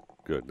Tuesday, okay.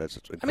 Good. That's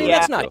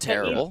not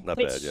terrible. Not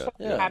bad,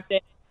 yeah.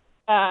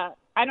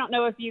 I don't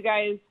know if you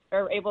guys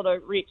are able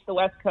to reach the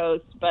West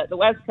Coast, but the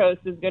West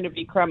Coast is going to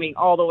be crummy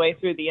all the way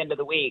through the end of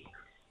the week.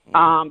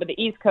 But the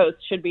East Coast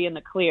should be in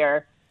the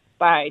clear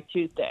by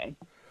Tuesday.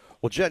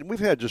 Well, Jen, we've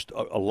had just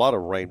a lot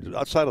of rain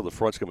outside of the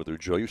fronts coming through.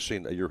 Joe, you've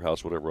seen at your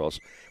house, whatever else.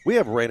 We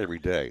have rain every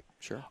day.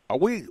 Sure. Are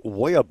we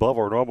way above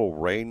our normal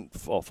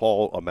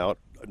rainfall amount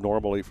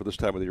normally for this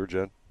time of the year,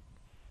 Jen?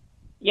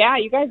 Yeah,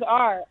 you guys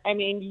are. I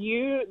mean,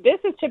 this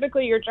is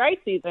typically your dry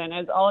season,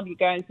 as all of you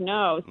guys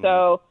know.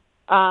 So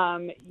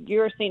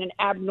you're seeing an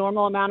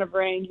abnormal amount of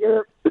rain.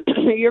 You're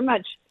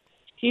much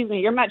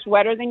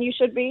wetter than you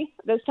should be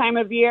this time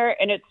of year.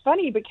 And it's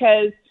funny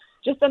because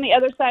just on the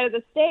other side of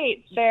the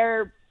state,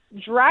 they're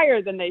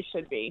drier than they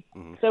should be.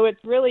 So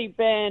it's really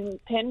been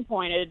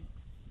pinpointed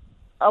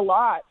a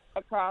lot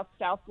across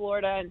South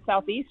Florida and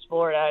Southeast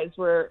Florida is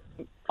where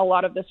a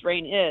lot of this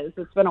rain is.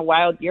 It's been a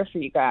wild year for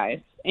you guys.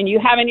 And you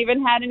haven't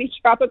even had any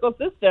tropical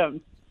systems.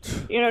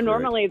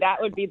 Normally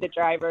that would be the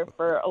driver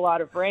for a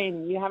lot of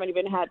rain. You haven't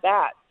even had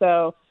that.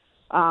 So,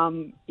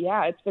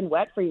 it's been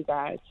wet for you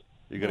guys.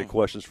 You got any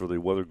questions for the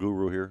weather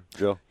guru here,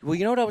 Joe? Well,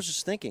 you know what I was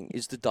just thinking?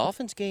 Is the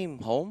Dolphins game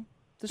home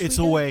this It's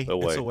weekend?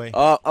 away. It's away.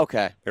 Oh,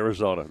 okay.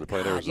 Arizona. They're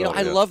playing Arizona.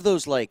 I love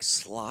those,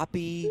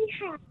 sloppy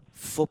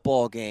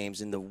football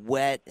games in the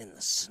wet and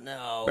the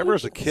snow. Remember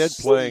as a kid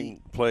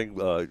playing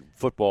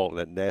football in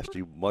that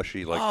nasty,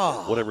 mushy,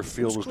 whatever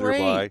field was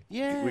nearby?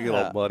 Yeah. We get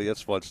all muddy.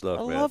 That's fun stuff,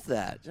 man. I love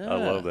that. Yeah. I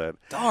love that.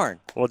 Darn.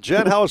 Well,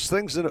 Jen, how's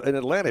things in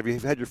Atlanta? Have you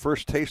had your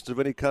first taste of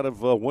any kind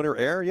of winter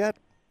air yet?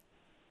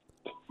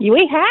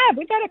 We have.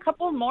 We've got a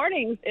couple of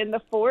mornings in the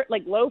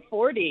low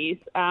 40s,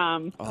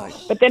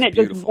 but then it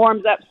just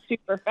warms up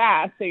super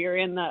fast. So you're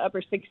in the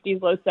upper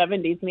 60s, low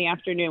 70s in the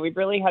afternoon. We've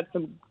really had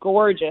some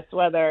gorgeous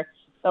weather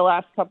the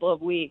last couple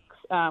of weeks.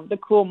 The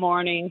cool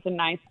mornings and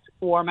nice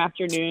warm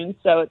afternoons.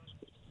 So it's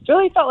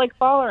really felt like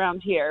fall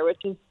around here,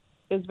 which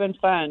has been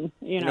fun.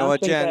 You know what,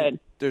 it's been Jen? good.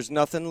 There's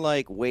nothing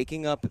like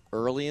waking up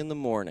early in the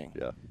morning.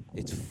 Yeah.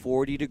 It's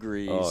 40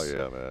 degrees. Oh,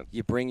 yeah, man.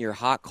 You bring your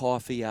hot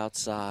coffee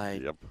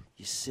outside. Yep.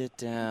 You sit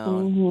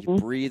down, you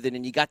breathe it,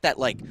 and you got that,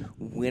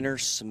 winter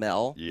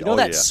smell. Yeah. You know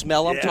that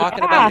smell I'm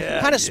talking about?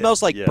 It kind of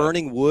smells like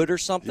burning wood or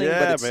something. Yeah,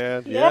 but it's,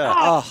 man. Yeah.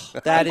 Oh,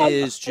 that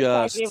is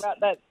just... Talking about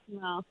that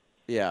smell.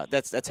 Yeah,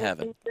 that's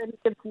heaven. You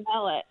can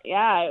smell it.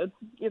 Yeah,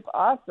 it's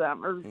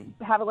awesome. Or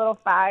have a little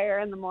fire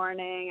in the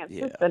morning.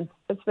 It's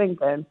been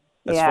good.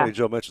 That's funny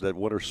Joe mentioned that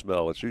winter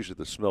smell. It's usually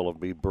the smell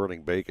of me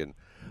burning bacon.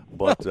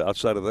 But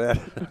outside of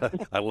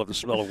that, I love the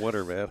smell of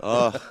winter, man.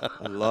 Oh,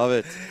 I love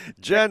it.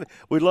 Jen,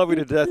 we love you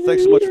to death.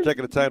 Thanks so much for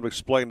taking the time to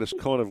explain this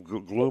cone of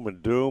gloom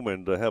and doom,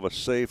 and have a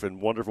safe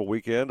and wonderful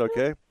weekend,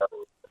 okay?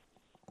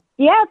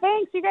 Yeah,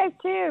 thanks. You guys,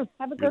 too.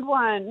 Have a good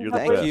one. You're the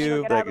Hopefully best.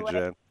 we'll get Thank out you, of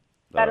Jen.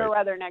 Better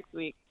weather next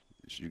week.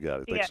 You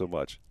got it. Thanks Yeah. so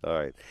much. All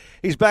right.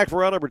 He's back for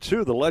round number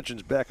 2. The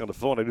legend's back on the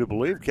phone, I do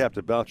believe.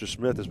 Captain Bouncer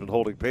Smith has been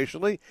holding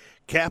patiently.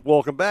 Cap,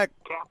 welcome back.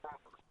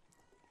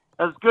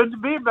 It's good to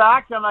be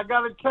back, and I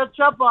got to catch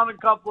up on a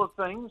couple of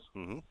things.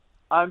 Mm-hmm.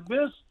 I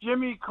missed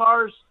Jimmy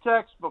Carr's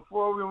text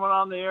before we went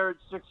on the air at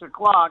 6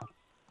 o'clock,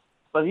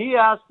 but he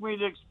asked me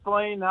to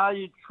explain how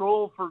you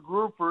troll for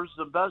groupers,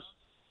 the best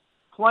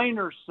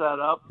planer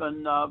setup.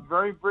 And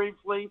very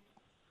briefly,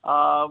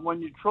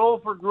 when you troll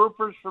for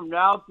groupers from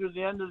now through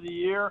the end of the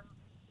year,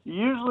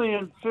 usually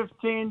in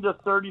 15 to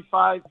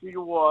 35 feet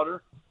of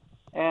water,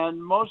 and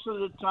most of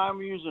the time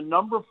we use a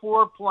number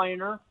 4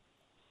 planer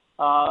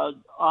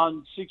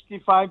on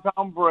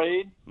 65-pound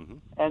braid. Mm-hmm.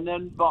 And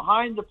then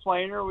behind the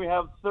planer, we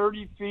have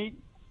 30 feet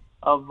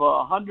of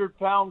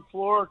 100-pound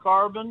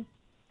fluorocarbon.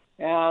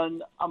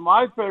 And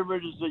my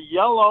favorite is a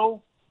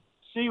yellow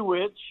sea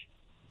witch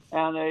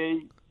and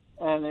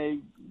a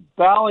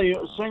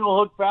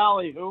single-hook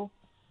ballyhoo.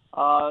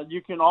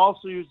 You can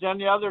also use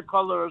any other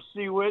color of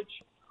sea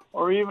witch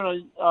or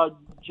even a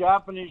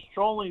Japanese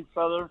trolling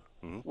feather.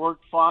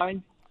 Worked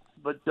fine.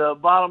 But the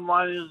bottom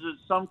line is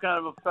it's some kind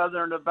of a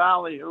feather and a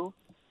ballyhoo.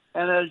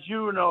 And as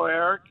you know,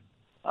 Eric,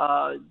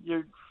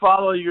 you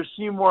follow your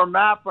Seymour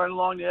map right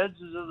along the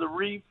edges of the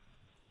reef.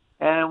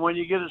 And when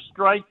you get a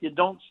strike, you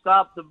don't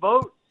stop the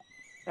boat.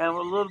 And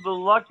with a little bit of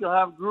luck, you'll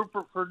have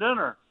grouper for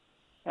dinner.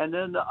 And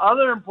then the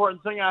other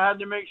important thing I had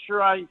to make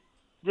sure I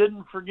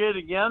didn't forget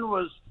again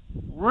was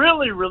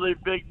really, really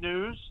big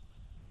news.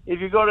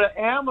 If you go to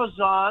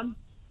Amazon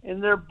in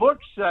their book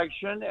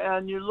section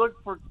and you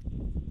look for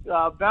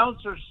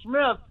Bouncer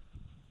Smith,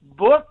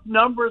 book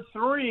number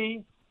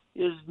 3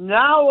 is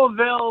now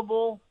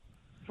available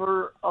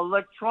for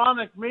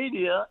electronic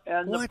media,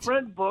 and the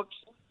print books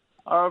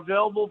are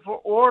available for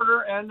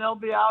order, and they'll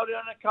be out in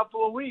a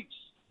couple of weeks.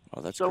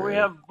 Oh, that's so great. We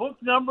have book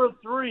number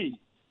 3,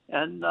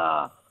 and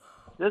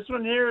this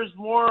one here is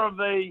more of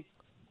a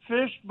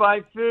fish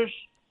by fish,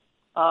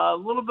 a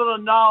little bit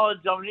of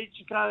knowledge on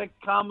each kind of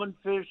common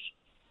fish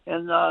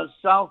in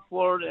South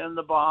Florida and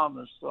the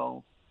Bahamas.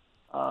 So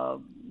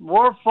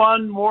more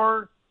fun,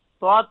 more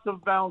thoughts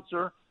of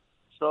Bouncer.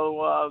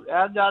 So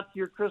add that to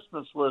your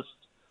Christmas list.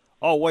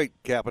 Oh, wait,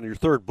 Cap, in your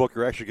third book,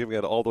 you're actually giving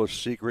out all those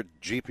secret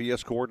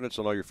GPS coordinates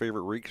on all your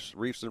favorite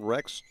reefs and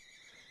wrecks?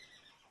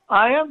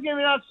 I am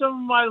giving out some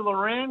of my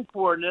Loran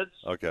coordinates.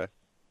 Okay.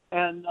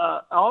 And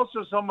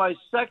also some of my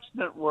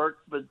sextant work,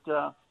 but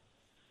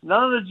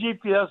None of the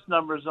GPS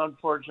numbers,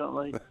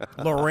 unfortunately.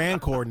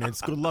 Loran coordinates.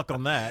 Good luck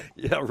on that.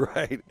 Yeah,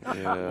 right.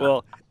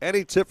 Well,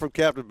 any tip from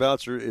Captain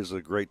Bouncer is a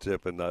great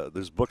tip, and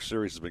this book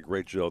series has been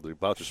great, Joe. The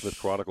Bouncer Smith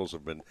Chronicles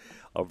have been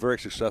a very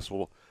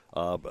successful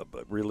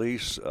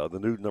release. The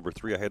new number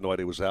 3, I had no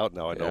idea was out.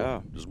 Now I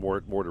know there's more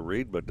to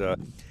read. But,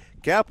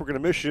 Cap, we're going to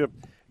miss you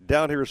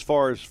down here as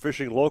far as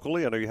fishing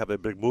locally. I know you have a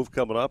big move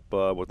coming up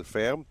with the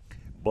fam.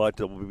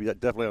 But we'll be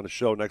definitely on the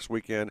show next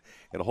weekend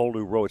in a whole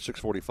new row at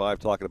 6:45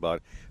 talking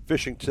about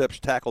fishing tips,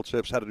 tackle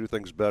tips, how to do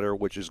things better,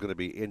 which is going to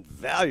be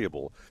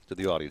invaluable to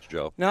the audience,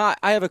 Joe. Now,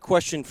 I have a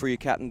question for you,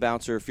 Captain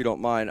Bouncer, if you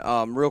don't mind,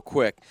 real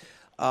quick.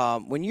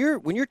 When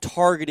you're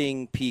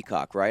targeting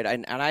peacock, right,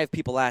 and I have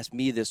people ask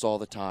me this all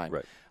the time,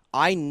 right.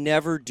 I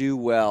never do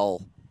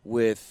well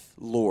with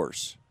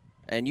lures.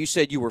 And you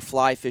said you were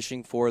fly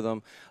fishing for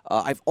them.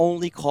 I've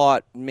only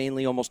caught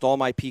mainly almost all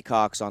my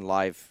peacocks on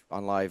live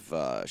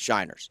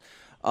shiners.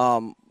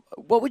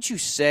 What would you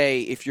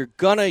say if you're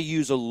gonna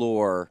use a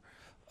lure?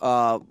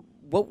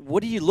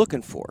 What are you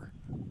looking for?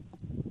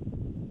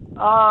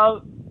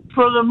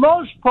 For the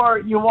most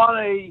part, you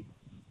want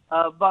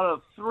about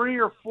a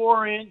 3 or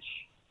 4 inch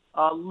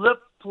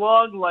lip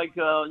plug, like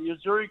a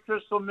Missouri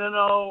Crystal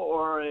Minnow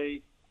or a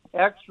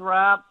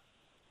X-Wrap,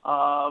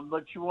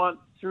 but you want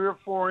 3 or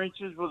 4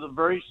 inches with a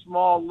very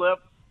small lip,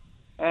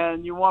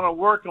 and you want to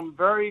work them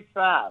very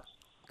fast.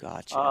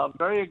 Gotcha.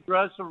 Very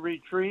aggressive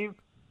retrieve,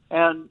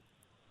 and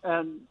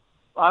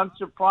I'm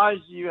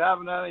surprised you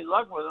haven't had any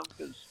luck with them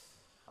because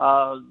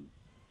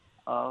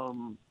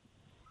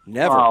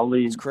never.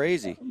 It's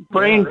crazy.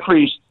 Brain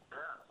freeze.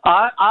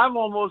 I've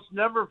almost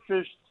never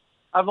fished.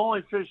 I've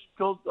only fished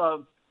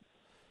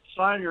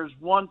shiners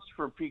once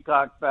for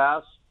peacock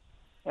bass,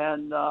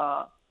 and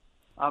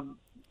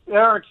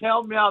Eric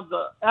helped me out.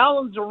 The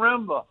Alan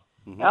Zaremba.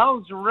 Mm-hmm.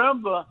 Alan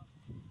Zaremba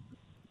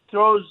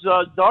throws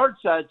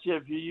darts at you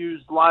if you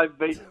use live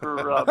bait for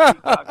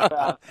peacock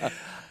bass.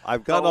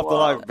 I've gotten off the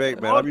live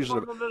bait, man. I'm using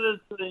a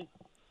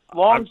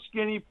long,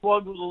 skinny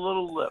plug with a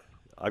little lip.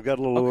 I've got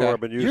a little lure I've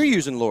been using. You're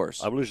using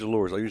lures. I'm using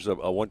lures. I use a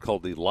one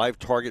called the Live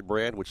Target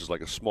brand, which is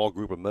like a small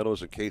group of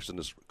minnows encased in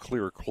this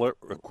clear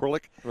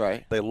acrylic.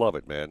 Right. They love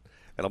it, man.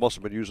 And I've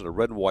also been using a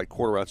red and white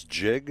quarter-ounce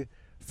jig.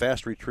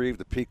 Fast retrieve,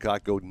 the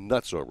peacock go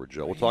nuts over it,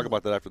 Joe. We'll talk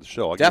about that after the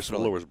show. I'll give you some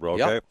lures, bro,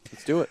 okay? Yep.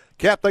 Let's do it.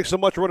 Cap, thanks so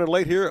much for running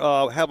late here.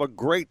 Have a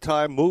great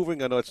time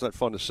moving. I know it's not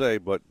fun to say,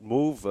 but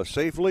move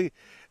safely.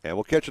 And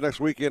we'll catch you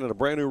next weekend in a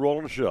brand new roll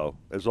on the show,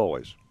 as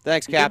always.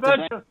 Thanks,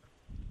 Captain.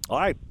 All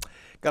right.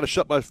 Got to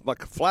shut my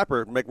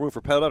flapper and make room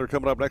for Pat Utter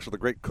coming up next with a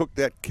great Cook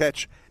That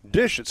Catch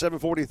dish at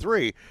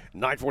 7:43.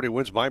 9:40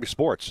 wins Miami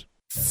Sports.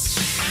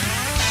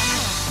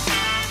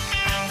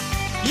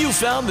 You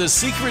found the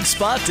secret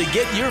spot to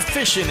get your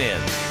fishing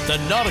in. The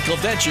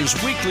Nautical-Ventures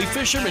Weekly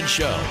Fisherman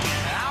Show.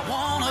 I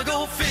wanna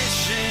go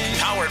fishing.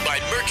 Powered by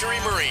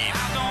Mercury Marine.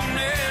 I don't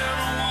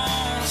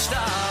ever wanna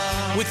stop.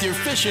 With your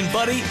fishing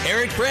buddy,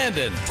 Eric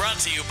Brandon. Brought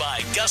to you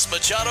by Gus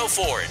Machado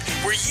Ford,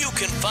 where you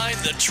can find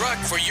the truck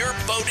for your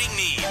boating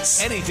needs.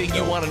 Anything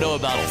you want to know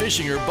about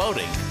fishing or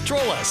boating,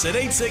 troll us at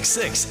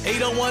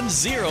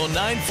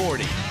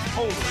 866-801-0940.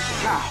 Holy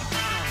cow.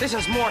 This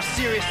is more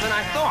serious than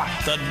I thought.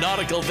 The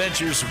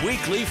Nautical-Ventures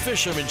Weekly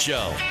Fisherman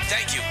Show.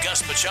 Thank you,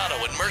 Gus Machado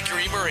and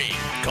Mercury Marine.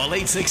 Call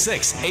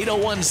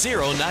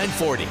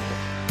 866-801-0940.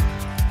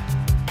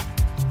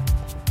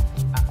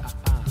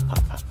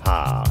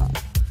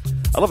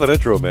 I love that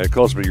intro, man. It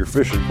calls me your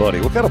fishing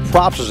buddy. What kind of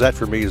props is that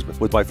for me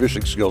with my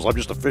fishing skills? I'm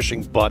just a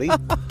fishing buddy?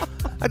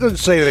 That doesn't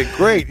say anything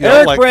great. You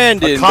Eric know, like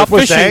Brandon, the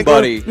fishing angler,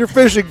 buddy. Your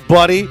fishing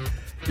buddy.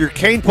 Your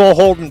cane pole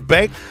holding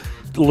bank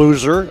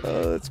loser.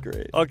 That's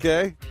great.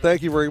 Okay.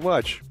 Thank you very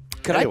much.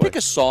 Can I pick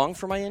a song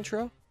for my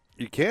intro?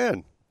 You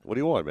can. What do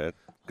you want, man?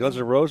 Guns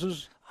N'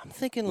 Roses? I'm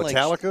thinking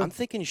Metallica? I'm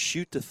thinking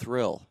Shoot the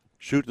Thrill.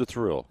 Shoot the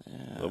Thrill.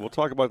 Yeah. We'll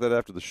talk about that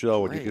after the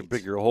show, and you can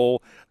pick your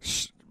whole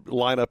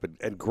lineup,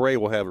 and Gray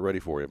will have it ready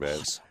for you, man.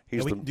 Awesome.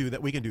 We can do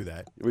that. We can do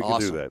that. We can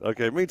do that.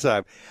 Okay,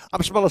 meantime,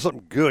 I'm smelling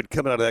something good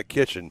coming out of that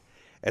kitchen.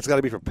 It's got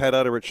to be from Pat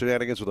Utter at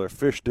Shenanigans with our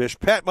fish dish.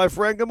 Pat, my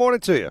friend, good morning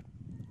to you.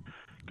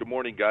 Good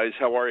morning, guys.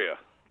 How are you?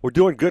 We're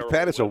doing good,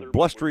 Pat. It's a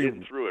blustery. We're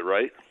getting through it,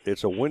 right?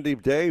 It's a windy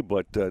day,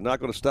 but not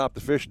going to stop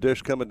the fish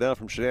dish coming down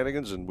from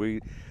Shenanigans, and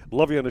we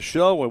love you on the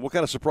show. And what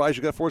kind of surprise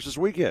you got for us this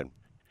weekend?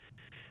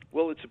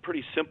 Well, it's a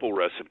pretty simple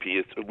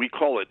recipe. We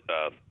call it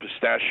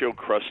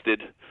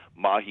pistachio-crusted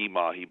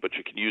mahi-mahi, but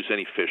you can use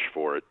any fish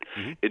for it.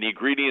 Mm-hmm. And the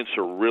ingredients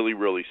are really,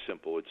 really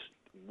simple. It's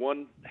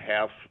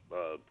 1/2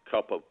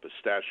 cup of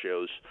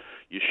pistachios.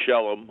 You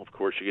shell them. Of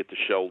course, you get the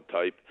shelled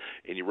type,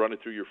 and you run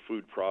it through your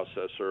food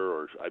processor,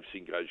 or I've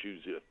seen guys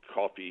use a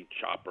coffee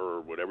chopper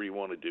or whatever you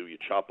want to do. You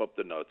chop up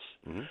the nuts.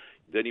 Mm-hmm.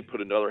 Then you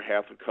put another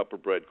 1/2 cup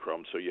of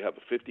breadcrumbs, so you have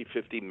a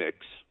 50-50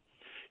 mix.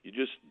 You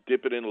just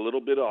dip it in a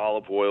little bit of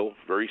olive oil,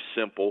 very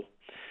simple.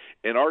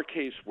 In our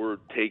case, we're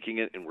taking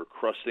it and we're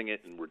crusting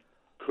it and we're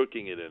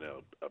cooking it in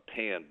a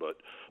pan, but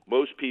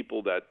most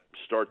people that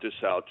start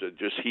this out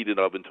just heat it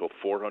up until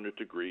 400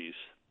 degrees.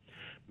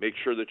 Make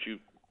sure that you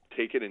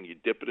take it and you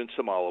dip it in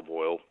some olive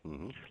oil,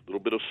 a little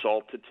bit of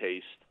salt to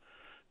taste.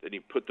 Then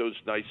you put those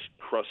nice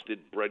crusted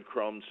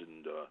breadcrumbs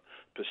and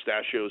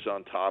pistachios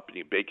on top, and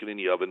you bake it in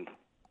the oven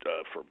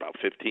for about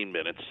 15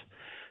 minutes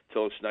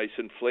till it's nice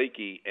and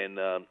flaky. And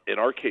in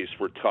our case,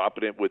 we're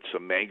topping it with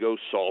some mango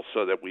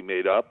salsa that we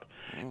made up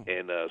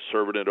and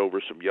serving it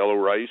over some yellow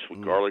rice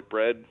with garlic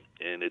bread.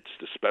 And it's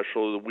the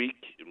special of the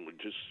week. And we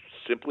just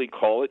simply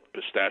call it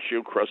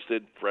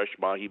pistachio-crusted fresh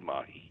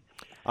mahi-mahi.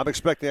 I'm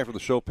expecting after the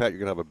show, Pat, you're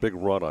going to have a big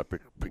run on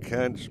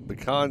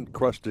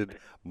pecan-crusted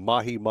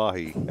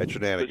mahi-mahi at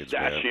Shenanigans,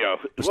 Pistachio. man. Well,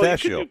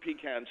 Pistachio. you could do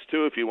pecans,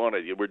 too, if you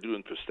wanted. We're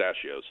doing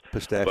pistachios.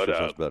 Pistachio But,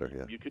 sounds better,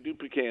 yeah. You could do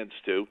pecans,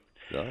 too.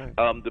 All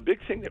right. The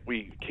big thing that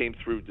we came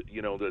through,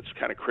 that's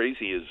kind of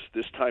crazy is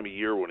this time of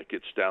year when it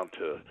gets down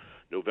to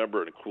November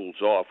and it cools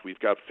off, we've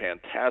got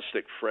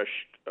fantastic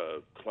fresh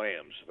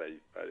clams.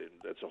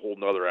 That's a whole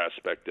nother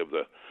aspect of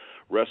the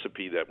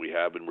recipe that we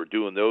have, and we're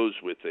doing those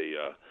with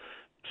a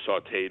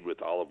sautéed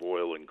with olive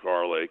oil and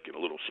garlic and a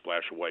little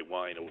splash of white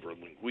wine over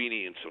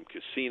linguine and some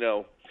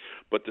casino.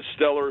 But the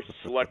stellar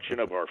selection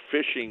of our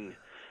fish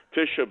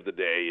of the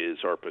day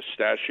is our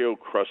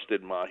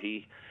pistachio-crusted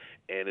mahi,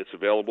 and it's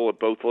available at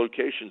both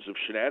locations of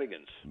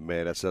Shenanigans.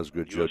 Man, that sounds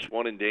good, Joe. US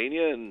 1 in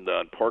Dania and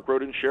on Park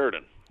Road in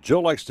Sheridan. Joe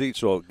likes to eat,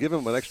 so give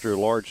him an extra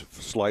large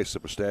slice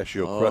of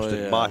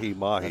pistachio-crusted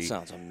mahi-mahi. That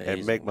sounds amazing.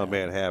 And make my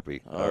man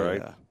happy, all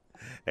right? Yeah.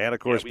 And,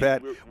 of course, Yeah,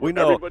 Pat, we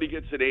know. Everybody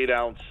gets an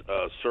 8-ounce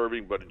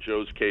serving, but in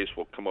Joe's case,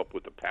 we'll come up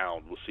with a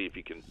pound. We'll see if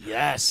he can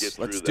get through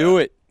let's that. do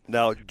it.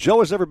 Now, Joe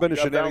has never been We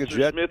to got Shenanigans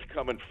Bouncer yet. Smith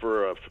coming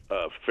for a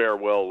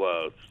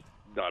farewell,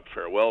 not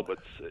farewell, but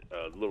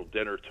a little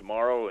dinner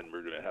tomorrow, and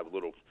we're going to have a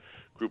little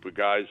group of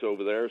guys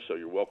over there, so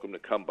you're welcome to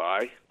come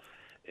by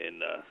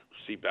and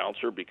see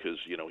Bouncer because,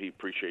 he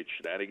appreciates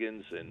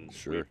Shenanigans, and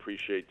we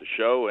appreciate the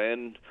show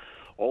and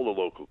all the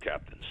local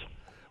captains.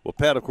 Well,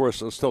 Pat, of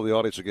course, let's tell the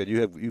audience again,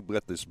 you've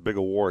got this big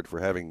award for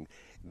having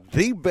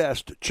the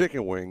best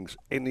chicken wings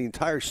in the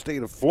entire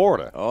state of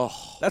Florida. Oh.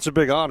 That's a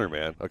big honor,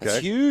 man. Okay. That's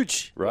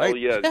huge. Right? Well,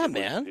 yeah,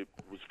 man. It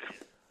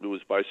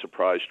was by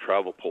surprise.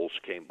 Travel Pulse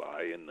came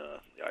by, and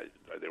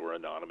they were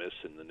anonymous.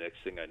 And the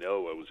next thing I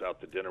know, I was out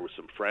to dinner with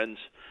some friends,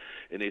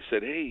 and they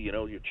said, "Hey,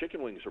 your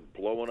chicken wings are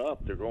blowing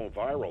up. They're going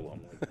viral."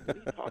 I'm like, "What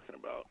are you talking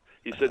about?"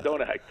 He said,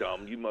 "Don't act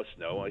dumb. You must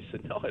know." I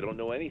said, "No, I don't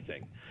know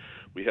anything."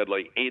 We had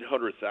like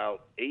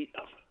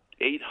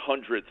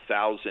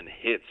 800,000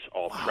 hits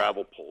off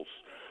Travel Pulse,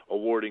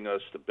 awarding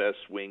us the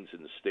best wings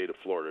in the state of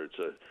Florida.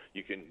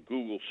 You can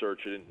Google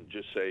search it and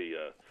just say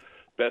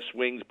best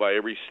wings by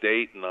every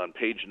state, and on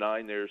page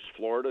 9 there's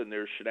Florida and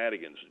there's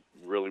Shenanigans. It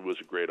really was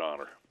a great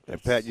honor.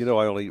 And Pat, I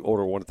only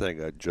order one thing,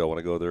 Joe. When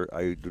I go there,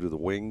 I do the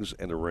wings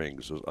and the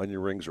rings. Those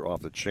onion rings are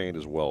off the chain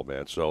as well,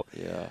 man. So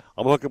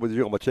I'm hooking with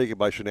you. I'm going to take you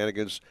by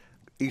Shenanigans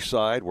East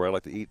Side, where I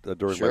like to eat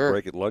during my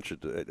break at lunch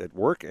at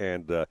work,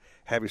 and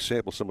have you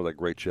sample some of that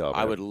great job.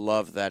 I would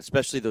love that,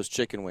 especially those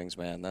chicken wings,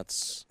 man.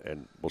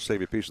 And we'll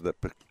save you a piece of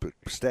that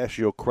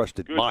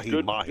pistachio-crusted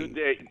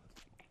mahi-mahi.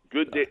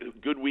 Good day.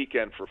 Good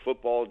weekend for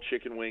football and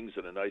chicken wings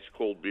and a nice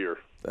cold beer.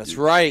 That's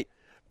right.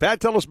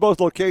 Pat, tell us both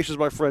locations,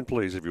 my friend,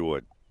 please, if you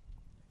would.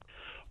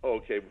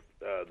 Okay.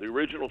 The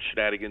original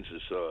Shenanigans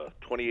is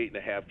 28 and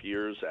a half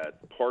years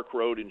at Park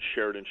Road in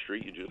Sheridan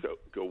Street. You just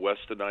go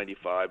west of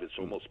 95. It's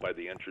almost by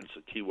the entrance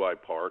of TY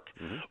Park,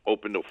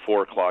 open till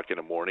 4 o'clock in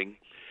the morning.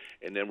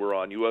 And then we're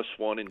on US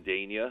 1 in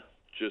Dania,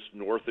 just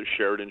north of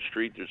Sheridan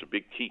Street. There's a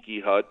big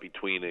tiki hut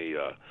between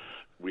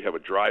we have a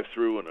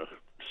drive-through and a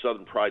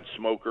Southern Pride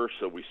smoker,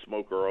 so we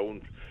smoke our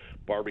own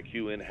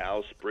barbecue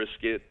in-house,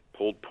 brisket,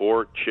 pulled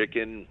pork,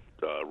 chicken,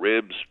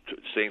 ribs,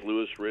 St.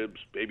 Louis ribs,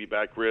 baby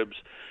back ribs.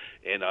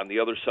 And on the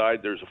other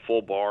side, there's a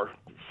full bar,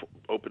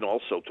 open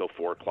also till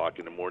 4 o'clock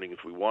in the morning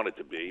if we want it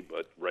to be.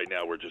 But right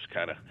now we're just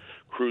kind of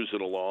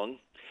cruising along.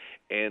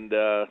 And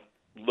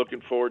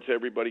looking forward to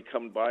everybody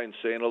coming by and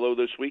saying hello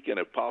this weekend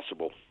if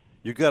possible.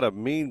 You got a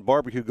mean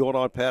barbecue going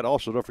on, Pat.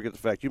 Also, don't forget the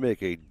fact you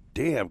make a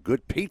damn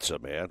good pizza,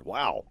 man.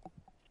 Wow.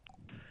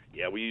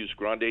 Yeah, we use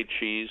grande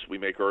cheese. We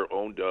make our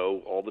own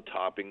dough. All the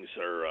toppings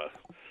are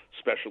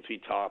specialty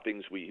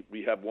toppings. We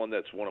have one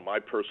that's one of my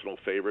personal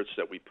favorites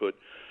that we put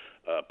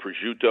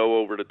prosciutto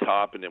over the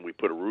top, and then we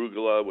put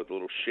arugula with a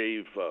little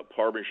shaved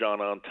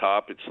Parmesan on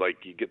top. It's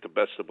like you get the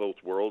best of both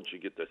worlds. You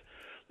get the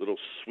little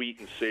sweet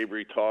and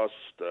savory toss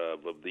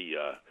of the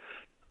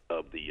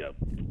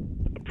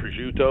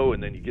prosciutto,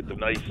 and then you get the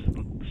nice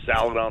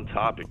salad on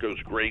top. It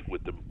goes great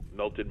with the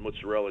melted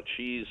mozzarella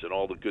cheese and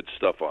all the good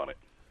stuff on it.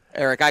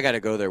 Eric, I got to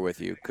go there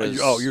with you because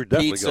you're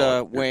definitely pizza,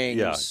 going.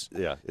 wings.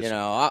 Yeah.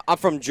 I'm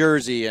from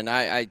Jersey, and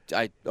it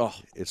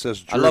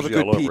says Jersey I love a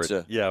good all over pizza.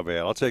 It. Yeah,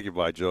 man. I'll take you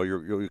by, Joe.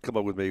 You'll come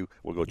up with me.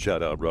 We'll go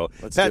chat out, bro.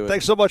 Let's Pat, do it.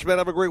 thanks so much, man.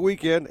 Have a great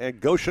weekend, and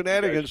go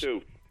Shenanigans. You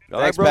guys too.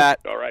 All Thanks, right, bro? Pat.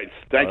 All right.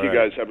 Thank you,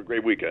 guys. Have a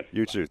great weekend.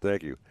 You too.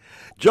 Thank you.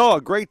 Joe,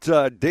 a great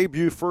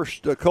debut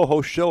first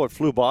co-host show. It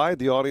flew by.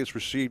 The audience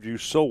received you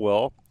so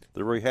well.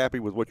 They're very happy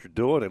with what you're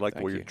doing. They like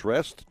the way you're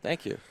dressed.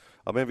 Thank you.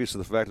 I'm envious of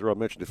the fact that I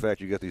mentioned the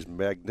fact you got these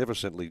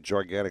magnificently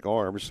gigantic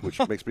arms, which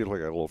makes me look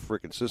like a little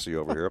freaking sissy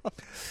over here.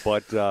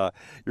 But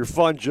you're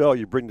fun, Joe.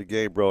 You bring the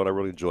game, bro, and I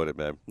really enjoyed it,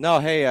 man. No,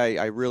 hey,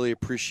 I really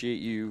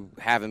appreciate you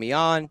having me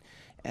on.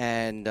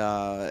 and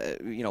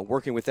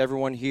working with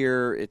everyone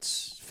here,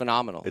 it's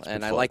phenomenal.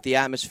 And I fun. like the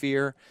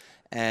atmosphere.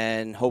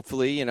 And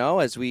hopefully,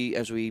 as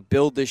we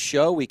build this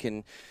show, we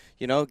can,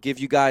 give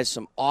you guys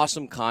some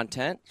awesome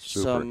content,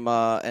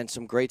 and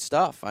some great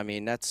stuff. I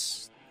mean,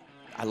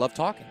 I love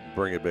talking.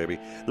 Bring it, baby.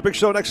 The big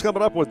show next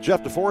coming up with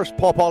Jeff DeForest,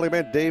 Paul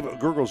Polyman, Dave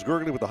Gurgles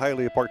Gurgly with the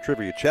Hialeah Park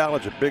Trivia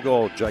Challenge, a big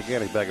old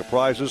gigantic bag of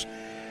prizes.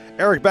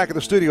 Eric back in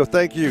the studio,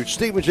 thank you.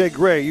 Stephen J.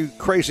 Gray, you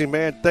crazy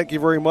man, thank you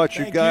very much.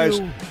 You guys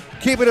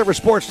keep it every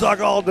sports talk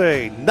all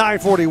day.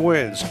 940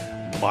 wins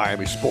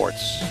Miami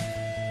Sports.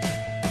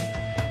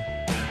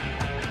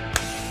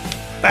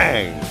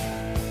 Bang.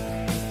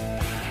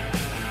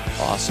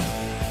 Awesome.